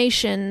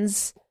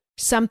imaginations,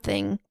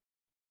 something.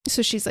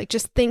 So she's like,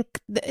 just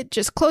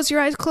close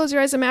your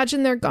eyes,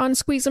 imagine they're gone,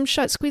 squeeze them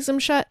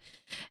shut.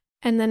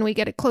 And then we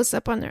get a close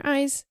up on their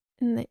eyes,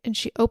 and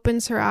she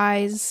opens her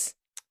eyes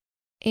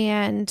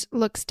and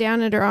looks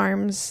down at her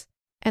arms,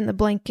 and the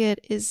blanket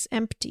is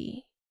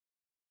empty.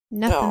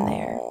 Nothing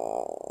there.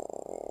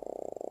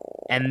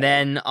 And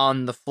then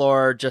on the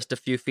floor, just a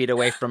few feet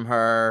away from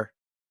her,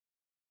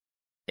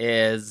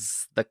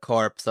 is the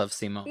corpse of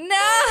Simone. No,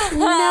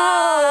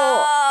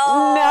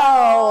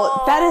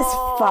 that is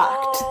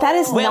fucked. That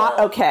is not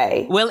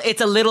okay. Well,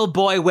 it's a little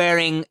boy,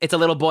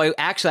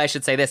 actually I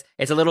should say this,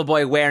 it's a little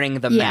boy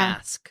wearing the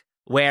mask,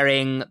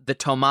 wearing the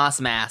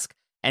Tomas mask,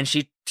 and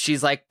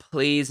she's like,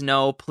 please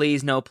no.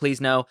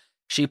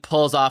 She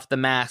pulls off the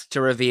mask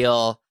to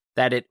reveal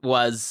that it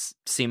was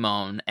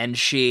Simone, and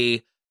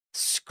she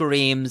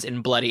screams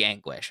in bloody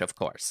anguish, of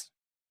course.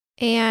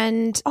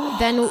 And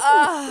then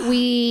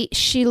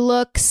she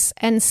looks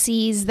and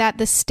sees that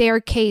the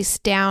staircase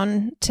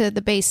down to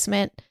the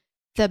basement,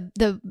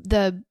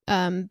 the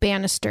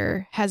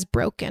banister has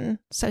broken,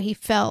 so he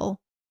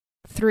fell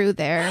through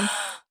there.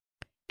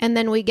 And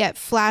then we get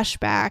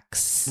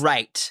flashbacks,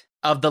 right,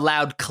 of the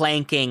loud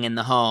clanking in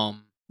the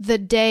home. The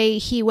day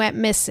he went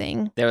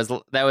missing. There was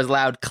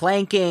loud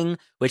clanking,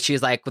 which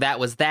she's like, that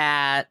was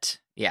that.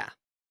 Yeah.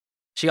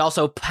 She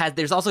also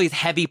there's also these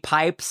heavy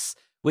pipes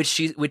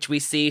which we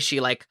see she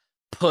like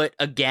put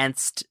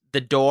against the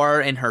door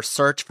in her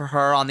search for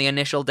her on the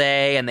initial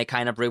day, and they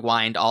kind of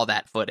rewind all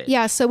that footage.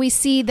 Yeah, so we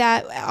see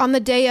that on the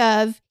day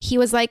of, he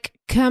was like,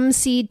 come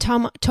see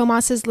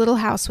Tomas's little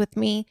house with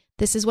me.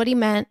 This is what he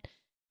meant.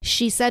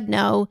 She said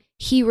no.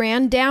 He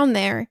ran down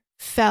there,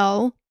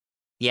 fell.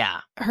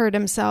 Yeah. Hurt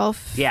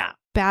himself. Yeah.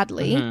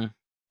 Badly. Mm-hmm.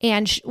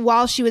 And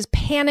while she was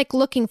panic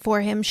looking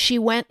for him, she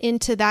went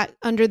into that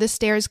under the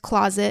stairs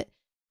closet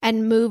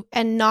and moved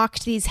and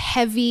knocked these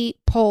heavy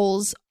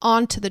poles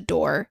onto the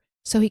door,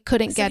 so he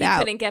couldn't get out.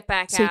 Couldn't get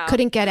back out. So he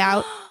couldn't get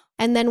out.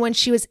 And then when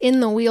she was in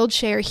the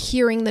wheelchair,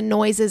 hearing the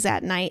noises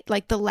at night,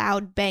 like the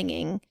loud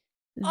banging,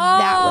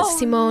 that was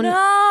Simone.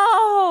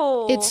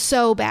 No, it's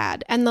so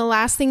bad. And the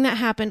last thing that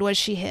happened was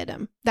she hit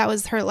him. That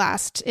was her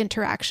last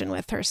interaction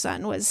with her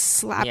son, was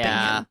slapping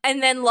him,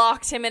 and then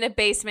locked him in a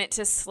basement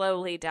to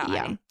slowly die.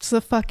 Yeah, it's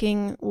the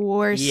fucking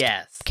worst.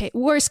 Yes,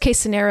 worst case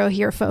scenario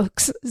here,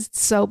 folks.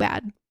 It's so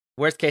bad.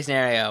 Worst case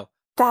scenario.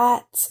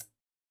 That's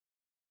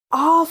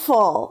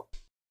awful.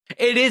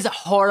 It is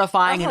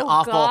horrifying and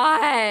awful.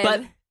 God.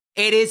 But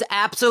it is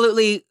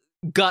absolutely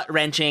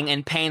gut-wrenching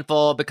and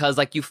painful, because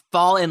like you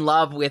fall in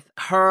love with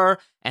her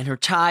and her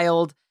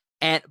child,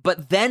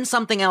 but then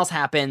something else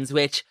happens,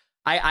 which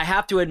I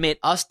have to admit,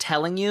 us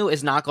telling you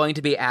is not going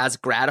to be as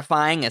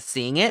gratifying as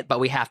seeing it, but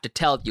we have to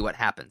tell you what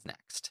happens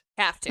next.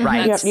 Have to.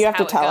 Right. You have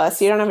to tell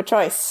us. You don't have a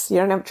choice. We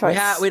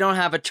don't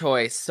have a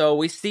choice. So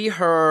we see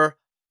her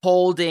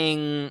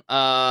holding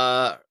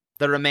the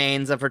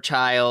remains of her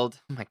child.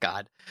 Oh my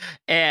God.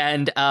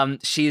 And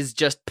she's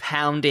just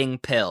pounding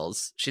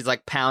pills. She's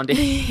like pounding.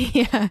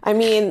 Yeah. I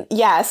mean,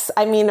 yes.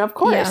 I mean, of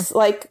course. Yeah.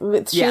 Like,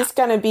 she's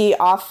going to be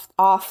off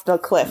the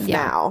cliff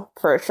now,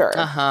 for sure.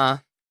 Uh-huh.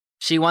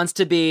 She wants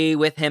to be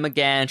with him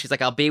again. She's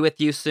like, I'll be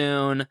with you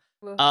soon.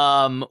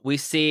 We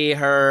see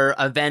her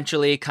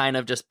eventually kind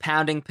of just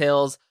pounding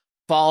pills,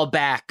 fall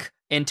back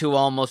into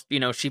almost,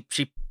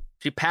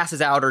 she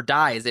passes out or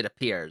dies, it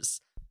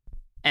appears.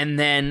 And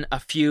then a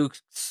few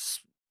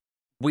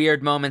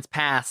weird moments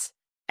pass,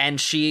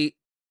 and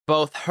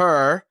both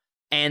her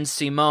and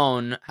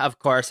Simone, of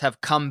course,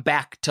 have come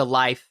back to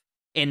life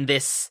in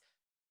this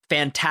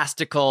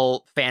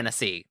fantastical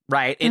fantasy,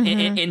 right?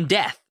 In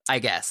death, I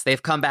guess.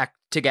 They've come back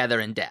together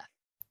in death.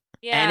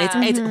 Yeah.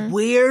 And it's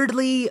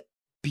weirdly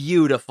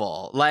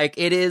beautiful. Like,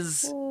 it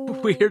is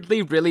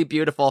weirdly really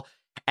beautiful.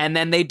 And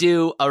then they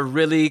do a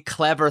really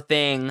clever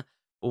thing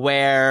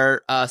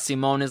where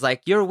Simone is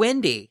like, you're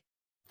Wendy.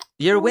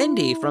 You're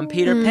Wendy from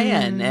Peter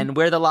Pan, and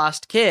we're the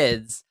lost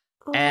kids.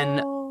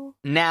 And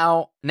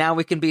now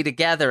we can be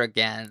together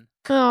again.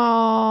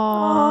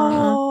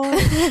 Aww.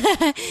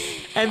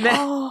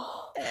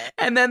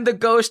 And then the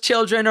ghost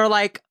children are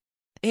like,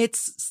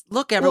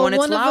 look, everyone,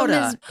 it's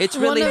Laura. It's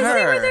really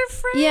her.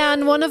 Yeah,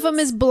 and one of them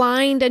is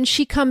blind, and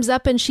she comes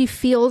up and she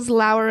feels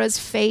Laura's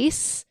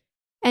face,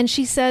 and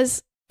she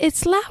says,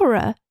 it's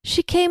Laura.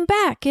 She came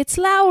back. It's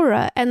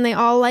Laura. And they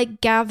all like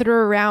gather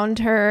around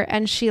her,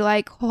 and she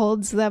like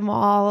holds them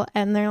all,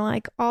 and they're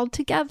like all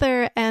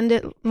together, and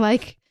it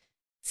like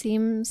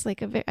seems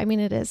like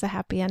it is a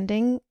happy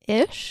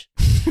ending-ish.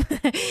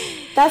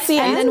 That's the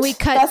end. And then we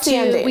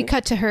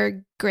cut to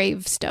her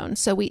gravestone.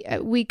 So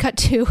we cut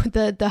to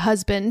the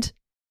husband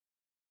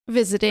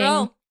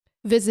visiting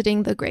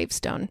the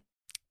gravestone.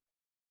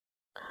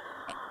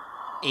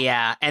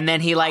 Yeah, and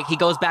then he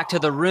goes back to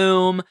the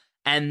room,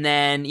 and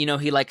then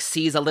he like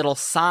sees a little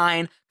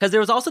sign, because there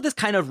was also this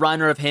kind of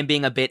runner of him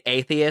being a bit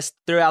atheist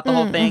throughout the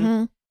whole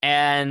thing,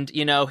 and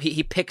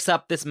he picks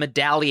up this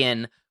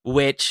medallion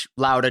which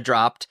Laura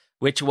dropped,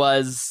 which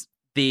was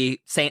it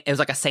was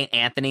like a Saint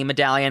Anthony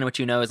medallion, which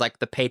is like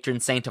the patron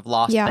saint of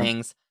lost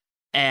things.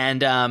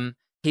 And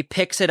he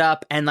picks it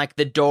up, and like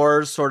the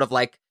doors sort of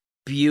like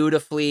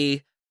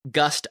beautifully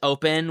gust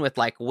open with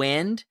like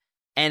wind,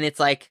 and it's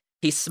like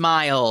he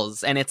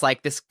smiles, and it's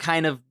like this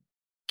kind of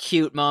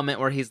cute moment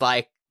where he's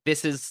like,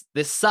 this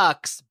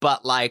sucks,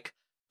 but like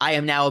I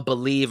am now a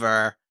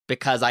believer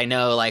because I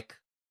know like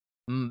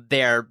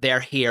they're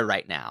here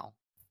right now.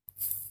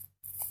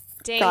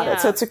 Damn. Got it.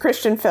 So it's a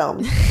Christian film.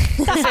 It's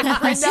a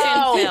Christian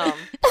film.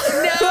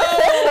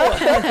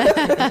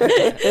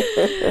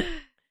 No.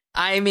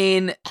 I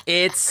mean,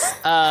 it's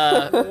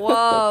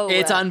whoa.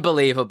 It's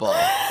unbelievable.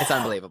 It's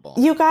unbelievable.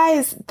 You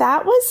guys,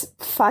 that was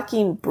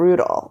fucking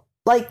brutal.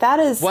 Like, that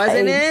is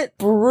Wasn't it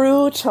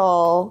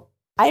brutal?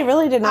 I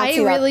really did not.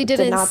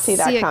 Didn't see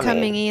it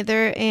coming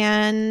either,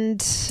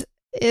 and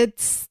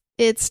it's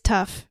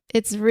tough.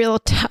 It's real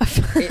tough.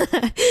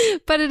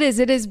 But it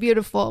is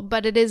beautiful.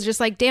 But it is just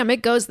like, damn,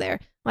 it goes there.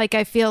 Like,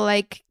 I feel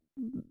like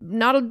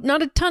not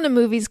a ton of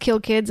movies kill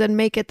kids and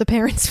make it the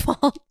parents'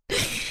 fault.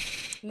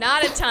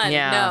 Not a ton.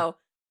 Yeah. No.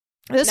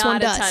 This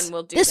one does. Not a ton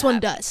will do This that. one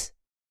does.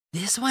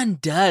 This one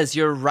does.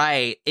 You're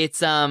right.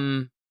 It's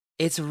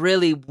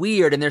really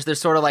weird, and there's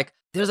sort of like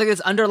there's like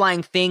this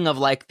underlying thing of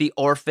like the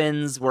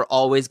orphans were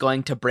always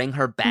going to bring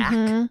her back.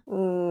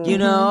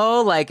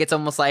 Like it's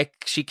almost like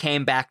she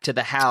came back to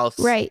the house.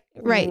 Right.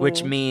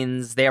 Which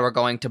means they were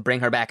going to bring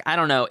her back. I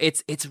don't know.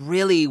 It's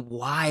really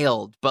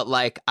wild, but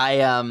like I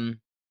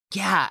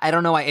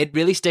don't know why it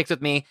really sticks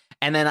with me.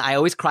 And then I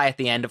always cry at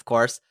the end, of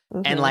course.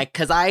 And like,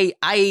 cause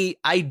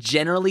I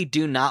generally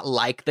do not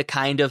like the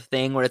kind of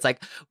thing where it's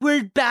like,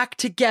 we're back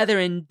together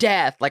in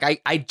death.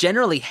 Like I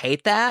generally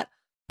hate that,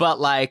 but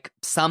like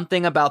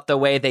something about the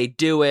way they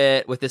do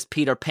it with this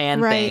Peter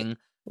Pan thing,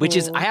 which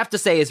is, I have to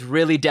say, is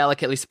really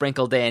delicately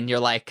sprinkled in. You're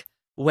like,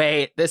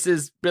 wait, this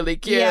is really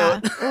cute. Yeah,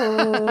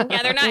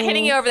 they're not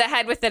hitting you over the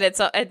head with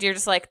it. You're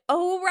just like,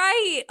 oh,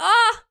 right.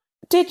 Ah.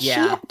 Did she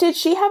have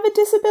a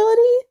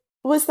disability?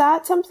 Was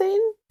that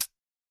something?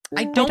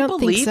 I don't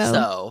believe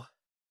so.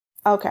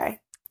 Okay.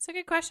 It's a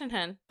good question,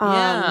 Hen.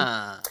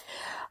 Yeah.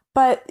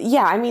 But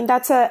yeah, I mean,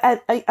 that's a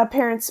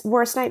parent's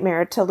worst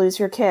nightmare, to lose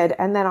your kid.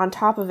 And then on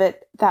top of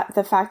it, that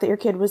the fact that your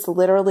kid was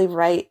literally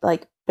right,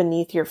 like,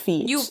 beneath your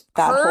feet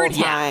that whole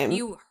time.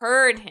 You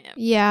heard him.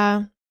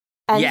 Yeah.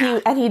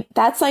 And he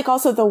that's like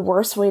also the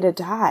worst way to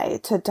die.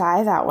 To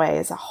die that way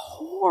is a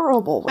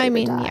horrible way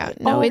to die. Yeah.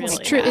 No, it's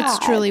true. It's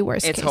truly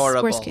worst it's case.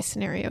 Horrible. Worst case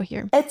scenario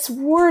here. It's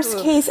worst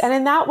case. And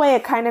in that way,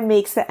 it kind of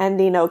makes the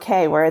ending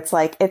okay, where it's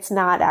like, it's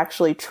not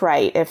actually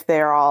trite if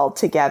they're all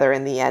together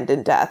in the end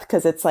in death,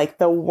 because it's like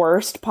the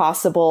worst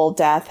possible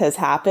death has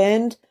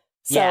happened.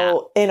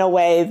 So in a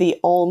way,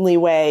 the only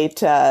way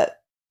to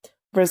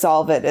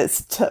resolve it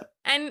is to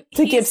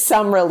give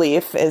some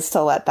relief is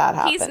to let that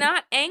happen. He's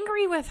not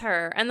angry with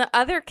her, and the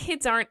other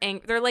kids aren't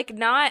angry. They're like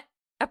not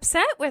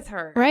upset with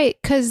her. Right,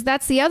 because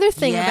that's the other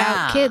thing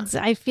about kids.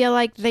 I feel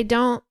like they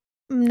don't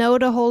know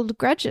to hold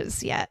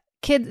grudges yet.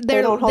 Kids,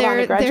 they're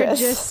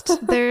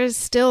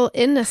still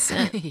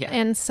innocent.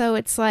 And so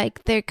it's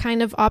like they're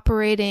kind of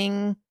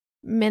operating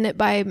minute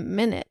by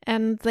minute,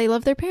 and they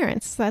love their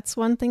parents. That's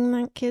one thing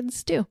that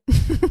kids do.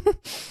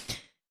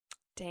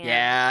 Damn.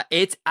 Yeah,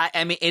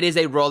 I mean, it is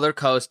a roller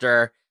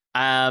coaster.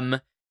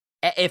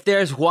 If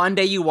there's one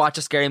day you watch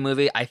a scary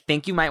movie, I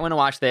think you might want to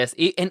watch this.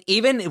 And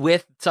even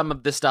with some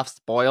of the stuff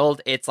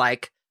spoiled, it's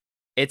like,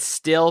 it's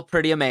still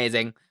pretty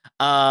amazing.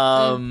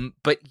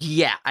 But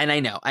yeah, and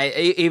I know,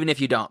 even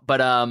if you don't, but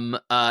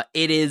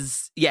it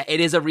is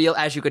a real,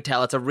 as you could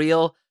tell, it's a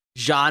real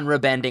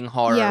genre-bending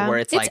horror where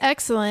it's like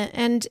excellent,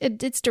 and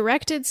it's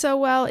directed so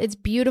well. It's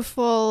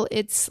beautiful.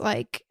 It's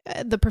like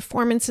the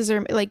performances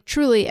are like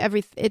truly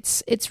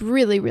it's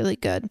really, really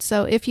good.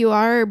 So if you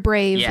are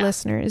brave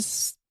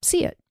listeners,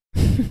 see it.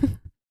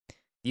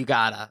 You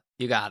gotta.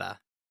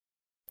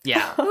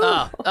 Yeah.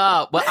 Well,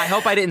 I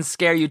hope I didn't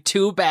scare you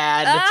too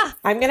bad.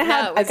 I'm gonna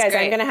have guys.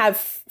 I'm gonna have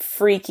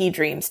freaky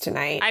dreams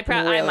tonight. I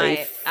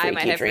might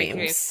have freaky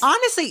dreams.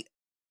 Honestly,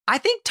 I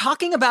think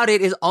talking about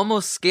it is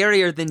almost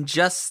scarier than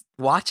just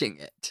watching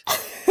it.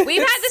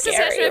 We've had this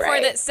discussion before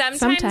that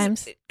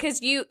sometimes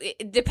because you,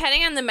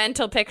 depending on the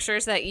mental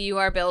pictures that you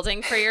are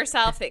building for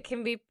yourself, it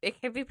can be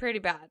pretty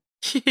bad.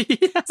 So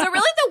really,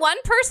 the one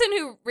person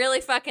who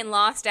really fucking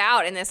lost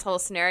out in this whole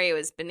scenario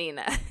is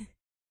Benina.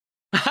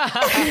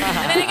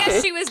 I mean, I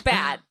guess she was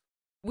bad.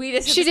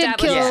 She did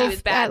kill she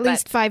was bad, at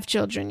least 5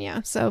 children.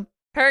 Yeah, so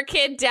her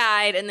kid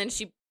died, and then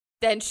she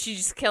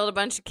just killed a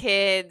bunch of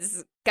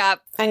kids.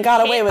 Got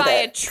away with by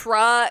it. A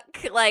truck,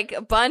 like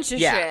a bunch of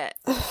shit.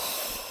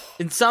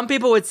 And some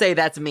people would say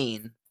that's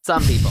mean.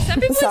 Some people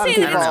would say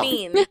that's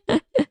mean.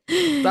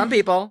 Some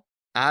people.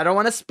 I don't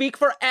want to speak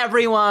for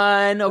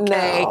everyone,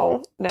 okay?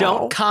 No.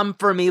 Don't come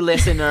for me,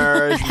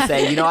 listeners, and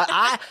say, you know what,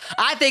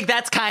 I think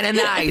that's kind of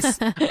nice.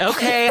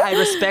 Okay, I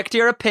respect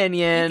your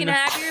opinion. You can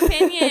have your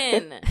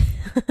opinion.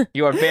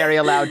 You are very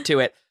allowed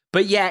to it.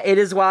 But yeah, it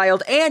is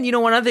wild. And you know,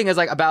 one other thing is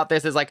like about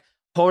this is like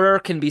horror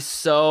can be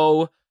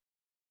so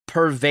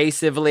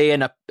pervasively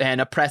and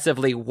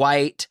oppressively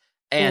white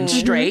and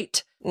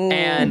straight.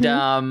 And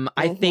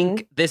I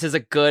think this is a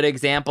good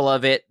example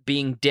of it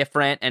being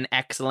different and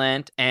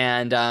excellent.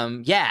 And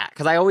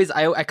because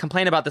I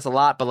complain about this a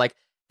lot, but like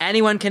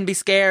anyone can be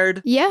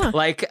scared. Yeah.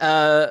 Like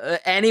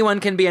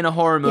anyone can be in a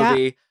horror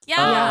movie.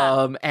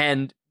 Yeah.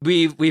 And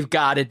we've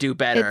got to do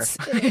better.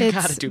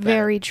 It's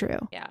very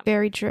true. Yeah.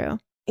 Very true.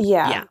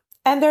 Yeah.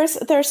 And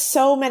there's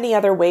so many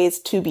other ways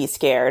to be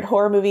scared.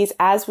 Horror movies,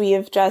 as we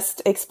have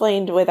just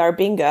explained with our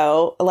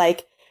bingo,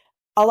 like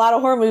a lot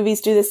of horror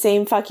movies do the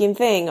same fucking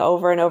thing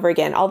over and over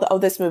again. Although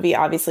this movie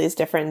obviously is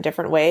different in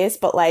different ways,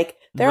 but like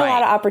there are a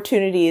lot of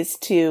opportunities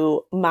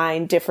to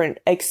mine different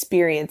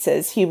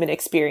experiences, human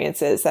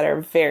experiences that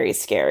are very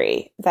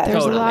scary.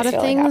 There's a lot of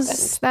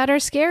things that are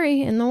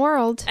scary in the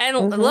world. And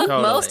look,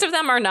 most of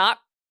them are not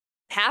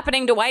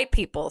happening to white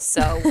people,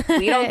 so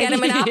we don't get a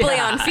monopoly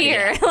on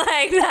fear.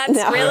 Like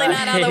that's really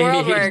not how the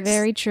world works.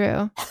 Very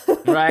true.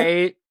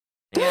 Right?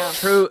 Yeah.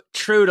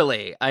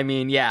 Truly. I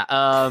mean,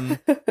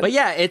 but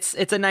yeah, it's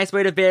a nice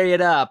way to vary it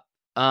up,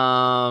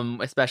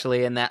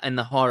 especially in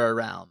the horror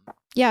realm.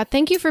 Yeah,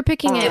 thank you for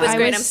picking it. It was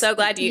great. I'm so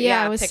glad you.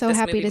 I was so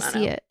happy to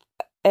see it.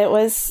 It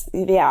was.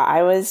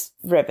 I was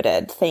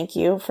riveted. Thank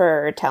you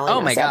for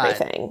telling us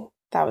everything.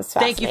 That was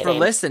fascinating. Thank you for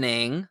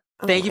listening.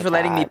 Thank you for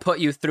letting me put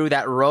you through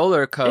that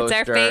roller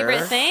coaster. It's our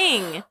favorite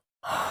thing.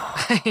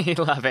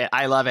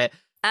 I love it.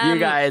 You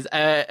guys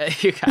are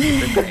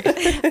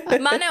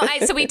great. Mano,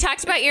 so we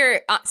talked about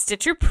your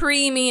Stitcher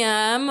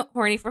Premium,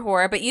 Horny for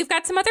Horror, but you've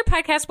got some other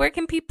podcasts. Where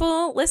can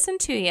people listen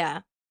to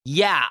you?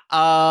 Yeah,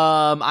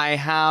 I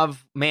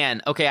have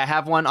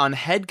one on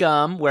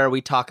HeadGum where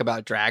we talk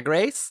about Drag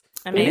Race.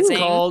 Amazing. It's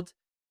called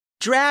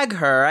Drag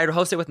Her. I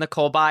host it with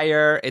Nicole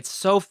Byer. It's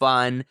so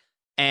fun.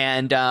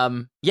 And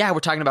we're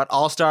talking about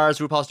All Stars.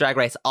 RuPaul's Drag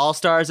Race All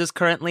Stars is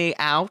currently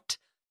out.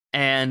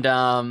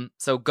 And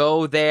so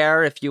go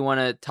there if you want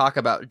to talk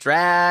about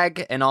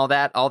drag and all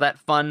that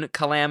fun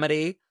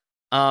calamity.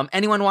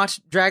 Anyone watch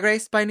Drag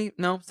Race by any?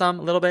 No, some,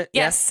 a little bit.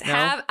 Yes,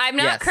 No? I'm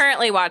not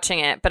currently watching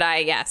it, but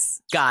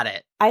yes. Got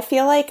it. I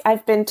feel like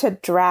I've been to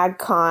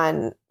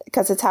DragCon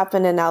because it's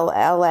happened in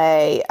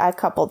LA a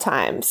couple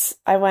times.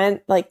 I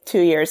went like 2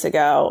 years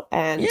ago,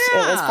 and it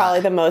was probably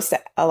the most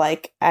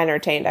like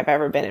entertained I've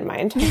ever been in my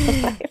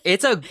entire life.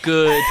 It's a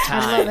good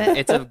time. I love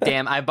it.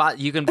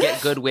 It's you can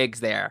get good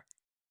wigs there.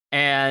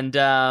 And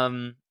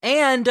listen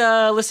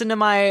to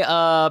my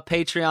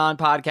Patreon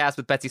podcast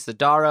with Betsy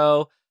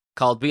Sodaro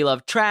called We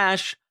Love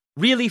Trash.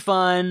 Really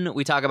fun.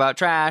 We talk about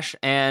trash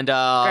and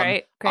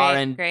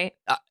great.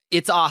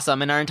 It's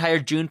awesome. And our entire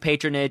June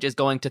patronage is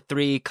going to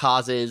 3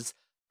 causes,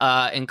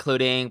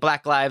 including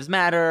Black Lives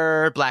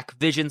Matter, Black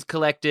Visions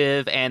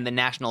Collective, and the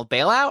National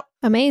Bailout.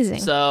 Amazing.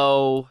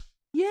 So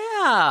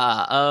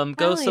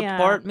go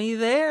support me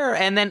there.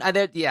 And then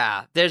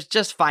there's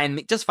just find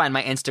my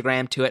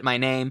Instagram to it, my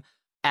name.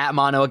 At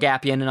Mano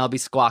Agapion, and I'll be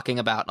squawking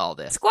about all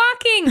this.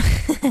 Squawking!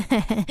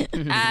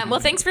 Well,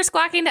 thanks for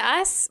squawking to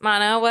us,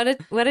 Mano.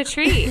 What a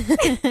treat.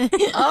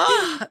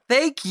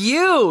 Thank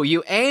you,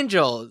 you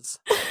angels.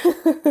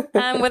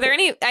 Were there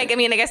any, I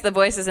guess the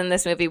voices in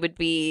this movie would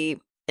be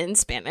in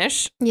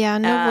Spanish. Yeah,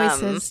 no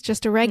voices.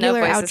 Just a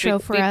regular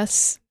outro for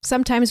us.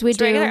 Sometimes we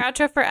do. Regular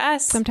outro for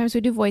us. Sometimes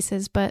we do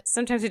voices, but.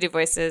 Sometimes we do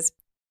voices.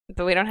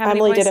 But we don't have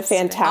Emily any did a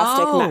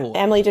fantastic.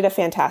 Emily did a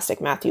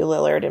fantastic Matthew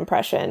Lillard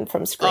impression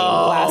from Scream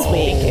last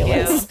week. It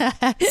was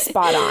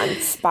spot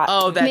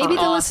on. Maybe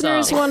the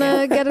listeners want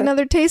to get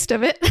another taste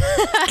of it.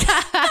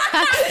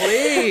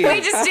 Please.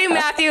 We just do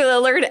Matthew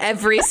Lillard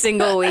every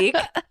single week.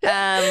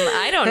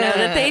 I don't know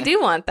that they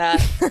do want that.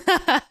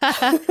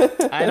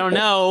 I don't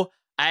know.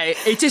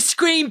 It's a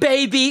Scream,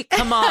 baby.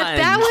 Come on.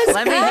 That was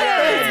Let me hear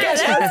it.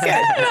 That's good.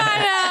 I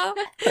know.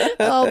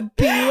 I'll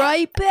be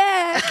right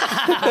back.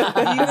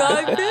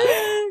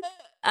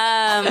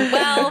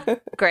 Well,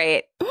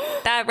 great.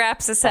 That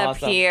wraps us up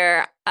Awesome.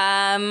 here.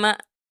 On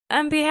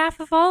behalf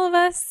of all of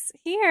us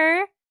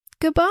here,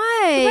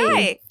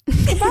 Goodbye.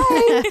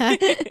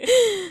 goodbye.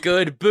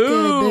 Good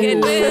boo.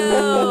 Good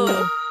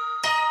boo.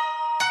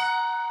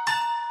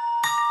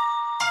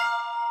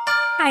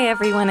 Hi,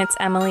 everyone. It's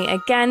Emily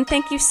again.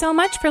 Thank you so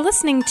much for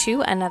listening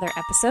to another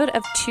episode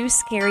of Too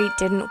Scary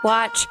Didn't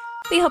Watch.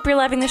 We hope you're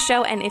loving the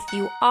show, and if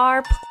you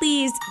are,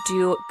 please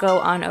do go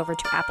on over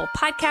to Apple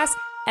Podcasts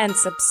and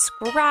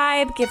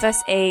subscribe. Give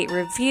us a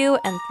review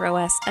and throw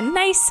us a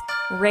nice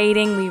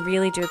rating. We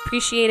really do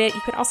appreciate it.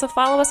 You can also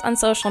follow us on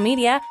social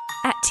media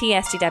at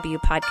TSDW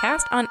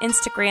Podcast on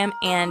Instagram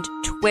and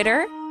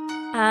Twitter,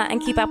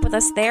 and keep up with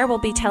us there. We'll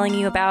be telling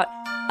you about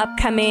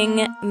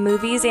upcoming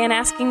movies and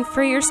asking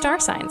for your star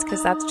signs,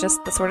 because that's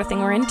just the sort of thing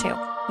we're into.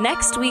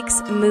 Next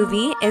week's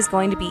movie is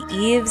going to be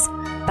Eve's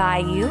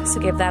Bayou, so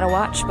give that a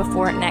watch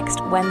before next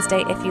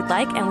Wednesday if you'd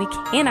like, and we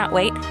cannot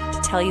wait to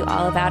tell you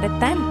all about it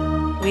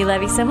then. We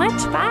love you so much.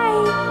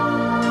 Bye!